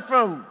coming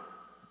from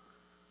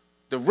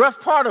the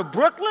rough part of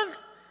Brooklyn,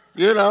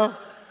 you know,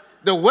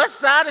 the west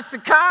side of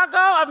Chicago,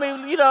 I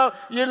mean,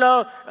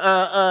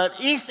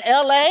 East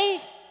LA.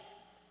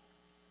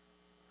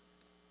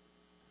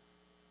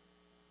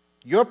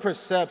 Your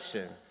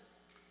perception,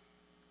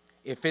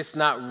 if it's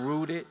not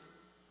rooted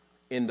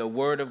in the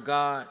Word of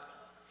God,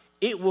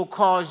 it will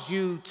cause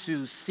you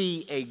to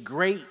see a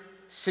great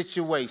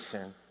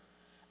situation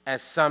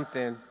as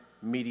something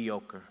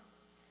mediocre.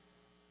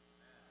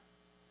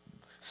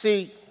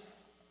 See,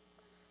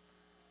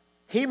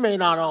 he may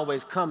not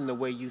always come the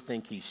way you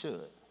think he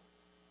should.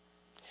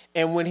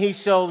 And when he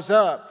shows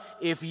up,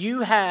 if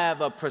you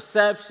have a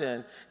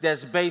perception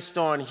that's based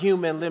on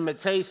human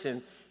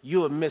limitation,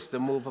 you will miss the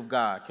move of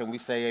God. Can we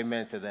say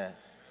amen to that?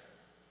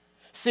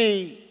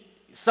 See,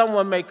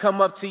 someone may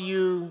come up to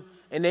you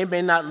and they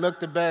may not look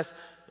the best.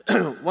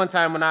 One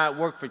time when I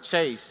worked for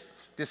Chase,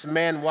 this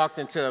man walked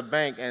into a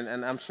bank,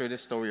 and I'm sure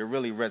this story will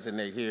really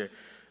resonate here.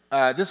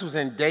 This was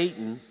in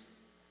Dayton.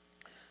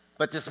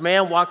 But this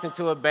man walked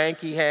into a bank.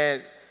 He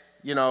had,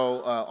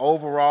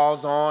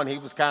 overalls on. He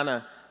was kind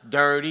of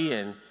dirty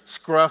and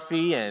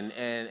scruffy,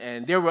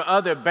 and there were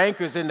other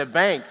bankers in the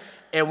bank.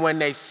 And when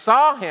they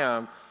saw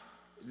him,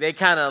 they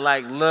kind of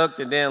like looked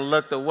and then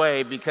looked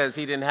away because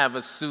he didn't have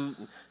a suit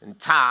and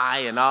tie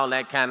and all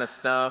that kind of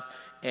stuff.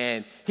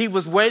 And he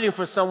was waiting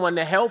for someone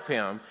to help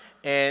him.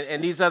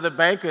 And these other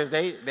bankers,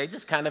 they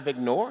just kind of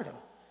ignored him.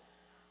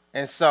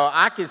 And so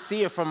I could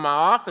see it from my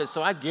office.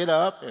 So I get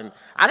up, and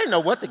I didn't know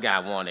what the guy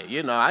wanted.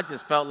 I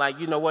just felt like,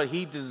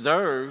 he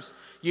deserves,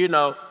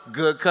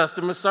 good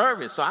customer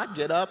service. So I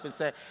get up and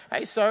say,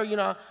 hey, sir,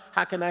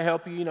 how can I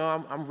help you?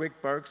 I'm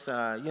Rick Burks,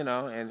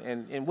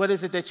 and what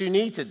is it that you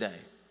need today?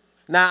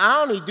 Now,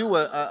 I only do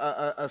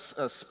a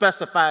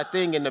specified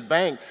thing in the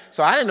bank,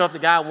 so I didn't know if the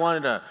guy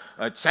wanted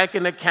a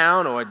checking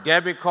account or a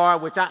debit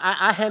card, which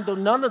I handle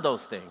none of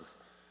those things.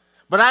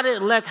 But I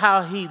didn't like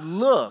how he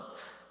looked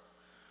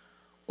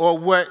or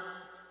what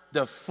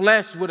the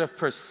flesh would have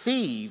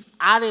perceived.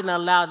 I didn't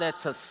allow that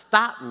to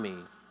stop me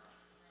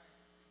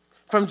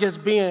from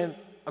just being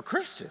a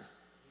Christian.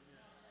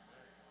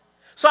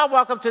 So I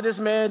walk up to this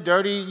man,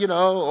 dirty,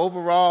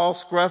 overall,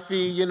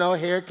 scruffy,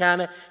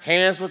 hair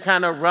hands were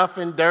kind of rough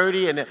and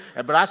dirty,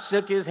 but I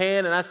shook his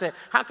hand and I said,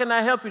 how can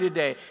I help you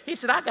today? He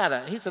said,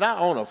 I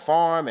own a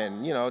farm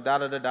and,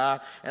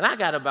 and I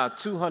got about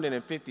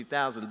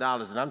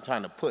 $250,000 and I'm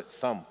trying to put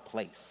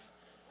someplace.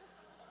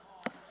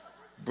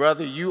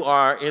 Brother, you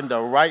are in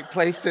the right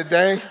place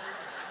today,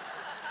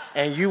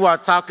 and you are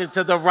talking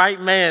to the right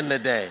man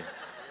today.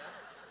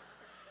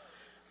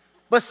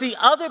 But see,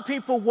 other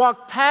people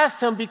walked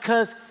past him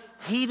because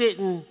he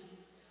didn't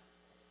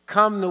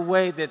come the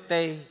way that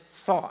they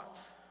thought.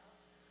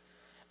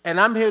 And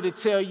I'm here to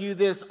tell you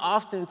this,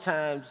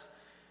 oftentimes,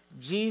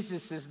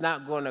 Jesus is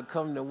not going to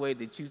come the way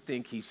that you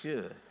think he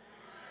should.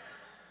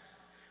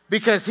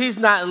 Because he's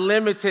not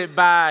limited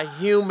by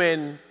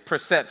human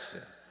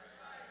perception.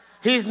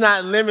 He's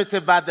not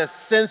limited by the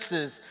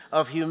senses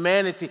of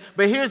humanity.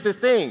 But here's the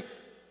thing,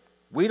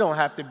 we don't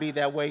have to be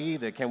that way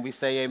either. Can we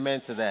say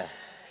amen to that?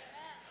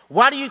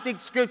 Why do you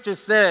think Scripture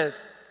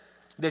says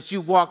that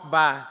you walk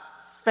by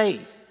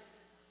faith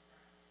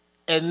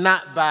and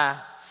not by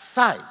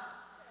sight?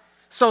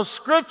 So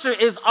Scripture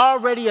is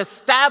already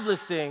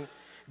establishing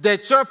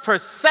that your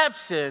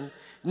perception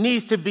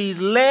needs to be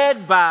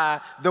led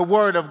by the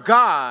Word of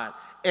God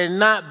and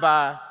not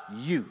by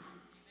you.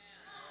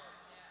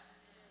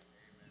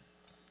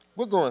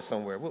 We're going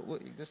somewhere.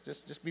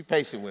 Just be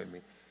patient with me.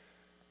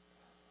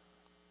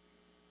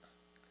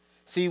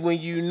 See, when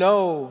you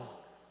know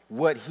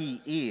what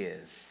he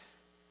is,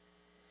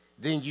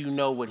 then you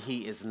know what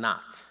he is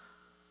not.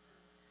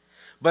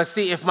 But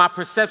see, if my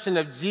perception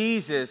of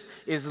Jesus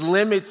is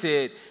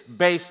limited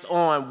based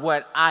on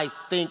what I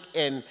think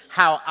and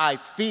how I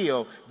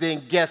feel,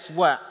 then guess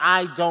what?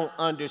 I don't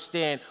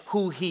understand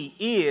who he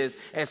is,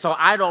 and so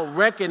I don't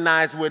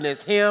recognize when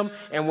it's him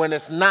and when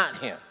it's not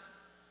him.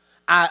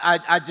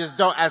 I just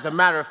don't. As a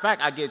matter of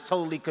fact, I get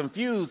totally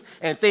confused,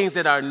 and things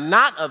that are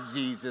not of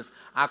Jesus,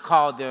 I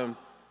called them,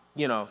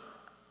 you know,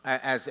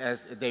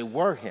 as they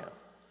were him.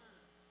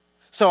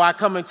 So I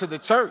come into the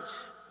church,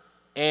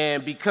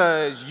 and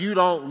because you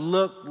don't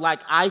look like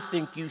I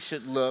think you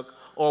should look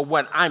or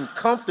what I'm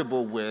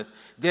comfortable with,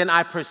 then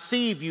I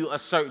perceive you a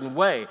certain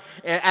way,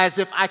 and as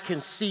if I can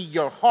see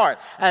your heart,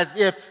 as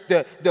if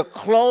the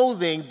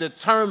clothing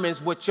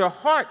determines what your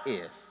heart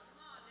is.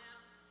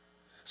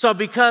 So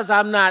because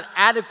I'm not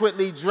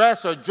adequately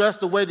dressed or dressed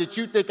the way that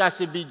you think I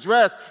should be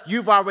dressed,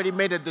 you've already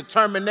made a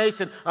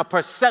determination, a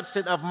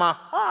perception of my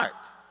heart.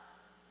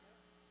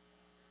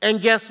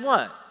 And guess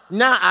what?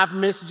 Now I've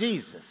missed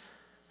Jesus.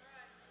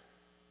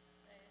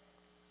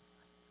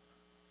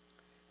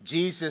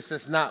 Jesus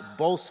is not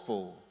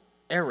boastful,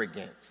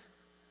 arrogant,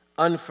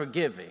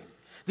 unforgiving.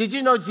 Did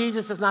you know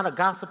Jesus is not a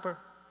gossiper?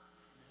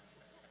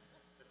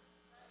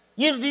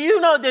 Do you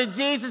know that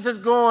Jesus is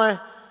going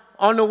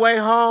on the way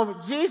home?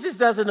 Jesus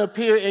doesn't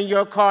appear in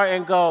your car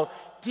and go,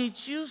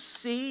 did you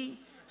see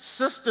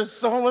Sister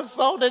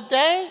So-and-so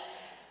today?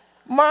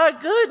 My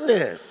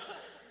goodness.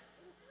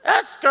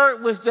 That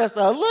skirt was just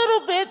a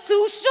little bit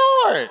too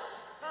short.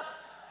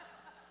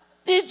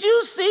 Did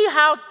you see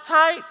how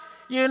tight,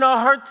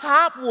 her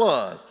top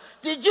was?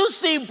 Did you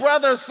see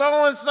brother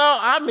so-and-so?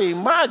 I mean,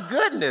 my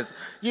goodness.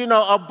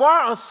 A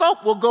bar of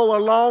soap will go a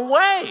long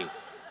way.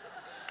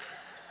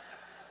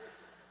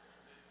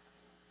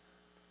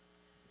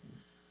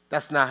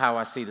 That's not how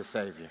I see the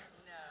Savior.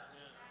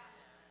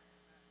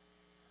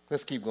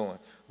 Let's keep going.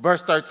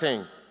 Verse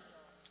 13.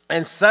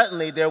 And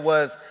suddenly there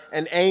was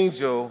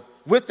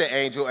with the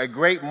angel, a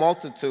great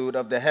multitude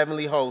of the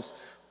heavenly hosts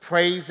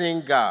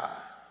praising God,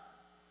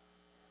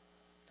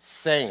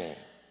 saying,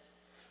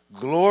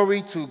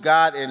 glory to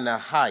God in the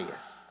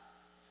highest,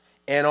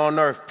 and on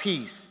earth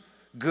peace,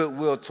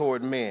 goodwill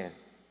toward men.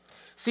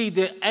 See,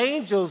 the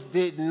angels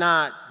did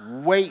not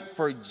wait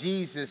for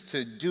Jesus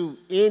to do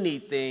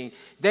anything.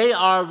 They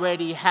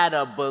already had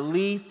a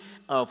belief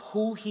of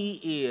who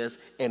he is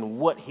and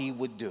what he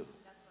would do.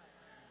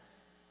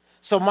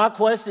 So my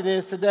question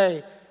is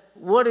today,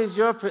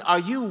 are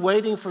you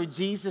waiting for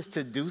Jesus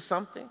to do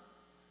something?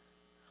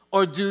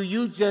 Or do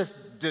you just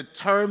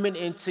determine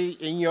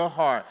in your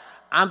heart,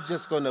 I'm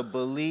just going to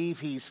believe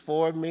he's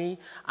for me.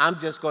 I'm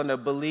just going to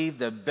believe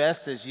the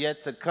best is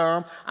yet to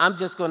come. I'm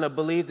just going to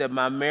believe that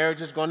my marriage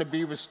is going to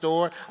be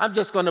restored. I'm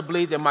just going to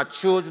believe that my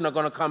children are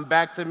going to come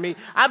back to me.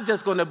 I'm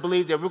just going to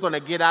believe that we're going to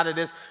get out of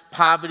this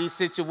poverty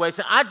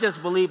situation. I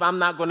just believe I'm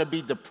not going to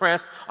be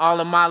depressed all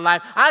of my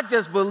life. I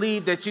just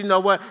believe that,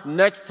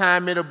 next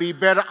time it'll be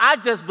better. I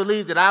just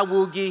believe that I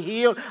will get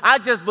healed. I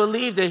just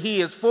believe that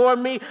he is for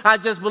me. I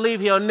just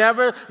believe he'll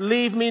never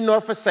leave me nor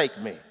forsake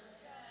me.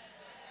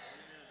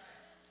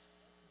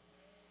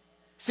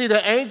 See,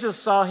 the angels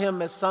saw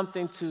him as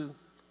something to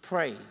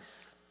praise.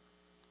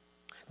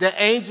 The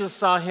angels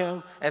saw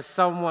him as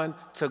someone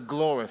to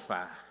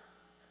glorify.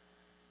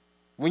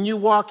 When you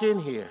walk in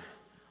here,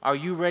 are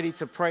you ready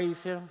to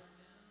praise him?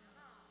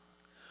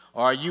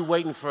 Or are you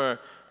waiting for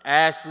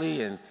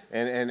Ashley and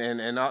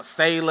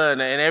Sayla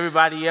and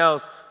everybody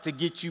else to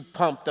get you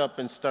pumped up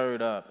and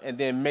stirred up, and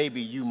then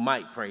maybe you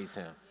might praise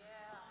him?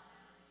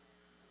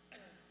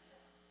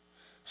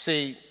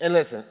 See, and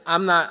listen,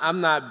 I'm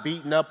not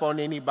beating up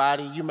on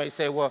anybody. You may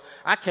say, well,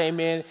 I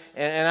came in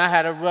and I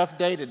had a rough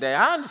day today.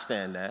 I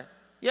understand that.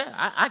 Yeah,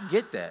 I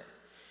get that,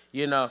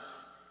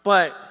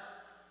 But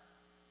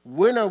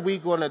when are we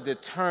going to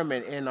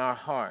determine in our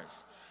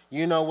hearts,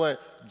 you know what?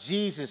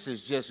 Jesus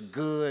is just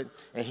good,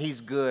 and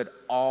he's good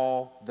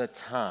all the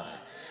time.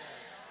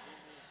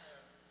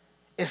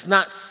 It's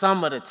not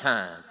some of the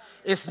time.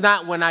 It's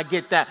not when I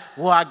get that,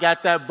 I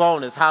got that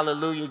bonus.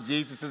 Hallelujah,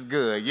 Jesus is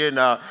good,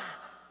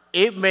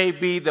 It may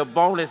be the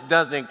bonus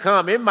doesn't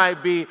come. It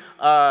might be,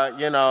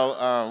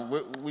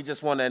 we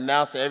just want to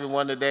announce to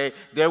everyone today,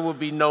 there will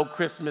be no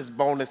Christmas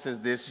bonuses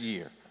this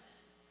year.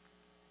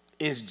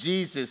 Is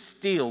Jesus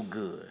still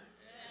good?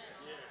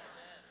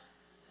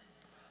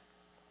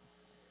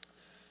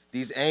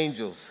 These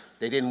angels,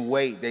 they didn't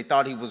wait. They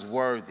thought he was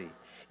worthy.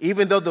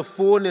 Even though the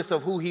fullness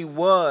of who he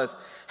was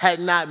had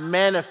not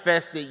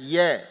manifested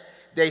yet,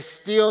 they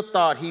still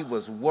thought he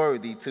was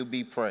worthy to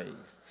be praised.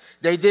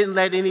 They didn't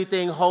let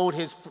anything hold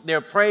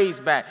their praise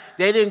back.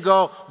 They didn't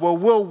go, well,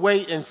 we'll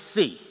wait and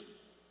see.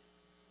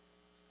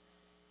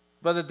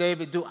 Brother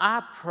David, do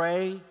I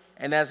pray,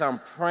 and as I'm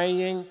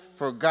praying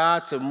for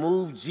God to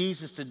move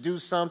Jesus to do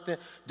something,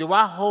 do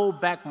I hold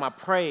back my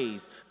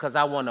praise because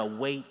I want to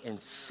wait and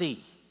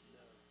see?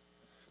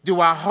 Do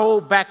I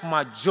hold back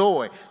my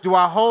joy? Do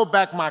I hold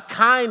back my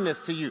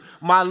kindness to you,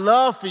 my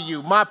love for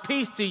you, my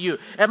peace to you?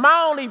 Am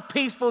I only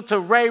peaceful to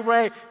Ray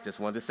Ray?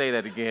 Just wanted to say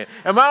that again.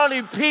 Am I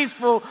only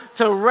peaceful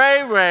to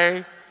Ray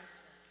Ray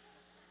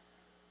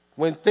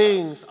when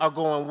things are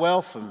going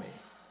well for me?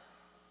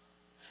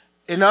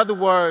 In other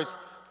words,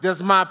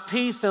 does my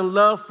peace and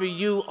love for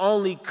you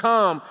only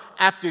come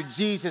after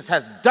Jesus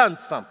has done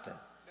something?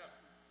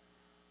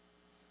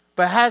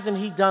 But hasn't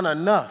he done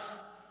enough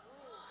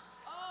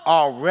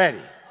already?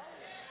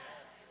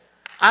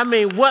 I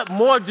mean, what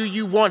more do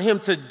you want him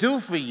to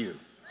do for you?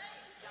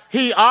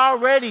 He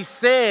already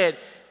said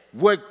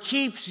What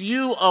keeps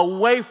you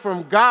away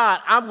from God,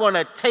 I'm going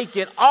to take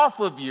it off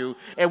of you.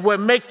 And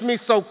what makes me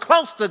so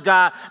close to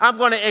God, I'm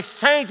going to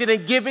exchange it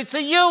and give it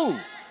to you.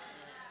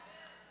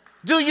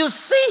 Do you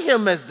see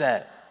him as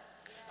that?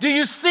 Do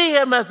you see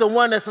him as the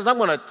one that says, I'm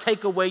going to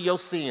take away your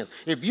sins?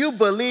 If you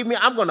believe me,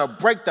 I'm going to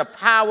break the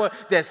power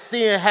that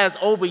sin has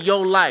over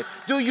your life.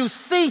 Do you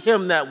see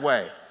him that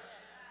way?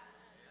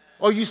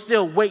 Or are you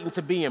still waiting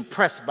to be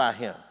impressed by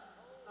him?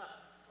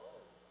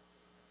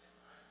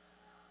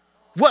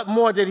 What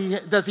more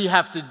does he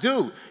have to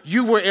do?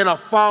 You were in a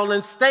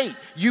fallen state.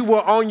 You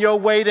were on your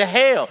way to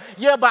hell.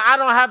 Yeah, but I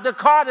don't have the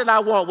car that I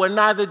want. Well,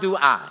 neither do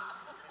I.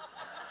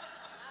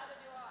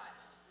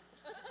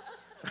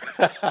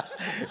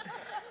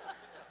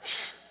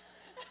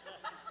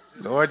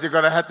 Lord, you're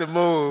going to have to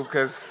move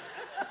because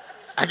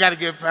I got to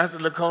give Pastor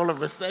Nicole a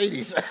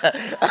Mercedes.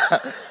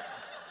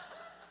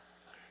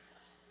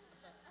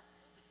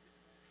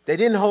 They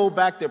didn't hold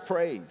back their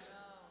praise.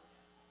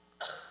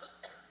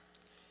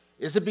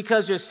 Is it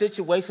because your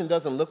situation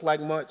doesn't look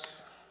like much?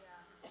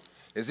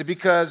 Is it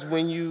because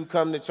when you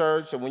come to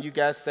church or when you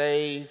got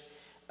saved,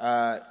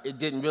 it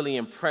didn't really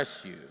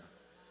impress you?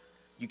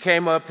 You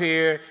came up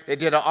here, they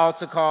did an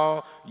altar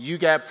call, you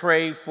got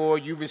prayed for,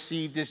 you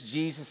received this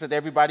Jesus that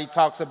everybody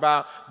talks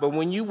about, but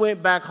when you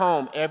went back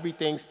home,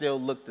 everything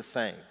still looked the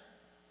same.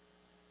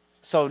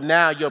 So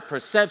now your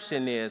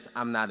perception is,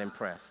 I'm not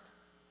impressed.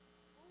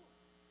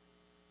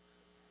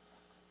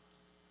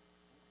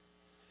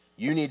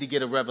 You need to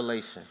get a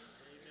revelation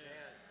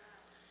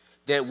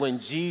that when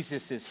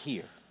Jesus is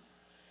here,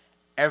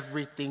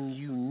 everything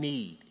you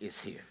need is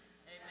here.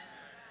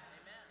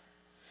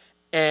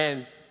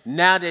 And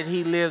now that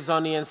he lives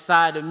on the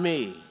inside of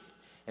me,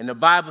 and the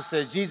Bible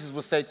says, Jesus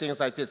will say things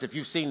like this, if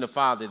you've seen the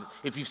Father,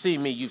 if you've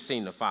seen me, you've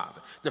seen the Father.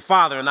 The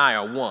Father and I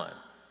are one.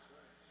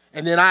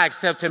 And then I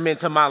accept him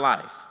into my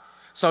life.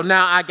 So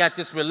now I got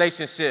this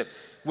relationship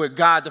with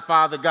God the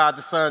Father, God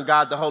the Son,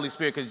 God the Holy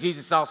Spirit, because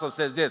Jesus also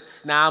says this,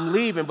 now I'm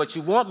leaving, but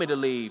you want me to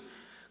leave,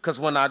 because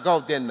when I go,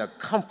 then the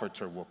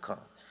Comforter will come.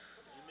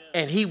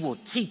 And he will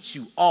teach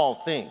you all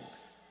things.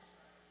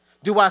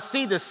 Do I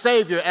see the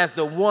Savior as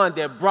the one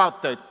that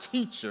brought the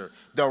teacher,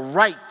 the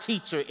right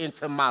teacher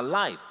into my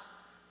life?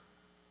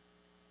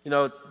 You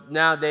know,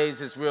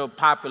 nowadays it's real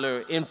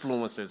popular,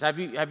 influencers. Have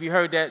you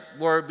heard that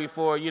word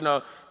before? You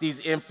know, these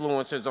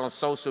influencers on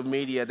social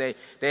media,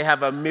 they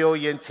have 1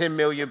 million, 10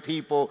 million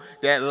people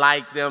that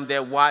like them,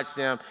 that watch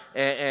them,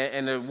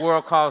 and the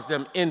world calls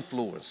them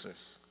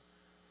influencers.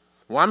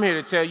 Well, I'm here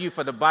to tell you,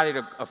 for the body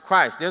of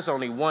Christ, there's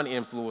only one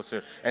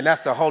influencer, and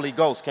that's the Holy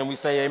Ghost. Can we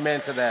say amen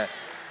to that?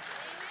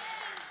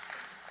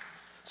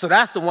 So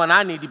that's the one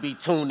I need to be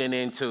tuning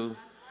into.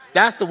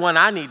 That's the one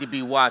I need to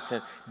be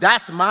watching.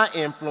 That's my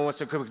influencer,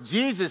 because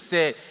Jesus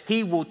said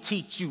he will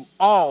teach you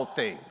all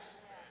things.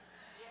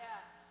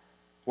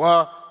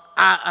 Well,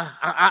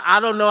 I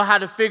don't know how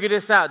to figure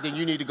this out. Then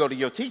you need to go to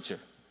your teacher.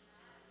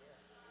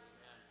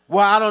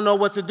 Well, I don't know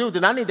what to do.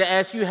 Then I need to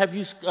ask you, have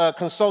you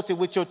consulted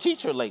with your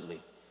teacher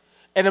lately?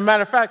 And a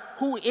matter of fact,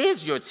 who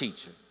is your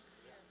teacher?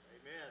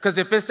 Because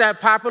if it's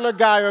that popular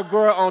guy or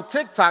girl on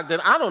TikTok,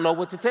 then I don't know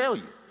what to tell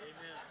you.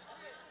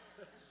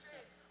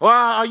 Well,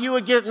 are you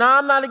against? No,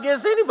 I'm not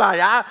against anybody.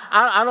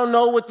 I don't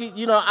know what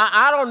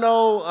I don't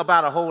know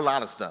about a whole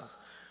lot of stuff.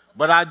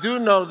 But I do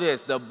know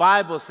this. The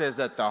Bible says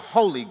that the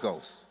Holy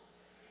Ghost,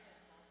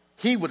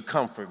 he would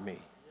comfort me.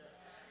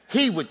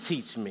 He would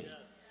teach me.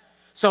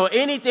 So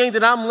anything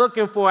that I'm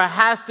looking for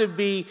has to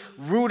be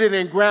rooted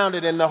and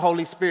grounded in the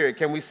Holy Spirit.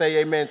 Can we say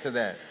amen to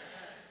that?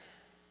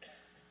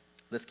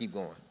 Let's keep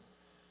going.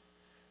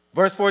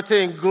 Verse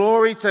 14,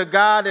 glory to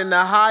God in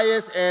the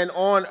highest, and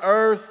on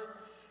earth,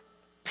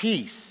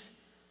 peace,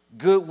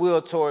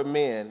 goodwill toward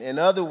men. In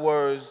other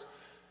words,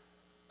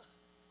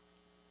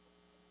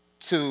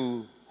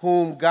 to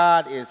whom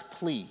God is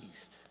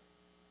pleased.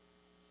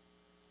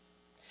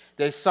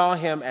 They saw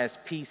him as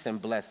peace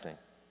and blessing.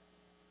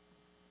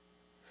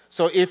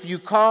 So if you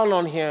call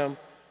on him,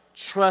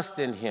 trust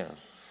in him.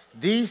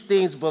 These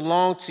things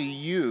belong to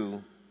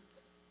you.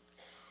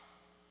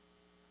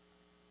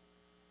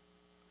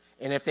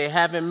 And if they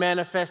haven't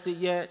manifested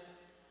yet,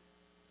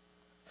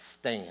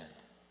 stand.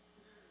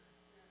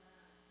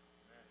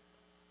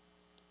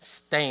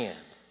 Stand.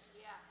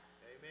 Yeah.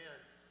 Amen.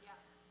 Yeah.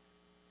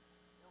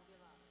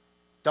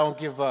 Don't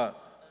give up.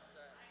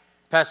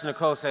 Pastor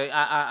Nicole said,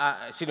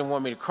 she didn't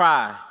want me to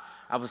cry.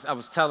 I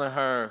was telling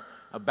her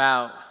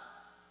about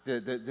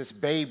this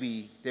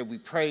baby that we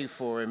prayed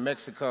for in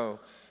Mexico,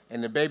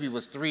 and the baby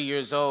was 3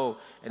 years old,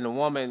 and the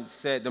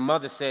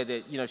mother said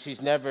that,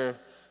 she's never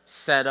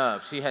sat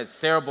up. She had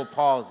cerebral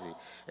palsy,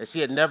 and she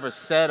had never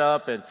sat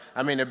up, and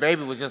the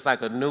baby was just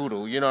like a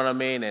noodle, you know what I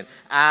mean, and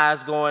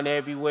eyes going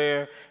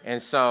everywhere,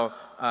 and so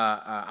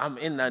I'm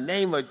in the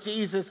name of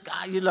Jesus,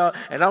 God,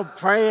 and I'm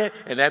praying,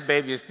 and that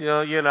baby is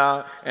still, and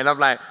I'm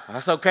like,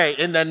 that's okay,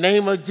 in the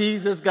name of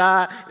Jesus,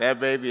 God, that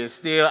baby is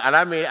still, and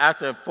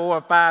after 4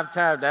 or 5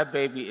 times, that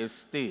baby is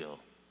still.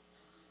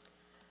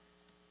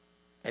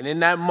 And in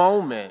that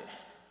moment,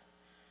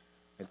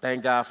 And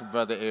thank God for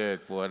Brother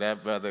Eric, boy.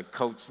 That brother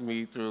coached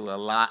me through a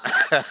lot.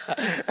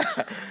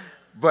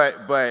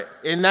 But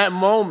in that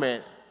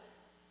moment,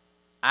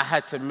 I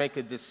had to make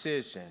a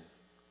decision.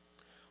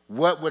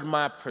 What would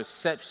my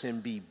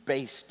perception be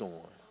based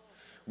on?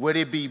 Would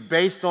it be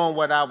based on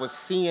what I was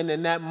seeing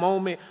in that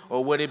moment,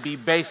 or would it be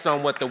based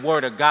on what the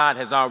Word of God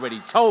has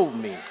already told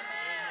me?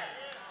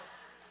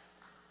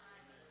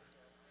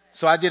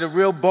 So I did a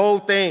real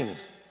bold thing.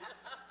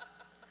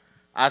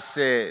 I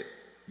said,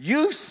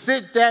 you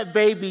sit that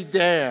baby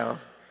down,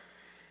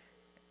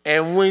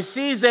 and when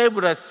she's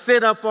able to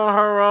sit up on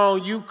her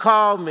own, you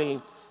call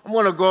me. I'm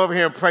going to go over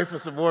here and pray for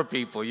some more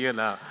people, you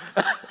know.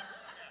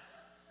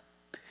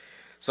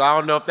 So I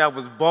don't know if that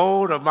was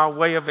bold or my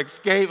way of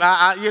escape, but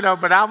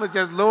I was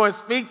just, Lord,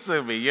 speak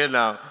to me, you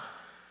know.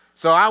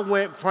 So I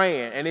went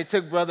praying, and it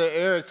took Brother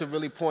Eric to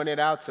really point it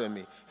out to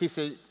me. He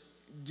said,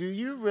 do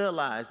you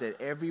realize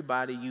that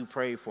everybody you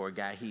prayed for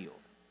got healed?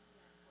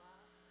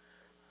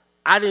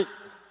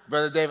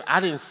 Brother David,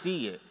 I didn't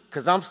see it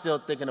because I'm still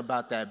thinking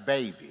about that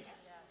baby.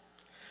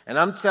 And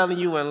I'm telling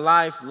you, in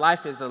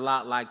life is a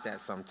lot like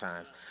that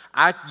sometimes.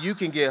 You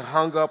can get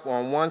hung up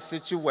on one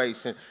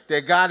situation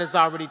that God has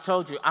already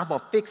told you, I'm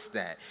going to fix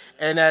that.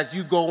 And as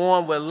you go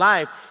on with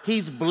life,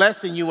 he's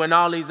blessing you in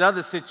all these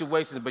other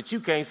situations, but you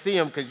can't see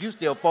him because you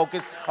still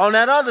focused on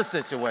that other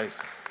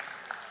situation.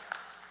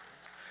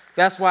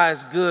 That's why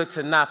it's good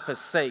to not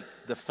forsake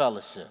the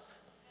fellowship.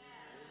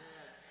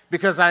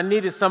 Because I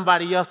needed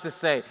somebody else to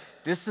say,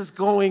 this is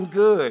going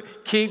good.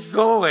 Keep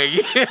going,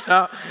 you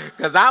know.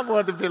 Because I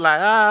wanted to be like,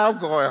 I'm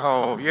going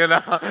home, you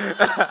know.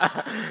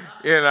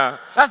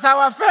 That's how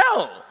I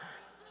felt.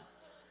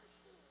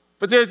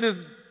 But there's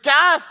this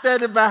guy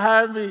standing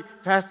behind me,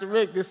 Pastor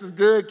Rick, this is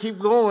good, keep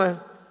going.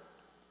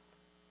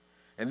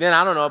 And then,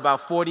 I don't know,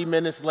 about 40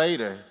 minutes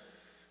later,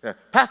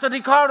 Pastor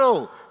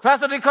Ricardo.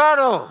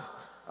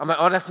 I'm like,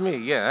 oh, that's me,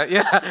 yeah.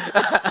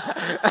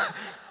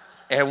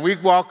 And we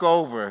walk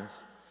over.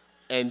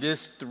 And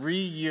this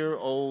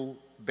 3-year-old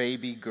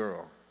baby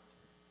girl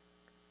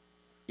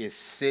is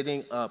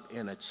sitting up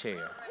in a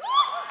chair.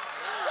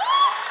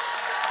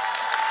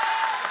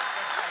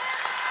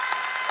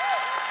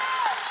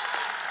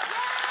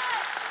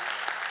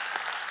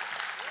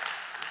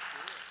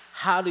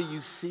 How do you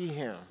see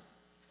him?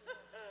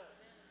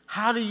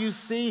 How do you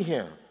see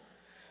him?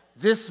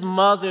 This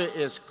mother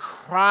is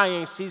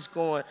crying.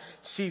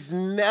 She's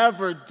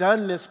never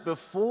done this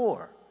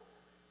before.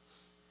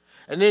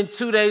 And then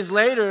 2 days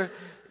later,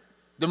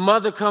 the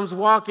mother comes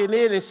walking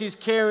in and she's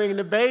carrying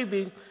the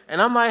baby. And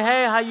I'm like,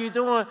 hey, how you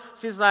doing?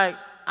 She's like,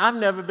 I've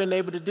never been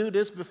able to do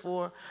this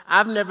before.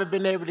 I've never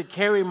been able to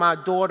carry my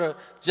daughter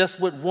just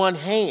with one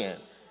hand.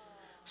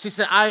 She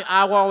said, I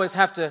always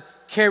have to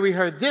carry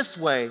her this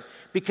way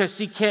because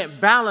she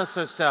can't balance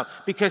herself,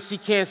 because she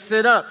can't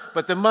sit up.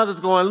 But the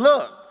mother's going,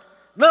 look,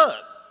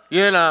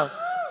 you know.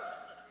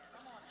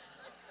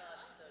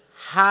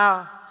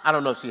 How? I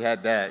don't know if she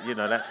had that, you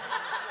know, that.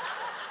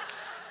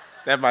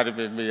 That might have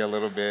been me a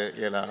little bit,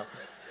 you know.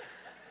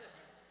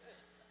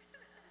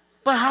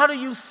 But how do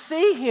you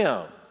see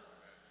him?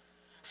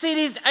 See,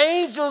 these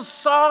angels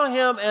saw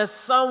him as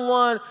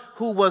someone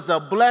who was a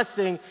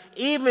blessing,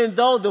 even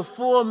though the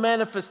full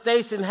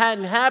manifestation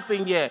hadn't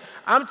happened yet.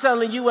 I'm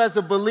telling you, as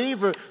a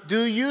believer,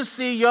 do you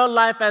see your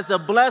life as a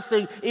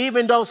blessing,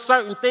 even though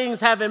certain things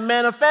haven't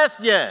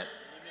manifested yet? Amen.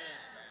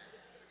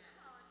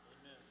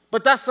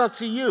 But that's up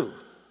to you.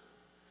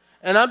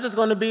 And I'm just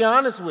going to be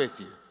honest with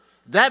you.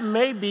 That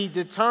may be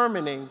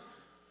determining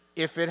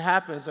if it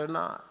happens or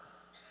not.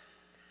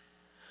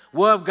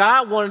 Well, if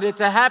God wanted it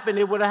to happen,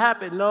 it would have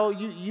happened. No,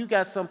 you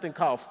got something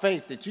called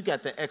faith that you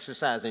got to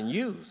exercise and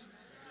use.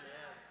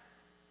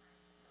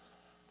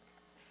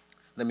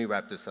 Let me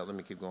wrap this up. Let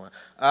me keep going.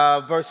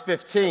 Verse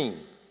 15.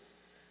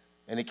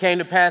 And it came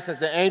to pass as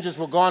the angels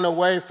were gone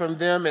away from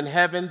them in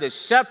heaven, the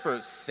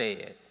shepherds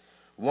said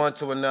one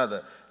to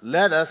another,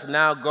 let us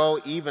now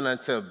go even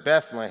unto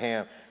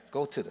Bethlehem.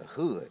 Go to the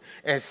hood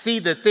and see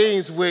the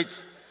things which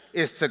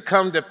is to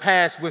come to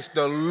pass, which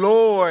the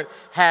Lord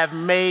have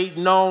made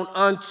known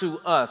unto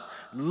us.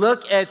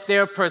 Look at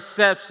their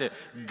perception.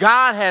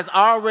 God has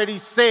already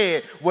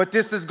said what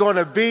this is going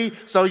to be.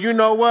 So you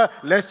know what?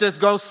 Let's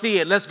just go see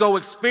it. Let's go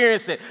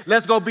experience it.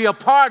 Let's go be a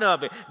part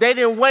of it. They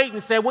didn't wait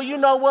and say, well, you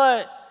know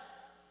what?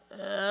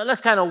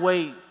 Let's kind of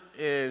wait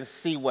and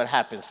see what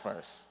happens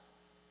first.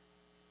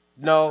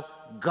 No,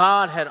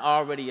 God had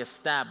already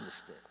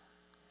established it.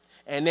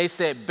 And they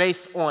said,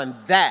 based on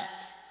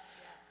that,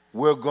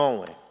 we're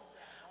going.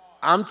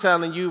 I'm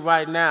telling you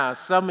right now,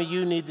 some of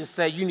you need to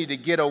say, you need to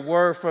get a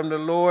word from the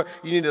Lord.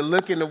 You need to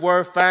look in the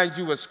word, find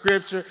you a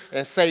scripture,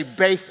 and say,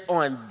 based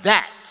on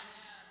that,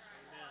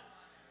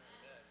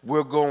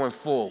 we're going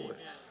forward.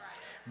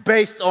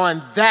 Based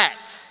on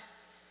that,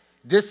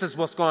 this is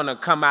what's going to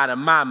come out of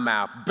my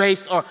mouth.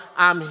 Based on,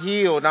 I'm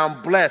healed,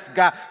 I'm blessed.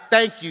 God,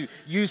 thank you.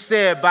 You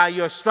said by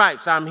your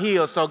stripes I'm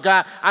healed. So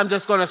God, I'm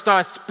just going to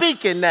start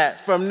speaking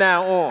that from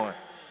now on.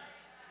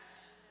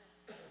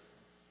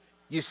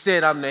 You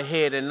said I'm the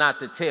head and not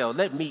the tail.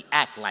 Let me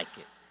act like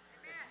it.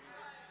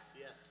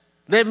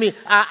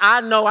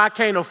 I know I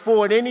can't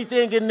afford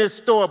anything in this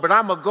store, but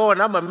I'm going to go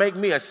and I'm going to make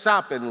me a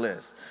shopping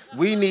list.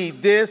 We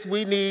need this,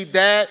 we need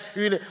that.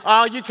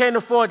 Oh, you can't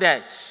afford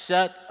that.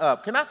 Shut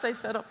up. Can I say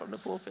shut up from the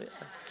pulpit?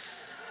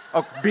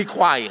 Oh, be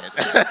quiet.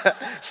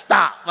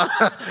 Stop.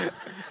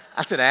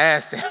 I should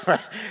have asked that.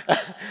 Right?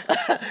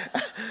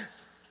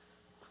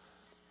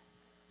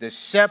 The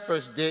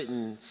shepherds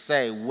didn't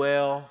say,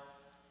 well,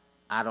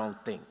 I don't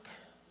think.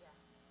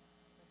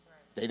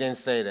 They didn't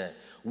say that.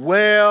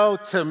 Well,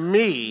 to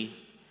me,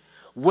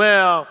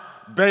 well,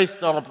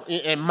 based on,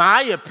 in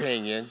my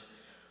opinion,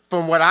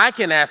 from what I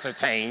can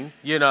ascertain,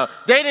 they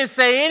didn't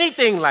say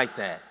anything like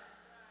that.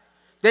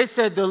 They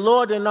said the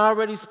Lord had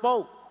already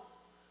spoke.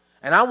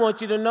 And I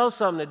want you to know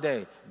something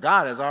today.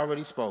 God has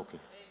already spoken.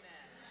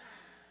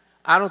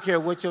 I don't care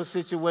what your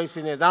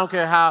situation is. I don't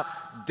care how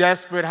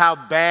desperate, how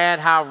bad,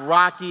 how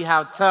rocky,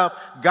 how tough.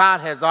 God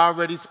has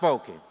already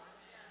spoken.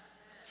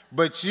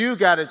 But you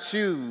got to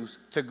choose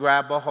to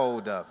grab a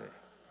hold of it.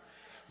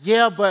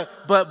 Yeah,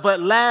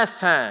 but last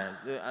time,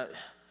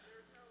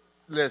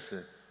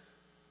 listen,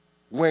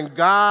 when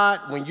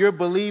you're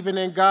believing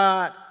in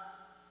God,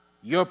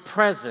 your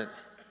present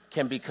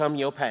can become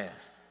your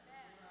past.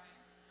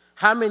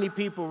 How many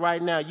people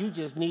right now, you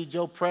just need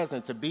your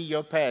present to be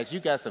your past?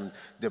 You got some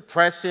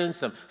depression,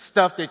 some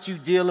stuff that you're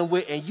dealing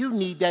with, and you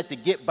need that to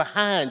get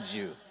behind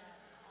you.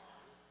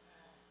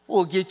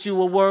 We'll get you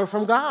a word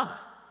from God.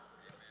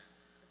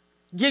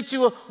 Get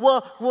you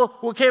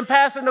well, can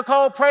Pastor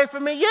Nicole pray for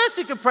me? Yes,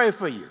 she can pray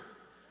for you.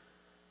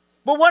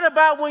 But what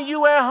about when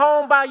you at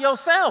home by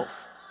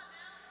yourself?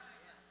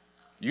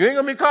 You ain't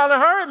going to be calling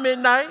her at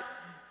midnight.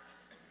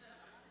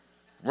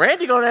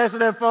 Randy going to answer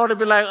that phone and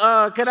be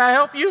like, can I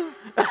help you?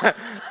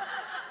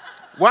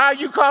 Why are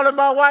you calling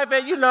my wife?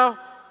 And you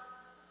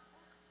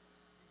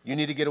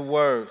need to get a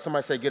word.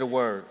 Somebody say, get a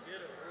word.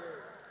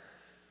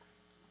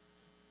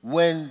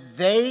 When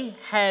they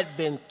had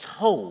been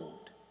told,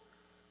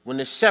 when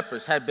the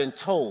shepherds had been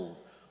told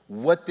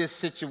what this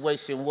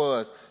situation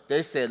was,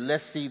 they said,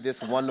 let's see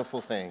this wonderful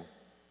thing.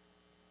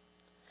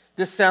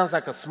 This sounds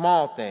like a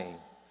small thing,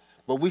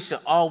 but we should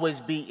always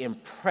be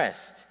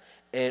impressed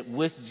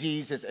with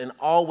Jesus and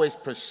always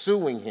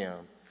pursuing him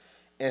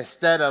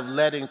instead of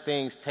letting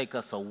things take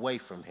us away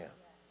from him.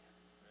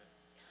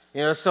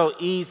 It's so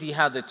easy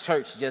how the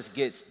church just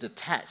gets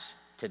detached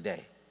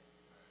today.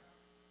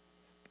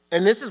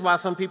 And this is why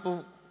some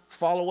people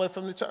fall away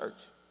from the church.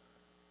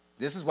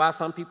 This is why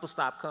some people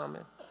stop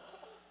coming.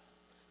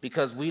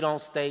 Because we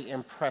don't stay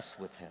impressed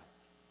with him.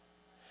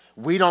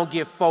 We don't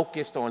get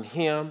focused on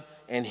him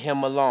and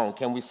him alone.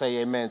 Can we say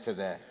amen to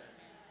that?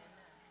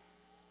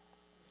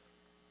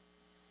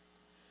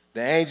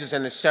 The angels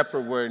and the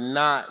shepherd were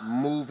not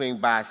moving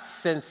by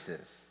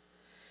senses.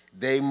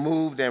 They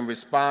moved and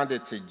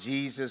responded to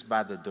Jesus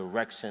by the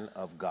direction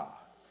of God.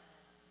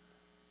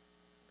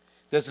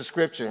 There's a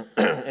scripture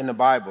in the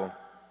Bible,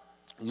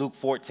 Luke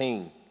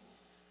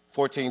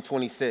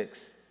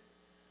 14:26.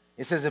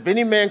 It says, if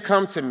any man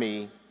come to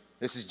me,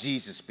 this is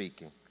Jesus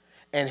speaking,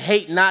 and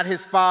hate not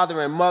his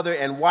father and mother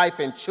and wife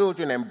and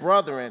children and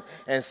brethren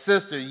and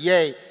sisters,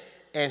 yea,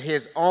 and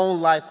his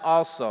own life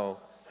also,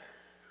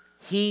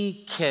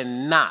 he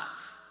cannot.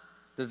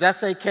 Does that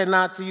say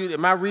cannot to you?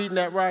 Am I reading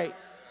that right?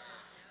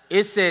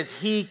 It says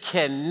he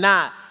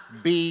cannot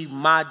be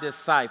my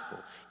disciple.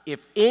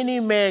 If any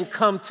man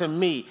come to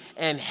me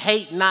and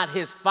hate not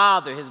his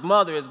father, his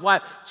mother, his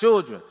wife,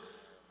 children,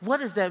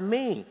 what does that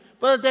mean?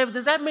 Brother David,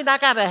 does that mean I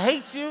got to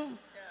hate you?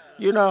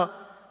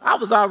 I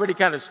was already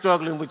kind of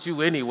struggling with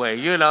you anyway,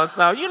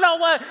 So, you know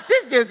what?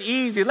 This is just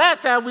easy.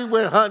 Last time we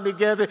went hunting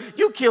together,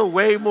 you killed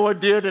way more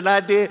deer than I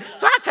did.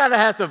 So I kind of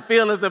had some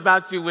feelings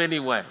about you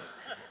anyway.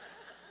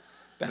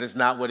 That is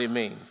not what it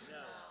means.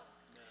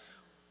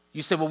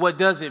 You said, well, what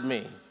does it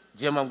mean?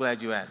 Jim, I'm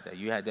glad you asked that.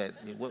 You had that.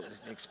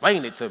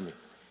 Explain it to me.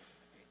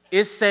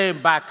 It's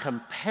saying by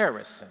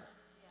comparison.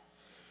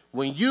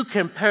 When you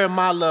compare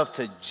my love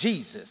to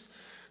Jesus,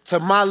 to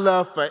my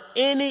love for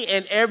any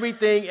and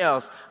everything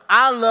else,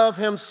 I love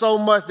him so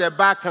much that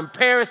by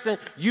comparison,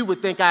 you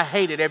would think I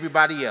hated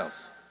everybody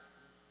else.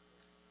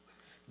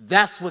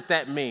 That's what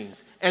that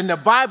means. And the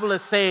Bible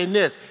is saying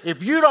this: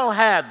 if you don't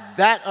have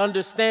that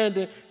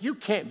understanding, you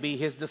can't be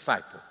his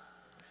disciple.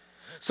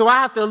 So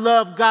I have to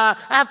love God,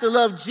 I have to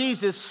love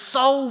Jesus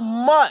so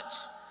much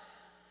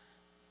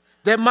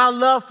that my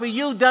love for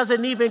you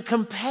doesn't even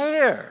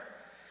compare.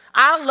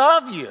 I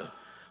love you,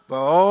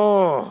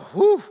 but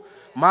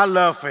my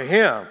love for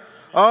him.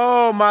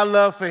 Oh, my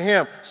love for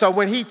him. So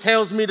when he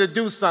tells me to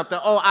do something,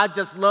 I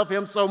just love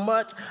him so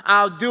much,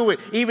 I'll do it,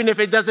 even if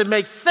it doesn't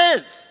make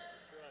sense.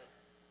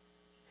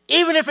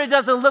 Even if it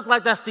doesn't look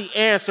like that's the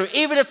answer,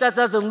 even if that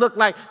doesn't look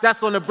like that's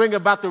going to bring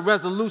about the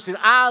resolution,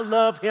 I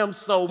love him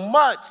so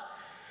much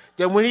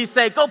that when he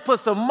say, go put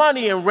some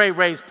money in Ray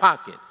Ray's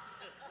pocket,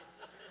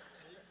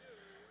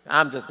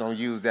 I'm just going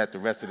to use that the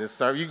rest of this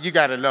service. You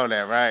got to know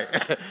that,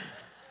 right?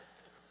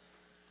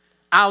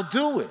 I'll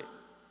do it.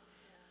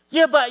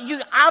 Yeah, but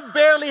I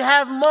barely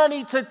have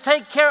money to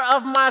take care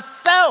of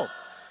myself.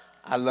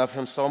 I love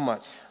him so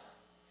much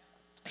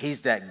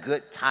He's that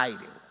good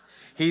tidings.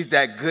 He's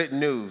that good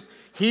news.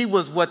 He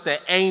was what the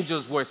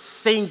angels were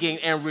singing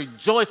and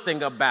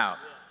rejoicing about.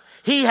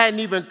 He hadn't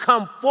even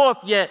come forth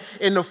yet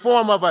in the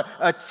form of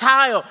a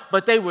child,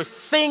 but they were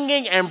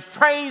singing and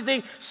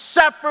praising.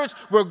 Shepherds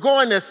were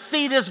going to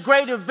see this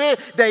great event.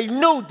 They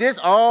knew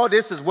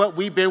this is what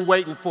we've been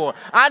waiting for.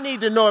 I need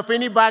to know if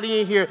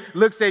anybody in here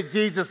looks at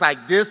Jesus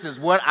like, this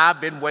is what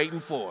I've been waiting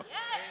for.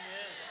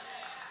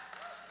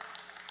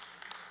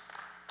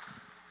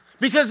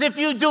 Because if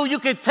you do, you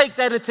can take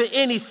that into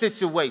any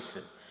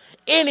situation,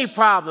 any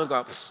problem.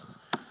 Go,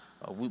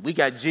 we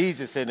got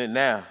Jesus in it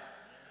now.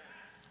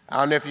 I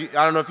don't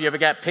know if you ever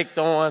got picked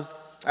on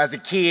as a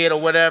kid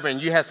or whatever,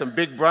 and you had some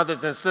big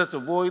brothers and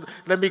sisters. Boy,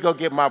 let me go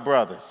get my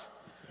brothers.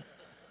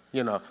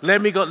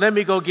 Let me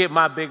go get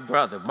my big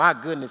brother. My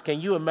goodness,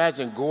 can you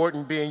imagine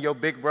Gordon being your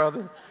big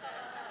brother?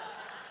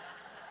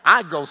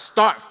 I'd go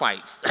start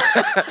fights.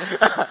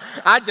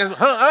 I just,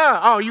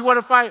 oh, you want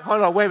to fight?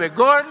 Hold on, wait a minute,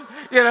 Gordon?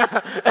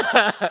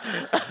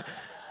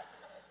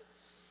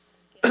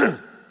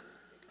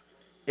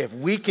 If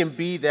we can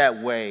be that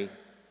way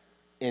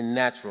in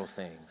natural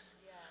things,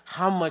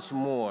 how much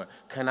more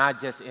can I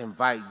just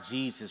invite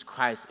Jesus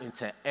Christ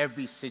into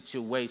every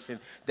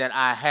situation that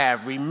I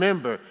have?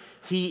 Remember,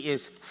 he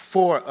is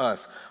for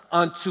us,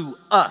 unto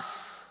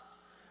us.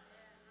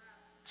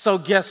 So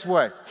guess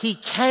what? He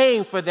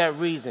came for that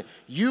reason.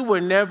 You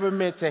were never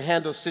meant to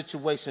handle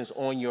situations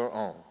on your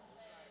own.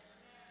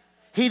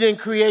 He didn't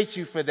create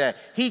you for that.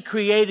 He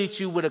created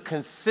you with a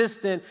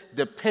consistent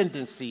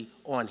dependency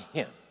on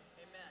him.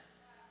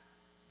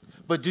 Amen.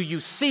 But do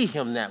you see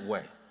him that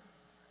way?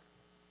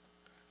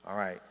 All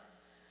right.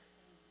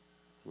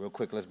 Real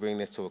quick, let's bring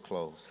this to a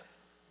close.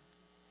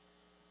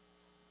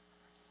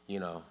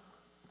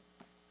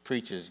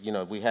 Preachers,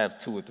 we have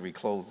 2 or 3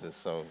 closes,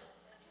 so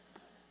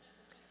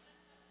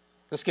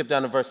let's skip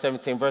down to verse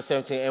 17. Verse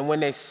 17, and when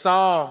they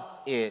saw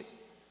it,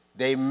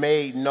 they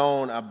made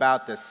known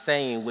about the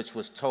saying which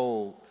was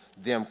told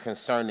them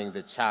concerning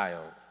the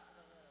child.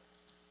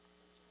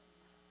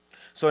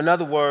 So in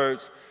other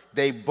words,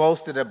 they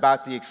boasted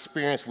about the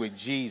experience with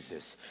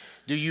Jesus.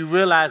 Do you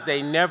realize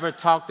they never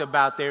talked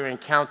about their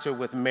encounter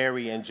with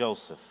Mary and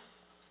Joseph?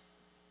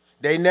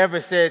 They never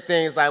said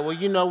things like, well,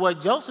 you know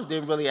what? Joseph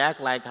didn't really act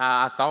like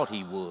how I thought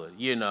he would,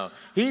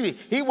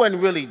 He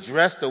wasn't really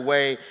dressed the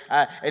way.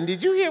 And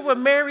did you hear what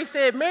Mary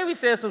said? Mary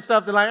said some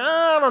stuff that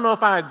I don't know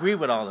if I agree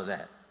with all of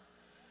that.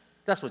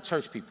 That's what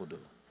church people do.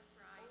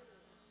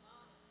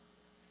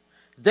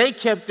 They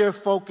kept their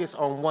focus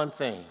on one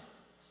thing,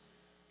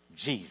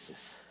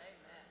 Jesus.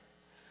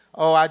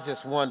 Oh, I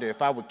just wonder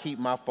if I would keep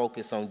my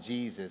focus on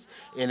Jesus,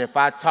 and if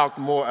I talked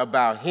more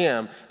about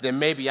him, then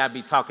maybe I'd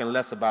be talking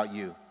less about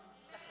you.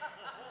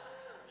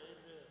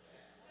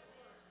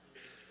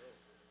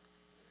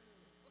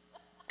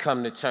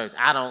 Come to church.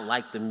 I don't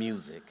like the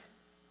music.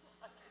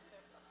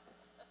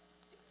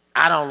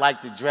 I don't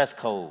like the dress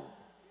code.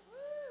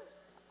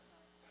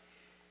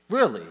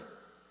 Really?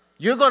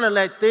 You're going to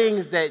let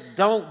things that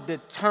don't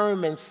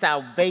determine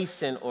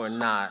salvation or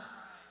not.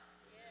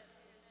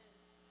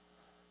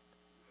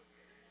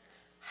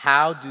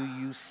 How do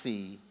you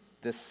see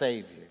the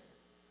Savior?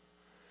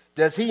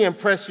 Does he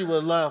impress you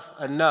enough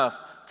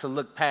to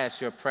look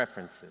past your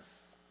preferences?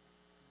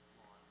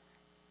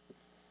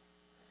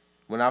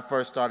 When I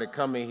first started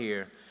coming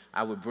here,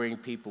 I would bring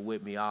people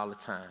with me all the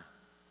time.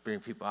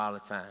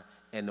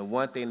 And the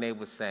one thing they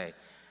would say,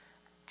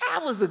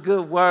 that was a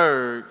good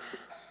word.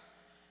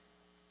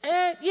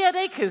 And yeah,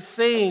 they could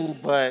sing,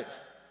 but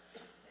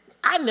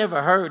I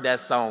never heard that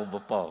song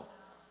before.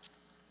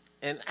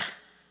 And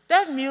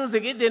that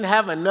music, it didn't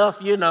have enough,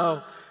 dun,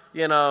 dun,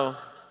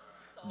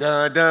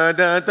 dun, dun,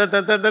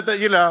 dun, dun, dun,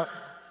 dun,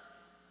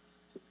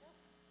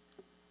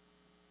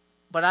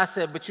 But I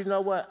said, but you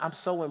know what? I'm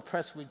so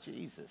impressed with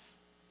Jesus.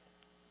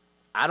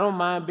 I don't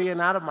mind being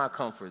out of my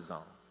comfort zone.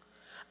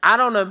 I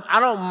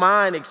don't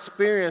mind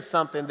experiencing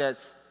something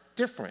that's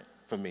different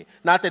for me.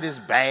 Not that it's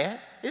bad.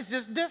 It's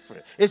just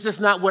different. It's just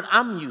not what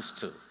I'm used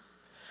to.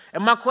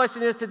 And my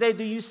question is today,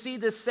 do you see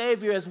the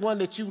Savior as one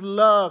that you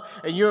love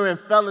and you're in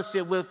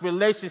fellowship with,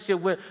 relationship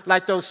with,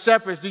 like those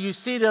shepherds? Do you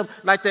see them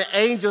like the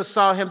angels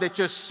saw him, that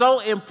you're so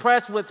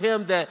impressed with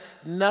him that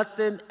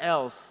nothing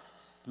else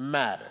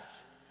matters?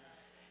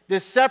 The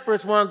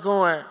shepherds weren't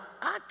going,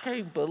 I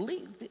can't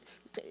believe it.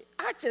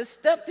 I just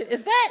stepped in.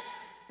 Is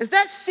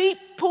that sheep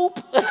poop?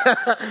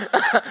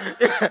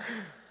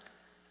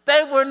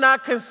 They were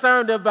not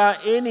concerned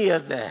about any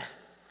of that.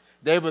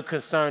 They were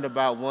concerned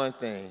about one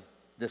thing,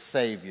 the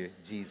Savior,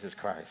 Jesus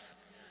Christ.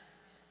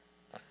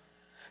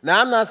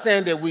 Now, I'm not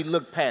saying that we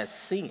look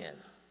past sin.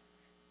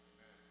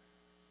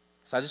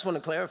 So I just want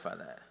to clarify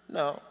that.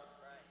 No.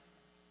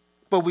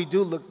 But we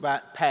do look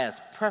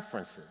past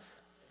preferences.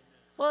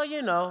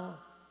 Well,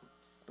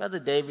 Brother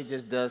David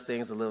just does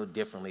things a little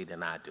differently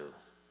than I do.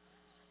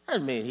 That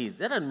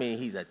doesn't mean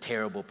he's a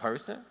terrible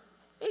person.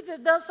 He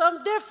just does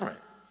something different.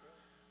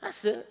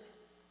 That's it.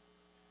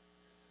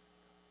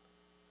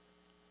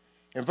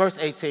 In verse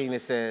 18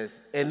 it says,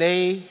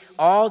 and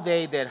all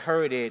they that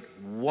heard it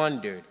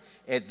wondered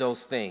at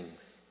those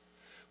things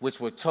which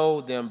were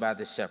told them by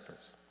the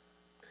shepherds.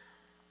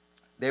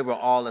 They were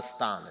all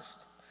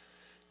astonished.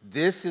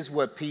 This is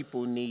what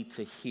people need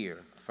to hear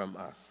from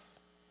us.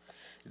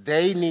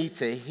 They need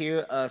to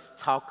hear us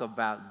talk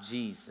about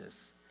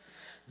Jesus.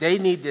 They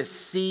need to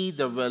see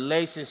the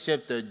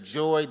relationship, the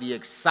joy, the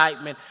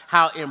excitement,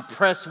 how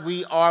impressed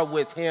we are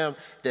with him,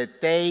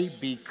 that they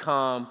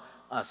become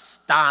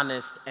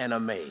astonished and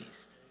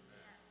amazed.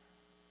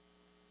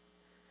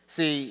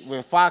 See,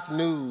 when Fox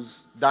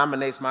News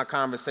dominates my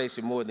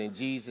conversation more than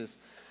Jesus,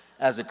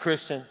 as a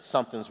Christian,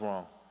 something's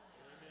wrong.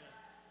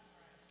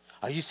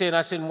 Are you saying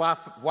I shouldn't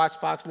watch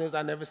Fox News?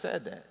 I never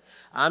said that.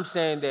 I'm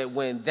saying that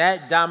when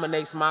that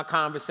dominates my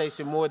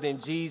conversation more than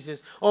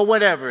Jesus, or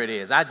whatever it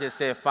is, I just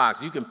said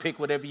Fox. You can pick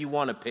whatever you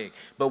want to pick.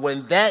 But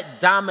when that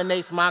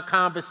dominates my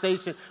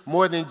conversation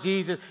more than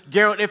Jesus,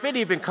 Gerald, if it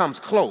even comes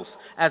close,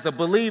 as a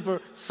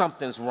believer,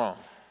 something's wrong.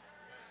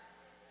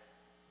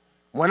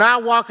 When I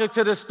walk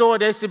into the store,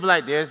 they should be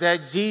like, there's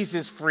that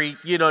Jesus freak.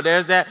 You know,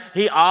 there's that.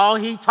 All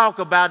he talk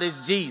about is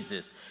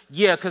Jesus.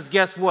 Yeah, because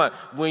guess what?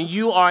 When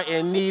you are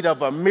in need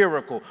of a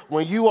miracle,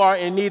 when you are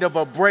in need of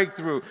a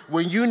breakthrough,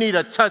 when you need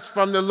a touch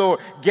from the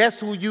Lord, guess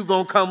who you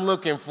going to come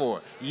looking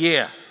for?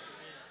 Yeah.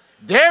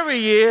 There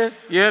he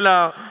is, you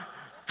know.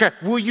 Okay.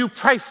 Will you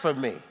pray for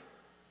me?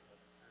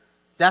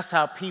 That's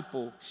how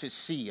people should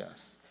see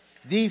us.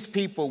 These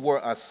people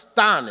were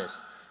astonished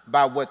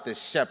by what the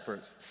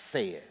shepherds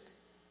said.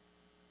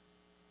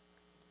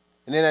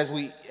 And then as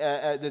we,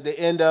 at the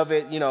end of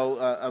it, you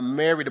know,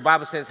 Mary, the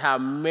Bible says how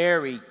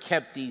Mary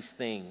kept these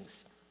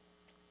things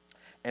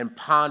and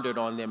pondered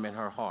on them in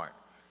her heart.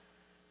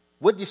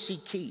 What did she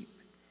keep?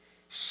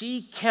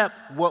 She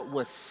kept what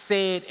was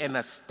said and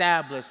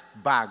established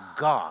by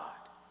God.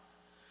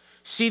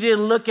 She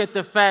didn't look at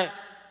the fact,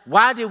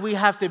 why did we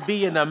have to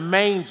be in a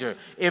manger?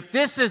 If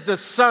this is the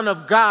Son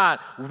of God,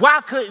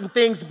 why couldn't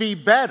things be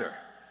better?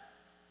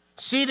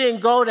 She didn't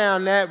go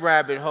down that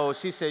rabbit hole.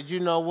 She said, you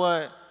know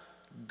what?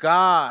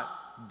 God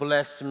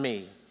blessed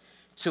me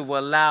to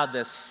allow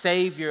the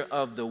Savior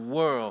of the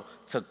world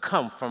to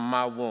come from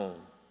my womb.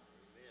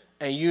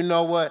 And you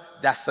know what?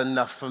 That's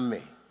enough for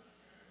me.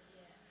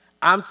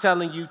 I'm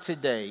telling you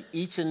today,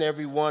 each and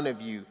every one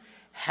of you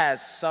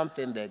has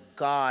something that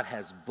God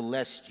has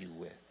blessed you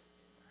with.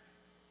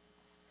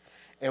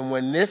 And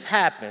when this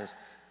happens,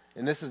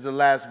 and this is the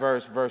last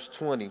verse, verse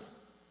 20,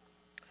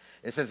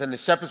 it says, and the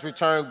shepherds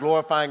returned,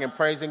 glorifying and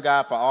praising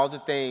God for all the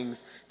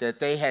things that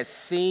they had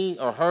seen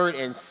or heard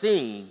and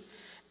seen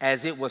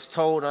as it was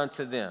told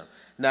unto them.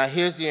 Now,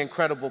 here's the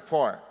incredible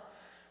part.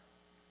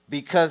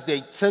 Because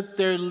they took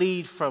their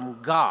lead from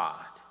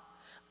God,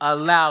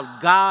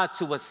 allowed God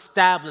to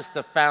establish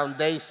the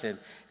foundation,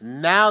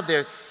 now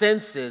their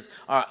senses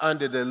are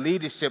under the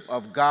leadership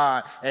of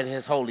God and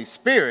his Holy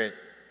Spirit.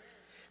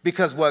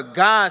 Because what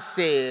God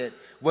said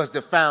was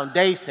the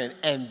foundation,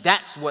 and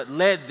that's what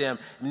led them.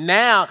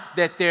 Now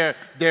that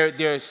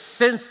their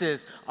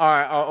senses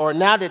are, or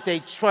now that they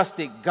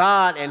trusted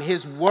God and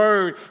his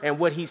word and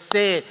what he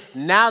said,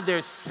 now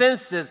their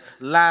senses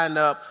line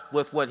up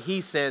with what he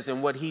says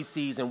and what he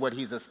sees and what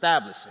he's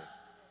establishing.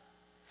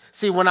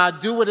 See, when I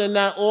do it in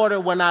that order,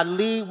 when I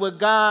lead with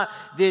God,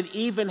 then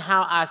even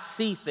how I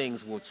see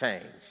things will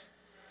change.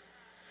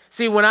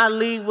 See, when I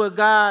lead with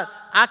God,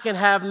 I can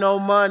have no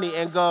money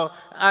and go,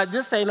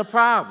 this ain't a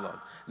problem.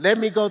 Let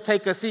me go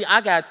take a seat.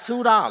 I got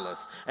 $2,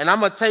 and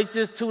I'm going to take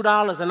this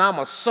 $2 and I'm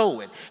going to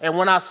sow it. And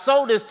when I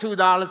sow this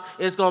 $2,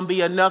 it's going to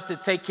be enough to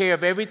take care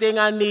of everything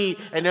I need,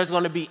 and there's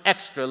going to be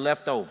extra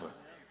left over.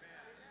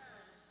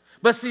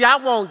 But see, I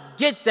won't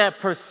get that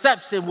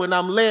perception when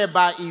I'm led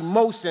by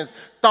emotions,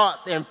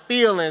 thoughts, and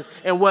feelings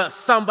and what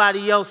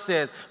somebody else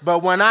says.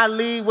 But when I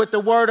lead with the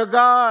word of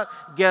God,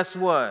 guess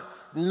what?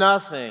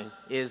 Nothing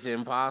is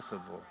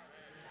impossible.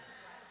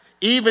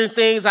 Even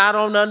things I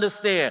don't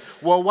understand.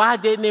 Well, why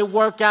didn't it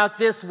work out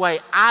this way?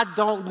 I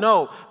don't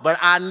know. But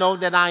I know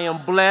that I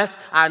am blessed.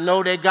 I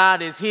know that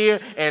God is here.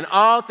 And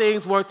all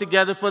things work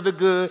together for the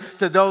good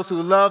to those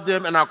who love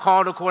them and are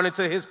called according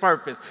to his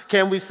purpose.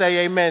 Can we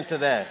say amen to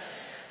that?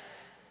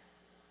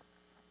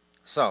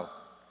 So,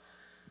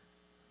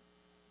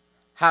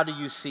 how do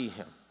you see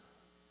him?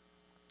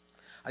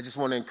 I just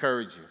want to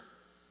encourage you.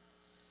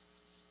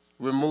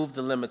 Remove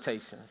the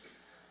limitations.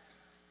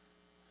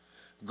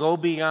 Go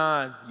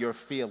beyond your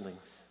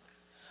feelings.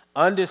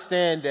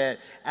 Understand that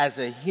as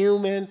a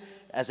human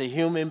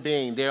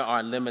being, there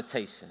are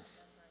limitations.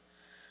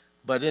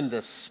 But in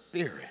the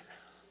spirit,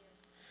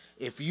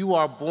 if you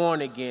are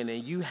born again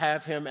and you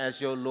have him as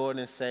your Lord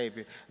and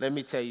Savior, let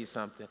me tell you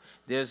something.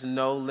 There's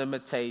no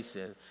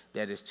limitation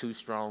that is too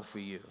strong for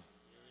you.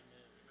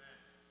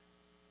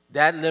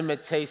 That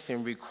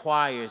limitation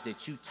requires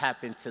that you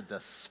tap into the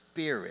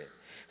spirit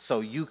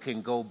so you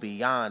can go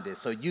beyond it,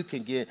 so you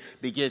can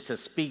begin to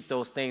speak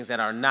those things that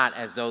are not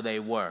as though they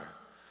were.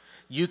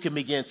 You can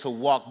begin to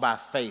walk by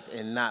faith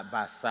and not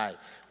by sight.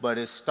 But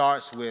it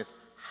starts with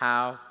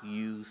how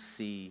you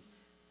see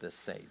the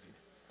Savior.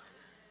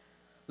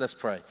 Let's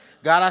pray.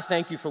 God, I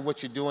thank you for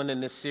what you're doing in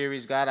this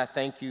series. God, I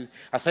thank you.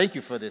 I thank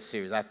you for this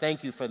series. I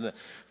thank you for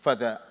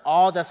the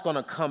all that's going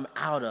to come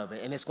out of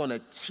it. And it's going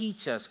to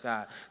teach us,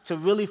 God, to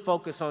really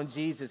focus on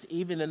Jesus,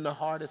 even in the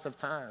hardest of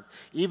times,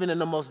 even in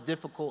the most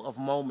difficult of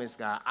moments,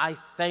 God. I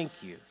thank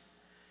you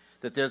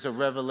that there's a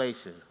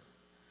revelation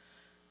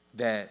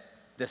that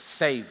the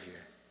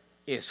Savior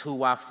is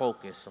who I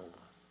focus on.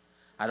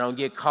 I don't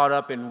get caught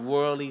up in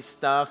worldly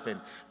stuff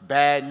and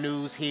bad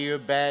news here,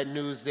 bad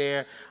news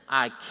there.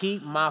 I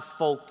keep my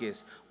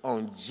focus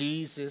on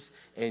Jesus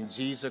and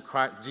Jesus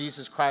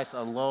Christ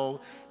alone,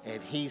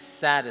 and he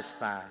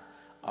satisfied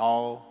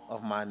all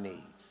of my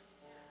needs.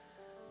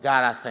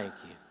 God, I thank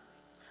you.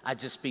 I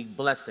just speak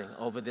blessing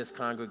over this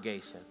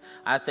congregation.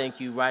 I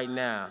thank you right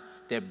now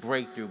that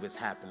breakthrough is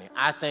happening.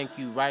 I thank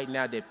you right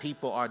now that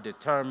people are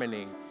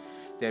determining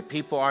if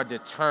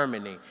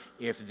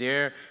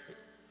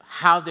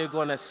how they're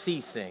going to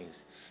see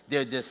things.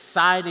 They're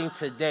deciding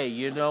today,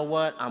 you know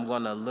what? I'm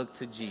going to look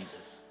to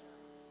Jesus.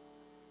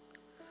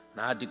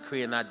 Now I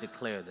decree and I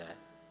declare that.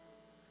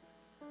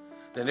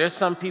 Then there's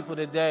some people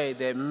today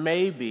that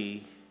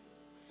maybe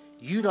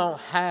you don't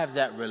have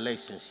that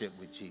relationship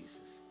with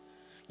Jesus.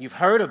 You've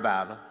heard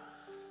about him,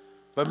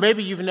 but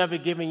maybe you've never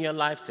given your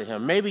life to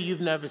him. Maybe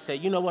you've never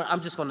said, you know what?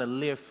 I'm just going to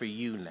live for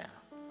you now.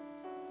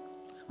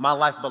 My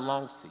life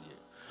belongs to you.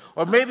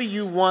 Or maybe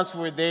you once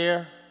were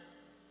there,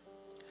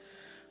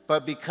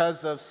 but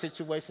because of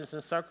situations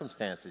and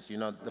circumstances,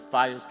 the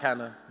fire's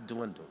kind of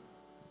dwindled.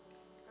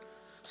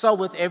 So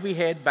with every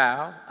head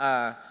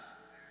bowed,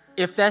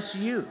 if that's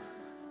you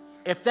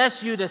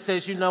that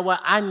says, you know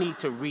what, I need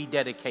to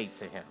rededicate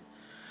to him.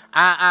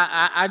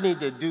 I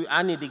need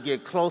to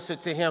get closer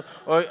to him,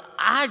 or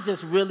I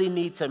just really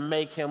need to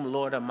make him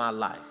Lord of my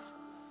life.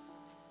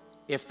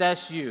 If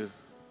that's you,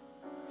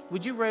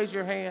 would you raise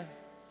your hand?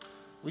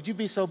 Would you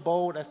be so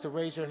bold as to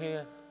raise your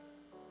hand?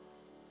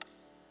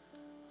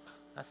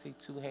 I see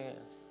 2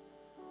 hands,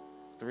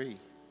 3.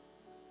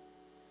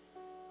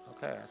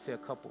 Okay, I see a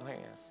couple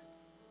hands.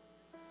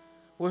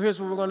 Well, here's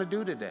what we're going to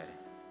do today.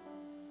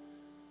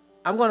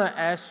 I'm going to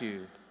ask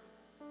you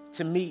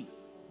to meet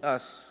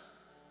us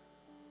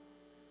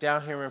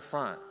down here in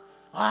front.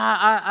 Do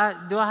I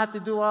have to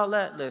do all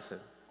that? Listen,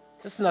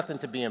 there's nothing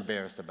to be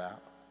embarrassed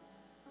about.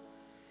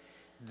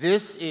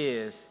 This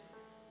is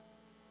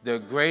the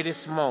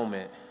greatest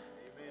moment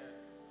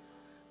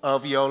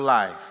of your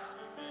life.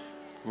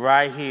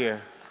 Right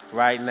here,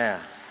 right now.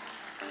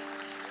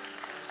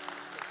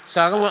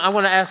 So I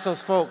want to ask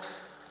those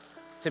folks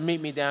to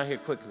meet me down here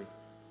quickly.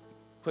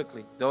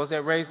 Quickly. Those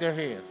that raise their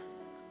hands.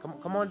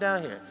 Come on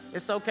down here.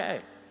 It's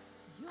okay.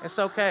 It's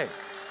okay.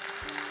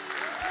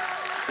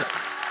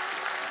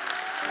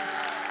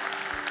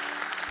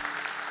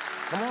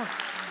 Come on.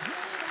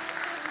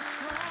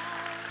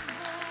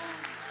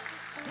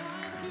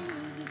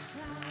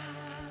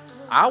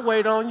 I'll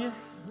wait on you.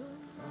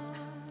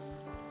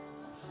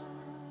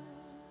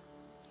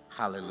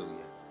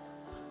 Hallelujah.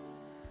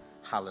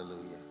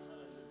 Hallelujah.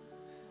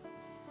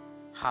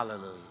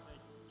 Hallelujah.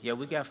 Yeah,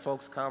 we got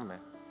folks coming.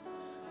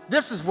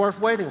 This is worth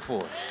waiting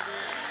for.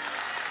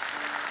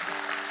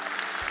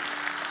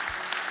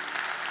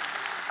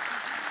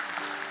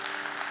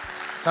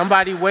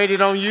 Somebody waited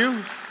on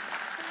you.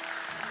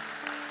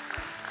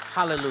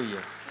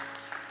 Hallelujah.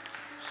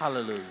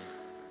 Hallelujah.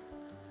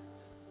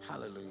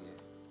 Hallelujah.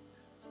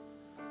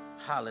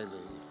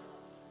 Hallelujah.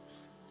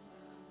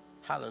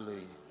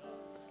 Hallelujah.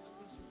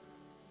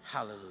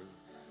 Hallelujah.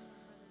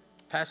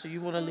 Pastor, you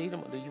want to lead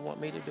them, or do you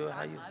want me to do it?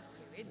 How you? I'd love to.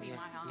 It'd be my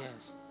honor.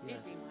 Yes.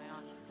 It'd be my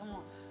honor. Come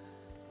on.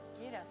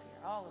 Get up here,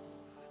 all of you.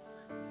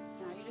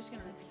 Now you're just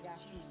going to repeat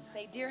after me.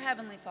 Say, Dear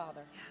Heavenly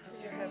Father,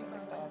 Dear Heavenly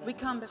Father, we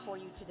come before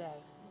you today.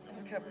 we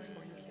come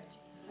before you today.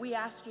 We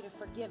ask you to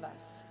forgive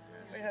us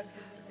We ask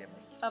you to forgive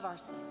us of our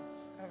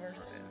sins. of our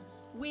sins.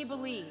 We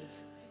believe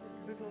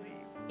We believe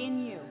in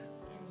you,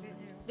 in you,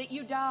 that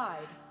you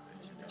died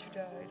that you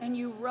died, and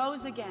you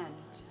rose again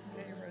and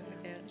that you rose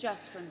again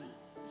just for me.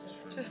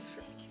 just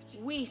for me.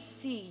 We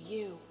see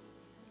you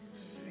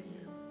See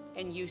you.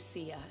 and you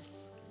see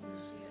us. You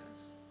see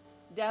us.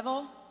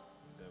 Devil,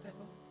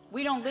 Devil,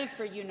 we don't live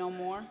for you no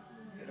more.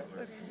 we don't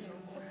live for you no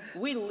more.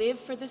 We live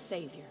for the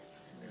Savior.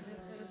 We live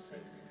for the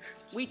Savior.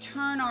 We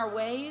turn our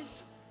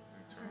ways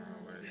Turn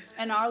our ways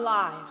and our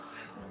lives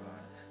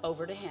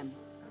over to him.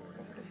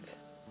 over to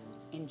His.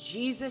 In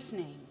Jesus'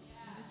 name, In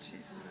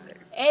Jesus' name.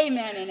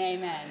 amen and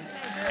amen.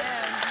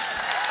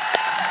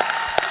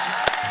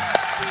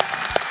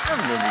 I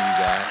remember you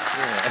guys.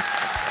 Yeah.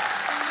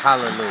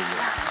 Hallelujah.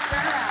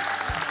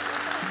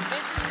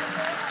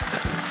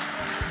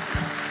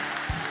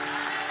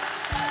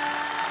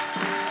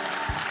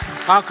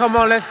 Oh, come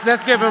on,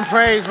 let's give him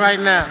praise right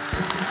now.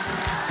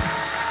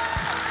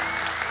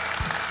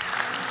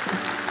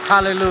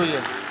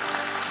 Hallelujah.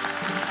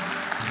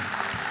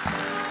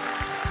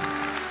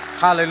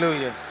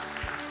 Hallelujah.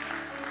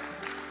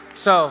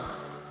 So,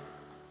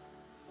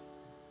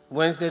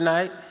 Wednesday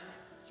night,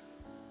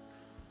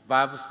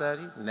 Bible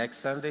study, next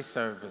Sunday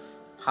service.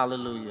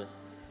 Hallelujah.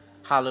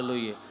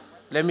 Hallelujah.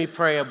 Let me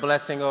pray a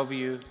blessing over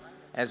you.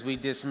 as we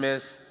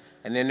dismiss.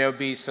 And then there'll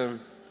be some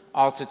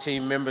altar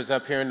team members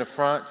up here in the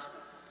front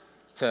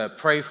to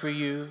pray for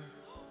you.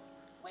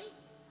 Wait.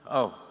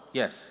 Oh,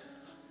 yes.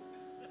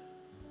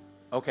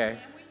 Okay.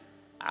 Can we?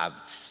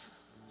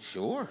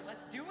 Sure.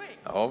 Let's do it.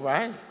 All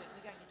right. We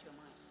gotta get you a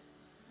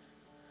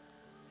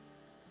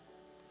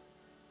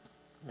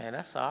mic. Man,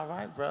 that's all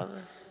right,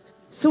 brother.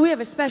 So we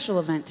have a special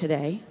event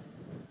today.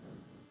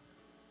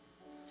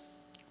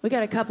 We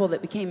got a couple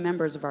that became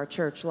members of our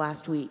church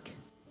last week.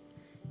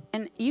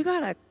 And you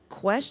got a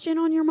question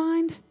on your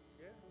mind?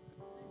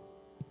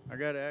 I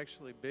got an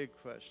actually big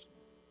question.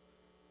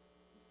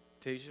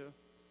 Tisha,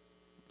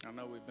 I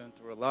know we've been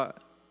through a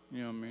lot,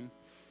 you know what I mean?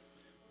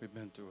 We've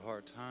been through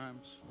hard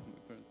times.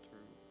 We've been through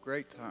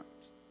great times.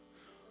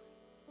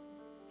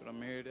 But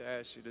I'm here to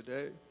ask you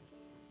today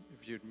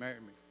if you'd marry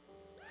me.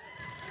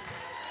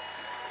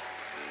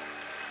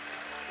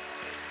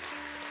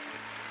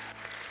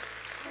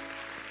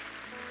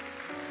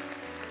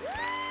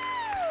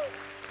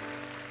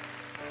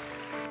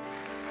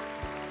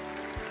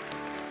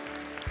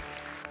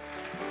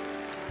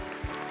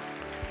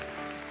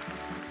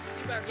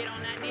 You better get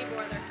on that knee,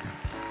 brother.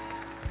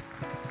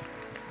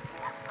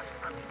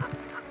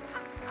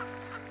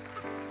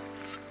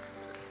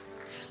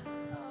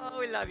 Oh,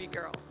 we love you,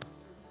 girl.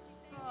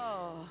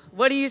 Oh,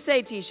 what do you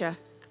say, Tisha?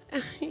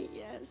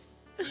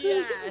 Yes.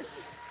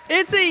 Yes.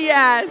 It's a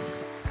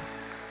yes.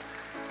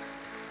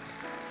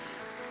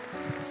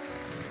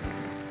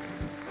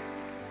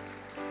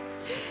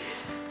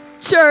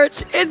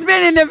 Church, it's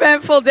been an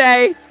eventful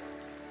day.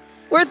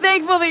 We're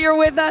thankful that you're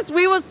with us.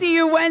 We will see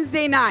you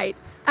Wednesday night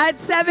at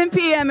 7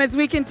 p.m. as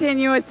we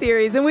continue a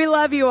series. And we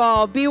love you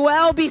all. Be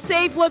well, be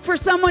safe. Look for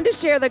someone to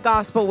share the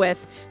gospel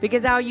with,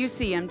 because how you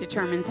see them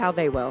determines how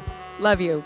they will. Love you.